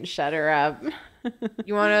 you can't shut her up.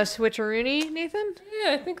 You want to switch a Rooney, Nathan?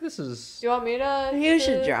 Yeah, I think this is. Do you want me to? You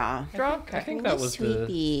should draw. Draw? I Okay. think that was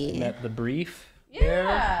Sweetie. the brief.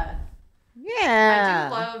 Yeah. I Yeah.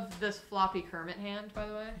 do love this floppy Kermit hand, by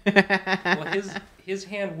the way. Well, his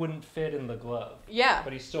hand wouldn't fit in the glove, Yeah.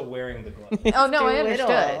 but he's still wearing the glove. Oh no, I too understood.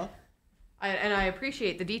 little. And I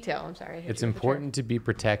appreciate the detail. I'm sorry. I hit It's you with the chair. important to be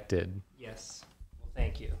protected Yes. Well,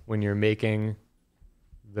 thank you. when you're making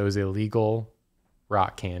those illegal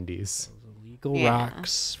rock candies. Illegal Yeah.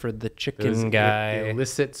 rocks for the Those chicken guy.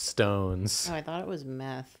 illicit stones. Oh, I thought it was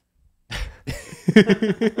meth.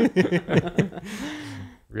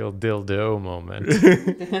 Real dildo moment.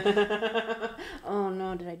 Oh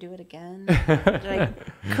no, did I do it again? Did I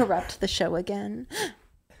corrupt the show again?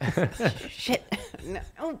 Shit. No.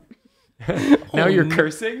 Oh. Now you're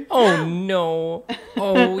cursing? Oh no!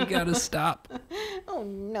 Oh, we gotta stop. Oh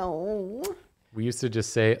no. We used to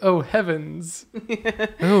just say, "Oh heavens!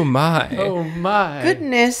 Oh my! Oh my!"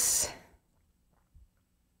 Goodness.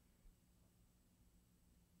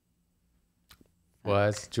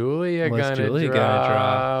 Was Julia Was gonna Julia draw? gonna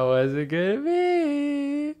draw? Was it gonna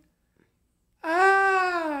be?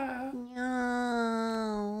 Ah!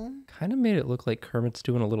 No. Kind of made it look like Kermit's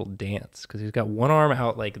doing a little dance because he's got one arm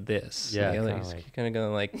out like this. Yeah, You know, kinda he's like- kind of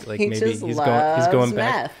going like He maybe just he's loves going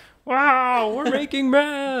back. meth. Wow, we're making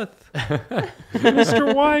meth,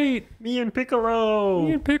 Mr. White, Me and Piccolo.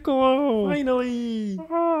 me and Piccolo. Finally,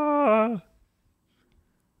 Ah.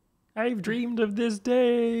 I've dreamed of this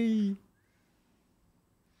day.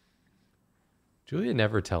 Julia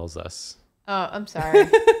never tells us. Oh, I'm sorry.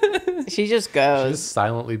 She just She goes. just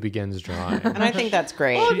silently begins drawing. And I think that's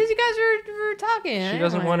great. Oh, because you guys were talking. She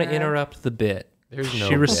doesn't want to interrupt the bit. There's no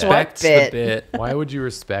She bit. respects the What bit. Why would you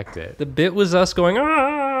respect it? The bit was us going,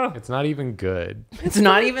 ah. It's not even good. It's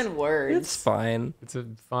not even words. It's fine. It's a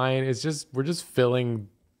fine. It's just we're just filling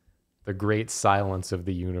the great silence of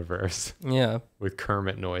the universe Yeah. with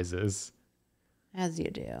Kermit noises. As you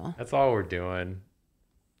do. That's all we're doing.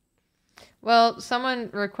 Well, someone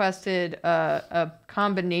requested a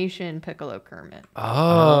combination Piccolo Kermit.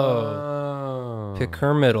 Oh.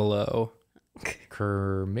 Kermitolo.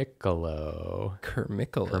 Kermicolo.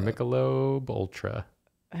 Kermicolo. Kermicolo Ultra.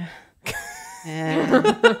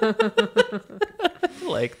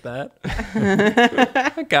 Like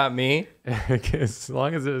that. Got me. As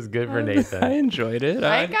long as it was good for I Nathan. enjoyed it. It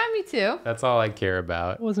I got me too. That's all I care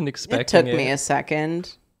about. wasn't It expecting took me a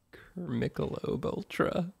second. Kermicolo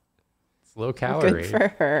Ultra. It's low calorie. Good for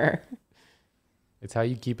her. It's how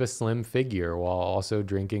you keep a slim figure while also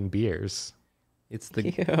drinking beers. It's the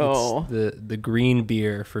Ew. it's the green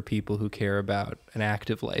beer for people who care about an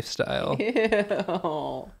active lifestyle.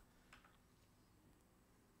 Ew.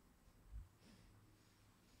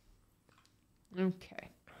 Okay.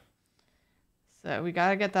 So we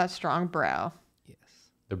gotta get that strong brow. Yes.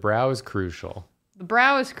 The brow is crucial. The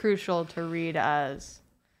brow is crucial to read as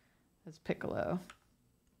Piccolo.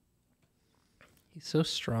 He's so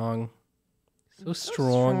strong. So so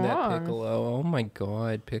strong, that strong. Piccolo. Oh my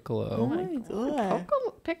god, Piccolo. Oh my god.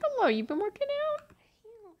 Piccolo, you been working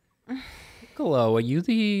out? Piccolo, are you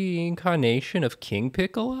the incarnation of King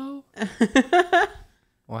Piccolo?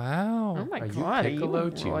 Wow. Oh my Are you god, Piccolo are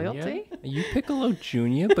you Jr.? royalty? Are you Piccolo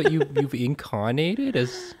Jr., but you've incarnated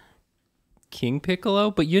as King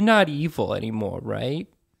Piccolo? But you're not evil anymore, right?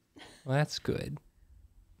 Well, that's good.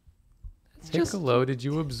 Piccolo, did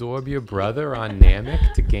you absorb your brother on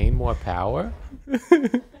Namek to gain more power?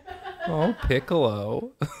 Oh,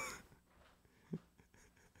 Piccolo.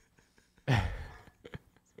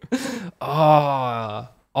 Oh,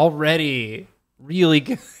 already really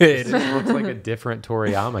good. It looks like a different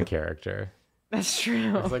Toriyama character. That's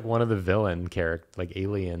true. It's like one of the villain character, like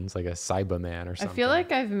aliens, like a Cyberman or I something. feel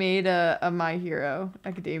like I've made a My Hero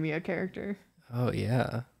Academia character. Oh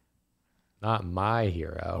yeah, not My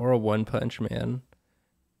Hero. or a One Punch Man.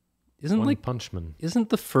 Isn't One like Punch Man. isn't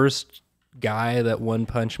the first guy that One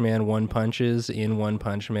Punch Man one punches in One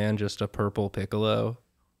Punch Man just a purple Piccolo?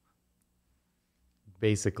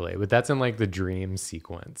 Basically, but that's in like the dream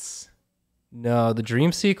sequence. No, the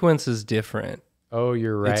dream sequence is different. Oh,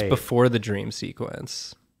 you're right. It's before the dream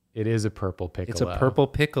sequence. It is a purple Piccolo. It's a purple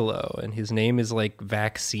Piccolo, and his name is like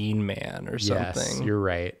Vaccine Man or something. Yes, you're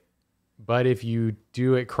right. But if you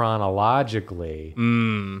do it chronologically,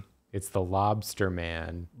 it's the Lobster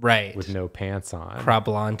Man, right, with no pants on.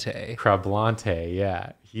 Crablante. Crablante,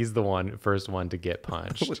 yeah. He's the first one to get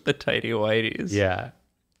punched. With the tighty whities. Yeah.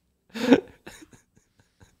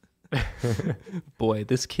 Boy,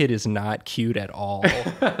 this kid is not cute at all. With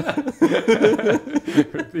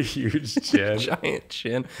the huge chin. Giant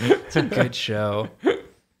chin. It's a good show.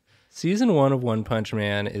 Season 1 of One Punch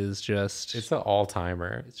Man is just... It's an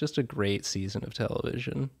all-timer. It's just a great season of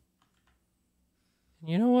television.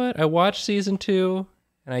 You know what? I watched season 2,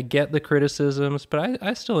 and I get the criticisms, but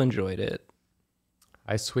I still enjoyed it.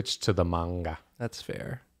 I switched to the manga. That's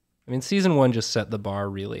fair. I mean, season 1 just set the bar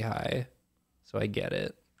really high, so I get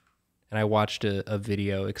it. And I watched a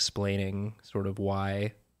video explaining sort of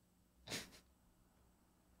why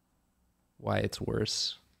it's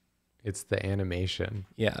worse. It's the animation.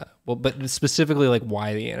 Yeah. Well, but specifically like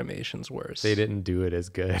why the animation's worse. They didn't do it as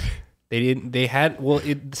good.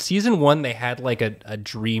 Season 1, they had like a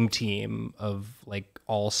dream team of like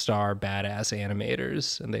all-star badass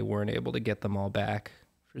animators, and they weren't able to get them all back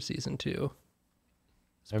for season 2.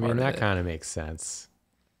 I mean, that kind of makes sense.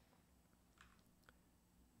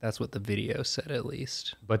 That's what the video said, at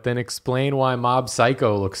least. But then explain why Mob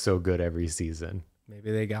Psycho looks so good every season.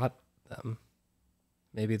 Maybe they got them.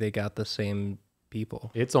 Maybe they got the same people.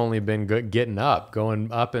 It's only been good,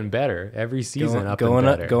 going up and better every season. Going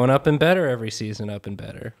up and better every season, up and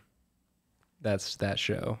better. That's that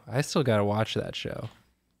show. I still got to watch that show.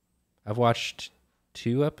 I've watched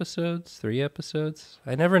 2 episodes, 3 episodes.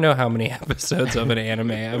 I never know how many episodes of an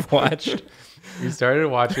anime I've watched. We started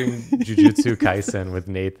watching Jujutsu Kaisen with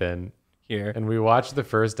Nathan Here. and we watched the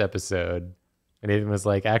first episode, and Nathan was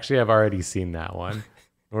like, actually, I've already seen that one.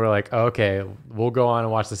 And we're like, oh, okay, we'll go on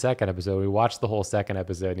and watch the second episode. We watched the whole second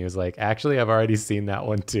episode, and he was like, actually, I've already seen that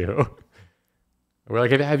one too. We're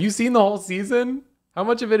like, have you seen the whole season? How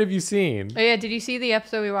much of it have you seen? Oh yeah, did you see the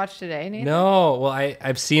episode we watched today, Nathan? No, well,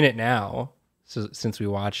 I've seen it now since we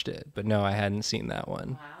watched it, but no, I hadn't seen that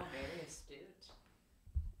one. Wow, very astute.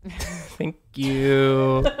 Thank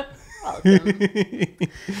you. Welcome.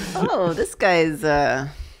 Oh, this guy's What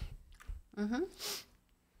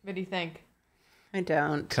do you think? I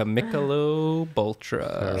don't. Kamikalo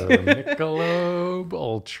Ultra. Michelob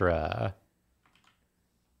Ultra.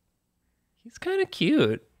 He's kind of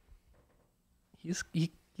cute. He's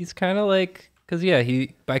kind of like, because yeah,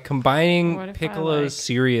 by combining What if I Piccolo's like-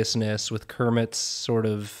 seriousness with Kermit's sort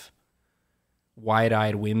of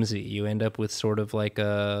wide-eyed whimsy, you end up with sort of like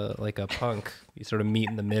a punk. You sort of meet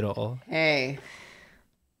in the middle. Hey,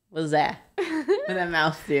 what's that? What did that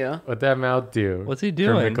mouth do? What that mouth do? What's he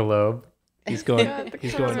doing? Michelob. He's going.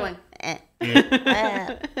 He's This going. one.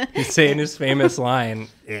 He's saying his famous line.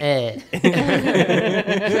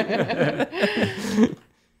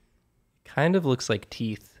 Kind of looks like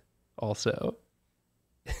teeth, also.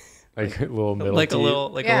 Like a little middle like teeth. a little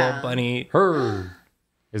bunny. Her.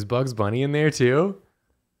 Is Bugs Bunny in there too?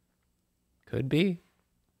 Could be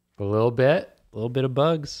A little bit. a little bit of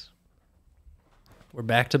bugs. We're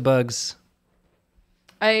back to bugs.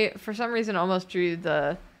 I, for some reason, almost drew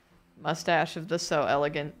the mustache of the So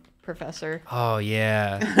Elegant professor. Oh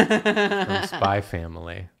yeah, From Spy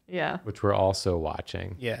Family, Yeah. which we're also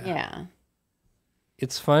watching. yeah. Yeah.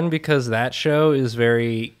 It's fun because that show is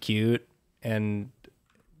very cute and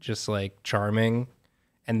just like charming.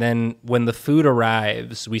 And then when the food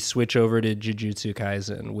arrives, we switch over to Jujutsu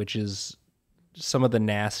Kaisen, which is some of the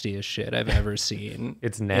nastiest shit I've ever seen.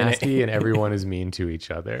 It's nasty and everyone is mean to each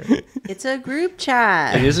other. It's a group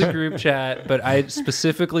chat. It is a group chat, but I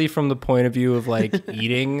specifically from the point of view of like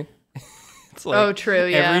eating. It's like Oh, true,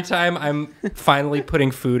 yeah. Every time I'm finally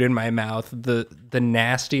putting food in my mouth, the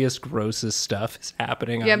nastiest, grossest stuff is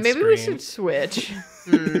happening Yeah, on maybe we screen. should switch.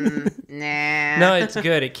 Nah. No, it's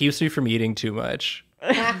good. It keeps me from eating too much.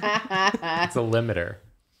 It's a limiter.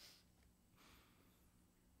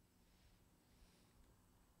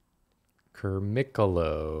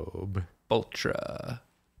 Kermicolobe. Ultra.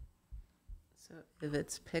 So If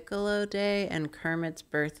it's Piccolo Day and Kermit's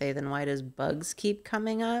birthday, then why does Bugs keep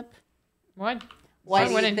coming up? What? Why So do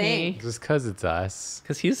you wouldn't think? he? Just because it's us.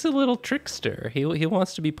 Because he's a little trickster. He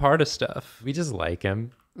wants to be part of stuff. We just like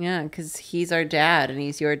him. Yeah, because he's our dad and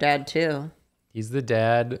he's your dad too. He's the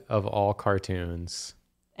dad of all cartoons.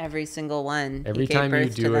 Every single one. Every He gave time you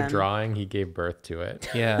birth to do a them. drawing, he gave birth to it.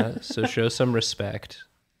 Yeah, so show some respect.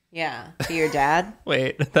 Yeah, to your dad.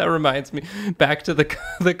 Wait, that reminds me. Back to the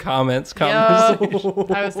comments Yeah, conversation.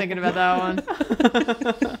 I was thinking about that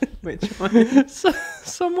one. Which one?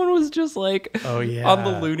 Someone was just like, Oh, yeah. on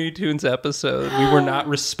the Looney Tunes episode, we were not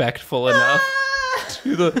respectful enough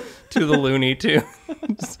to the Looney Tunes.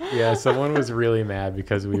 Yeah, someone was really mad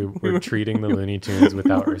because we were treating the Looney Tunes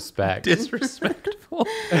without respect. Disrespectful.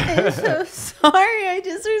 I'm so sorry. I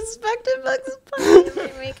disrespected Bugs Bunny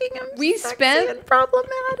by making him We sexy spent- and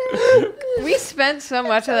problematic. We spent so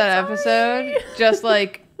much of that episode just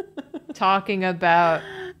like talking about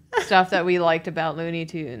stuff that we liked about Looney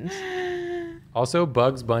Tunes. Also,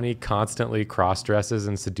 Bugs Bunny constantly cross-dresses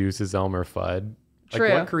and seduces Elmer Fudd. Like,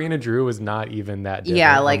 True. what Karina drew was not even that different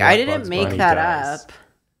Yeah, from like what I didn't Bugs make Bunny that does. up.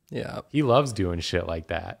 Yeah. He loves doing shit like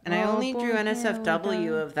that. And I Oh, only drew boy,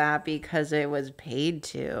 NSFW of that because it was paid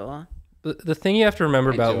to. The thing you have to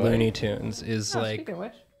remember about Enjoy. Looney Tunes is Oh, like speaking of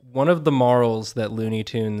which. one of the morals that Looney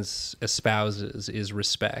Tunes espouses is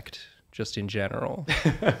respect, just in general.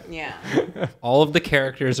 Yeah. All of the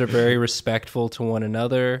characters are very respectful to one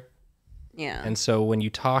another. Yeah. And so when you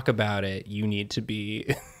talk about it, you need to be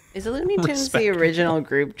Is Looney Tunes the respectful. original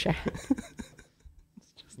group chat?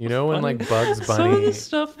 You know when like Bugs some of Bunny, the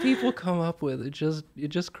stuff people come up with, it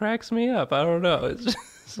just cracks me up. I don't know. It's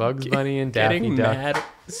just Bugs Bunny and Daffy getting Duck mad.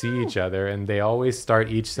 see each other, and they always start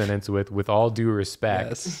each sentence with all due respect.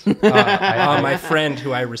 Yes. My friend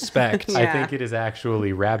who I respect. I Yeah. think it is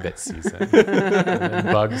actually rabbit season. And then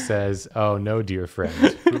Bugs says, "Oh no, dear friend,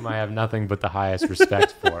 whom I have nothing but the highest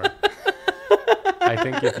respect for." I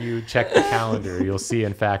think if you check the calendar, you'll see,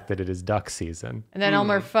 in fact, that it is duck season. And then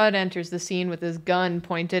Elmer Fudd enters the scene with his gun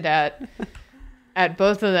pointed at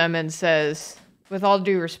both of them and says, "With all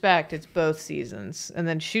due respect, it's both seasons." And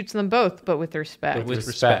then shoots them both, but with respect. With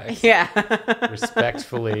respect. Yeah.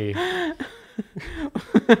 Respectfully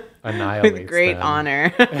annihilates With great them.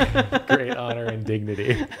 honor. Great honor and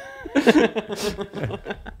dignity.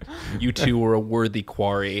 You two were a worthy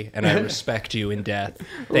quarry, and I respect you in death.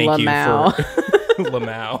 Thank Lamau. you for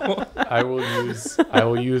Lamau. I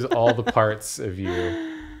will use all the parts of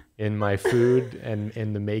you in my food and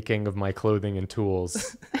in the making of my clothing and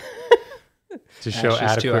tools to show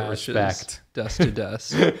Ashes to adequate ashes, respect. dust to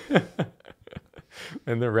dust.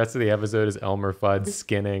 And the rest of the episode is Elmer Fudd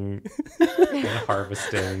skinning and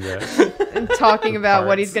harvesting the And talking about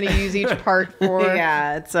what parts. he's going to use each part for.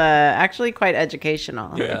 Yeah, it's actually quite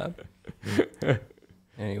educational. Yeah.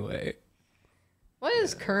 Anyway, What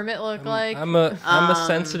does Kermit look like? I'm a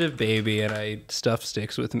sensitive baby, and stuff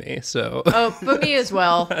sticks with me. So Oh, but me as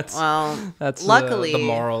well. Well, that's luckily, the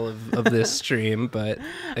moral of this stream. But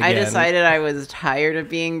again, I decided I was tired of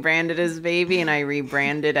being branded as baby, and I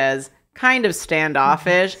rebranded as kind of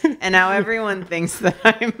standoffish, and now everyone thinks that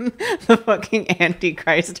I'm the fucking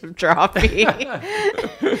Antichrist of Drawfee.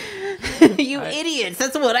 You idiots,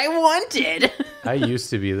 that's what I wanted. I used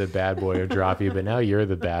to be the bad boy of Drawfee, but now you're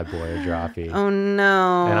the bad boy of Drawfee. Oh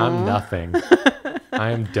no. And I'm nothing.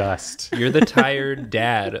 I am dust. you're the tired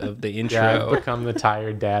dad of the intro, Yeah, I've become the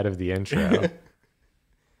tired dad of the intro.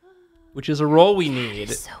 which is a role we need.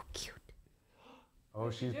 so cute. Oh,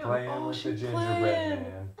 she's playing with the gingerbread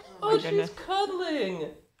man. Oh, goodness. cuddling.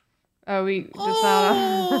 Oh, we just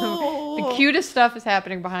the cutest stuff is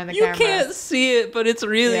happening behind the You camera. can't see it, but it's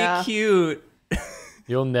really Yeah. cute.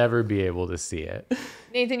 You'll never be able to see it.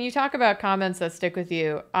 Nathan, you talk about comments that stick with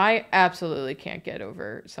you. I absolutely can't get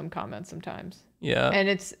over some comments sometimes. Yeah. And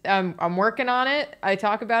it's I'm working on it. I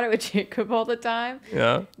talk about it with Jacob all the time.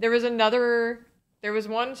 Yeah. There was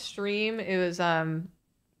one stream. It was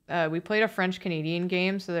we played a French Canadian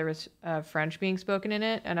game, so there was French being spoken in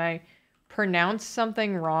it, and I pronounced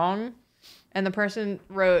something wrong, and the person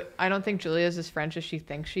wrote, "I don't think Julia's as French as she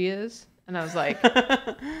thinks she is," and I was like,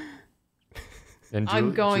 And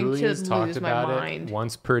I'm going to Julia's talked lose my about mind. it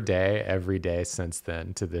once per day, every day since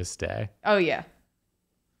then to this day. "Oh yeah,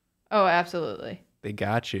 oh absolutely." They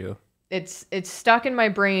got you. It's stuck in my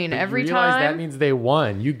brain But every you realize time. that means they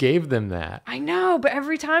won. You gave them that. I know, but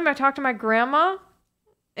every time I talk to my grandma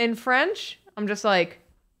in French, I'm just like,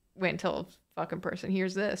 wait until a fucking person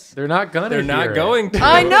hears this. They're not gonna. They're not hear it. going to.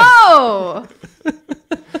 I know.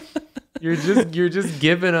 You're just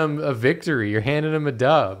giving them a victory. You're handing them a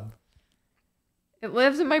dub. It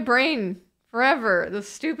lives in my brain forever. The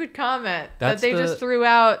stupid comment That's that they the- just threw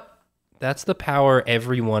out. That's the power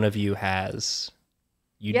every one of you has.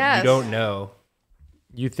 You Yes. don't know.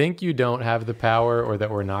 You think you don't have the power or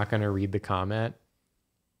that we're not going to read the comment.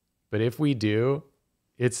 But if we do,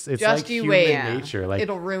 it's Just like you human wait. nature. Like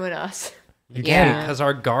It'll ruin us. Again, Yeah. because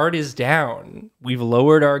our guard is down. We've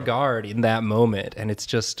lowered our guard in that moment, and it's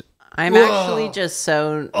just I'm actually just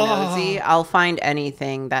so nosy. I'll find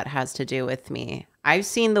anything that has to do with me. I've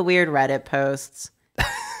seen the weird Reddit posts,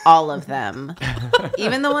 all of them,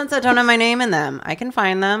 even the ones that don't have my name in them. I can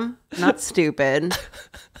find them. Not stupid.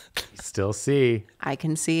 still see. I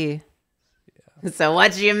can see. So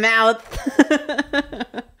watch your mouth.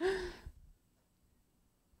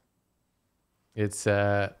 It's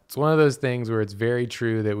one of those things where it's very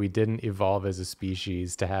true that we didn't evolve as a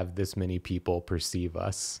species to have this many people perceive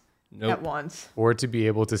us nope. At once. or to be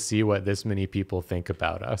able to see what this many people think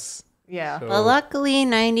about us. Yeah. So- Well, luckily,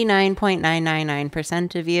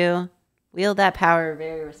 99.999% of you wield that power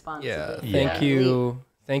very responsibly. Yeah. Yeah.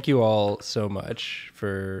 Thank you all so much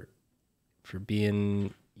for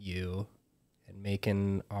being you and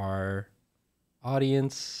making our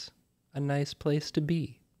audience a nice place to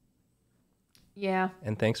be. Yeah.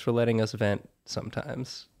 And thanks for letting us vent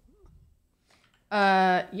sometimes.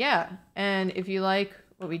 Yeah. And if you like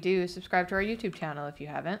what we do, subscribe to our YouTube channel if you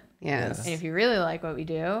haven't. Yes. And if you really like what we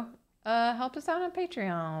do, help us out on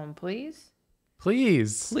Patreon, please.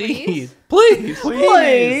 Please. Please.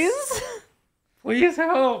 Please.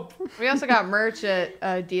 Help. We also got merch at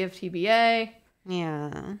DFTBA.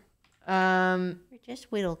 Yeah. We're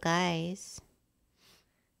just little guys.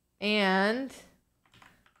 And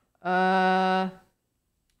I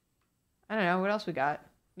don't know what else we got.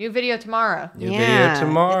 New video tomorrow. New Yeah, video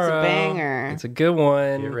tomorrow. it's a banger. It's a good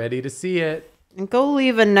one. Get ready to see it. And go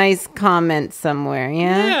leave a nice comment somewhere,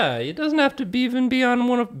 yeah? Yeah, it doesn't have to be even be on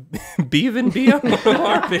one of our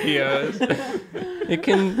videos. It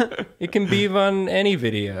can be on any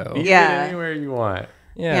video. Leave Yeah. it anywhere you want.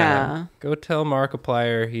 Yeah. Yeah. Go tell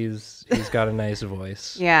Markiplier he's got a nice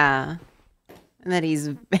voice. Yeah. And that he's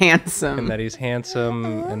handsome. And that he's handsome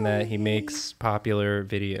and that he makes popular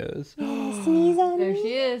videos. There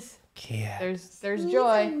she is. Yeah. There's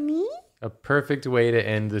Joy. A perfect way to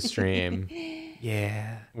end the stream.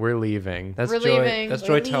 Yeah. We're leaving. That's We're Joy. leaving. That's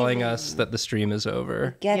We're Joy telling leaving. us that the stream is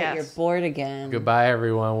over. Get Yes. it, you're bored again. Goodbye,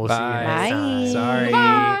 everyone. We'll see you Bye. next time. Sorry.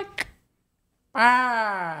 Bye.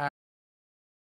 Bye.